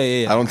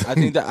 Yeah.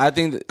 I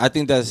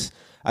think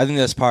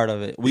that's part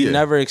of it. We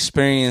never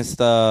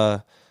experienced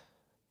I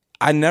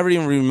never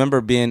even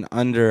remember being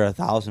under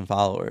 1,000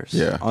 followers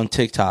on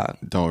TikTok.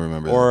 Don't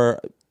remember or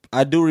that.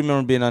 I do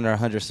remember being under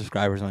 100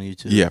 subscribers on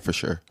YouTube. Yeah, for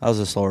sure. That was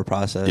a slower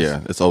process. Yeah,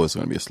 it's always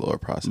going to be a slower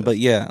process. But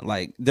yeah,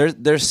 like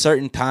there's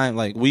certain time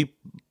like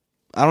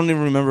I don't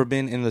even remember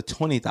being in the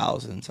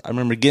 20,000s. I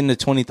remember getting to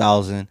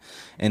 20,000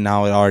 and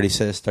now it already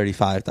says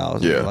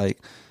 35,000. Yeah. Like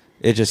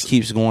it just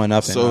keeps going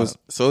up and up.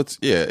 So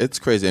it's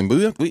crazy. And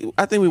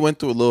I think we went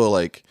through a little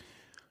like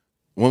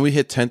when we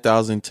hit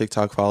 10,000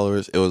 TikTok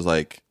followers, it was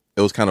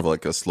kind of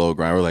like a slow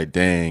grind. We're like,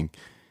 dang,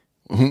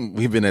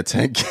 we've been at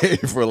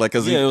 10K for like,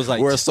 cause it was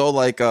like we're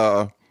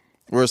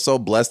so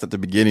blessed at the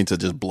beginning to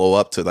just blow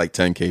up to like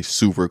 10K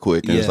super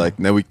quick. And it's like,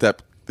 then we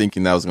kept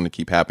thinking that was going to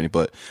keep happening.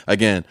 But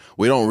again,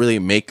 we don't really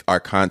make our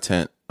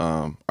content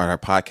on our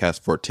podcast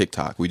for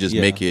TikTok. We just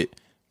make it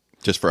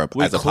just as a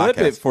podcast. We clip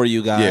it for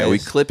you guys. Yeah, we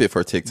clip it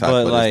for TikTok,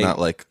 but like, it's not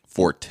like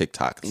for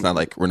TikTok. It's not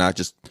like we're not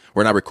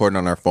recording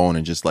on our phone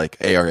and just like,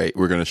 hey, all right,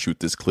 we're gonna shoot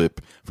this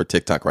clip for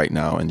TikTok right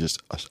now and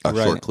just a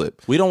short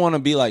clip. We don't want to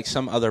be like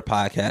some other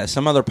podcasts.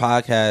 Some other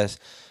podcasts,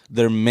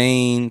 their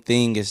main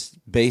thing is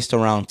based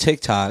around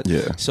TikTok.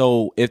 Yeah.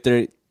 So if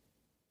they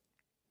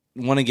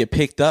want to get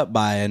picked up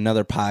by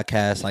another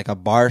podcast like a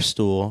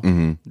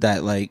Barstool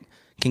that like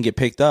can get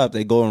picked up,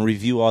 they go and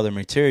review all their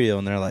material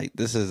and they're like,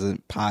 this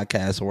isn't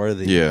podcast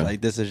worthy. Yeah.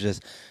 Like this is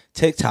just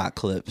TikTok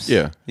clips.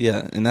 Yeah.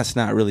 Yeah. And that's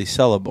not really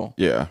sellable.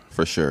 Yeah,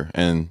 for sure.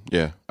 And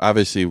yeah,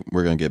 obviously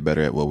we're going to get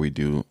better at what we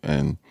do.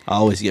 And I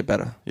always get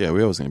better. Yeah,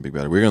 we're always going to be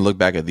better. We're going to look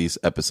back at these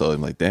episodes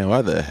and like, damn,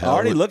 why the hell?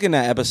 Already looking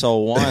at episode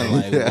 1,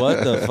 like,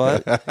 what the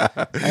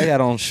fuck? I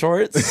got on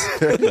shorts.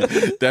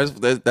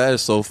 That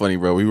is so funny,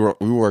 bro. We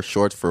wore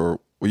shorts for,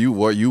 you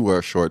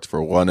wore shorts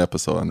for one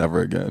episode and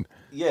never again.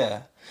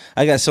 Yeah.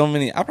 I got so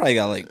many. I probably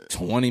got like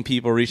 20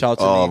 people reach out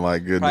to me. Oh my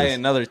goodness! Probably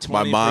another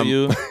 20 for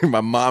you.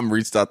 My mom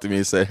reached out to me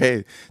and said,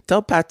 "Hey,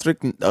 tell Patrick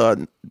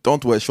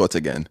don't wear shorts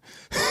again."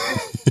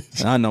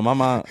 I know my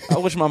mom. I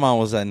wish my mom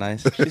was that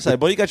nice. She's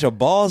like, "Boy, you got your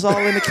balls all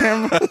in the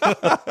camera."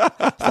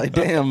 It's like,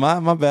 damn,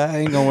 my bad. I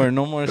ain't gonna wear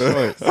no more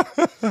shorts.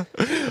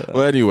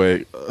 Well,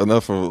 anyway,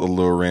 enough of a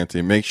little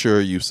ranting. Make sure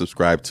you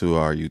subscribe to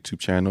our YouTube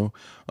channel.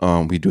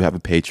 We do have a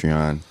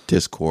Patreon,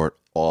 Discord.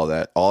 All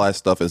that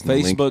stuff is in the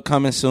link. Facebook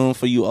coming soon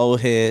for you old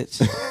heads.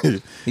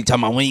 He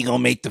talking about when you gonna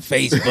make the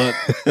Facebook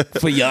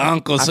for your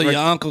uncle so your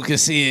uncle can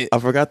see it. I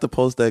forgot to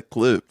post that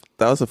clip.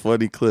 That was a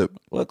funny clip.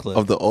 What clip?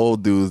 Of the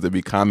old dudes that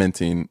be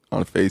commenting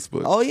on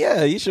Facebook. Oh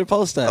yeah, you should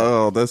post that.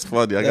 Oh, that's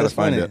funny. I gotta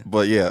find it.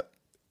 But yeah,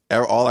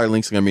 all our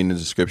links are gonna be in the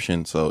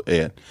description. So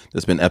yeah, this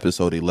has been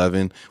episode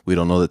 11. We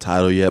don't know the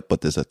title yet, but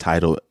there's a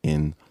title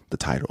in the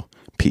title.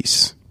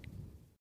 Peace.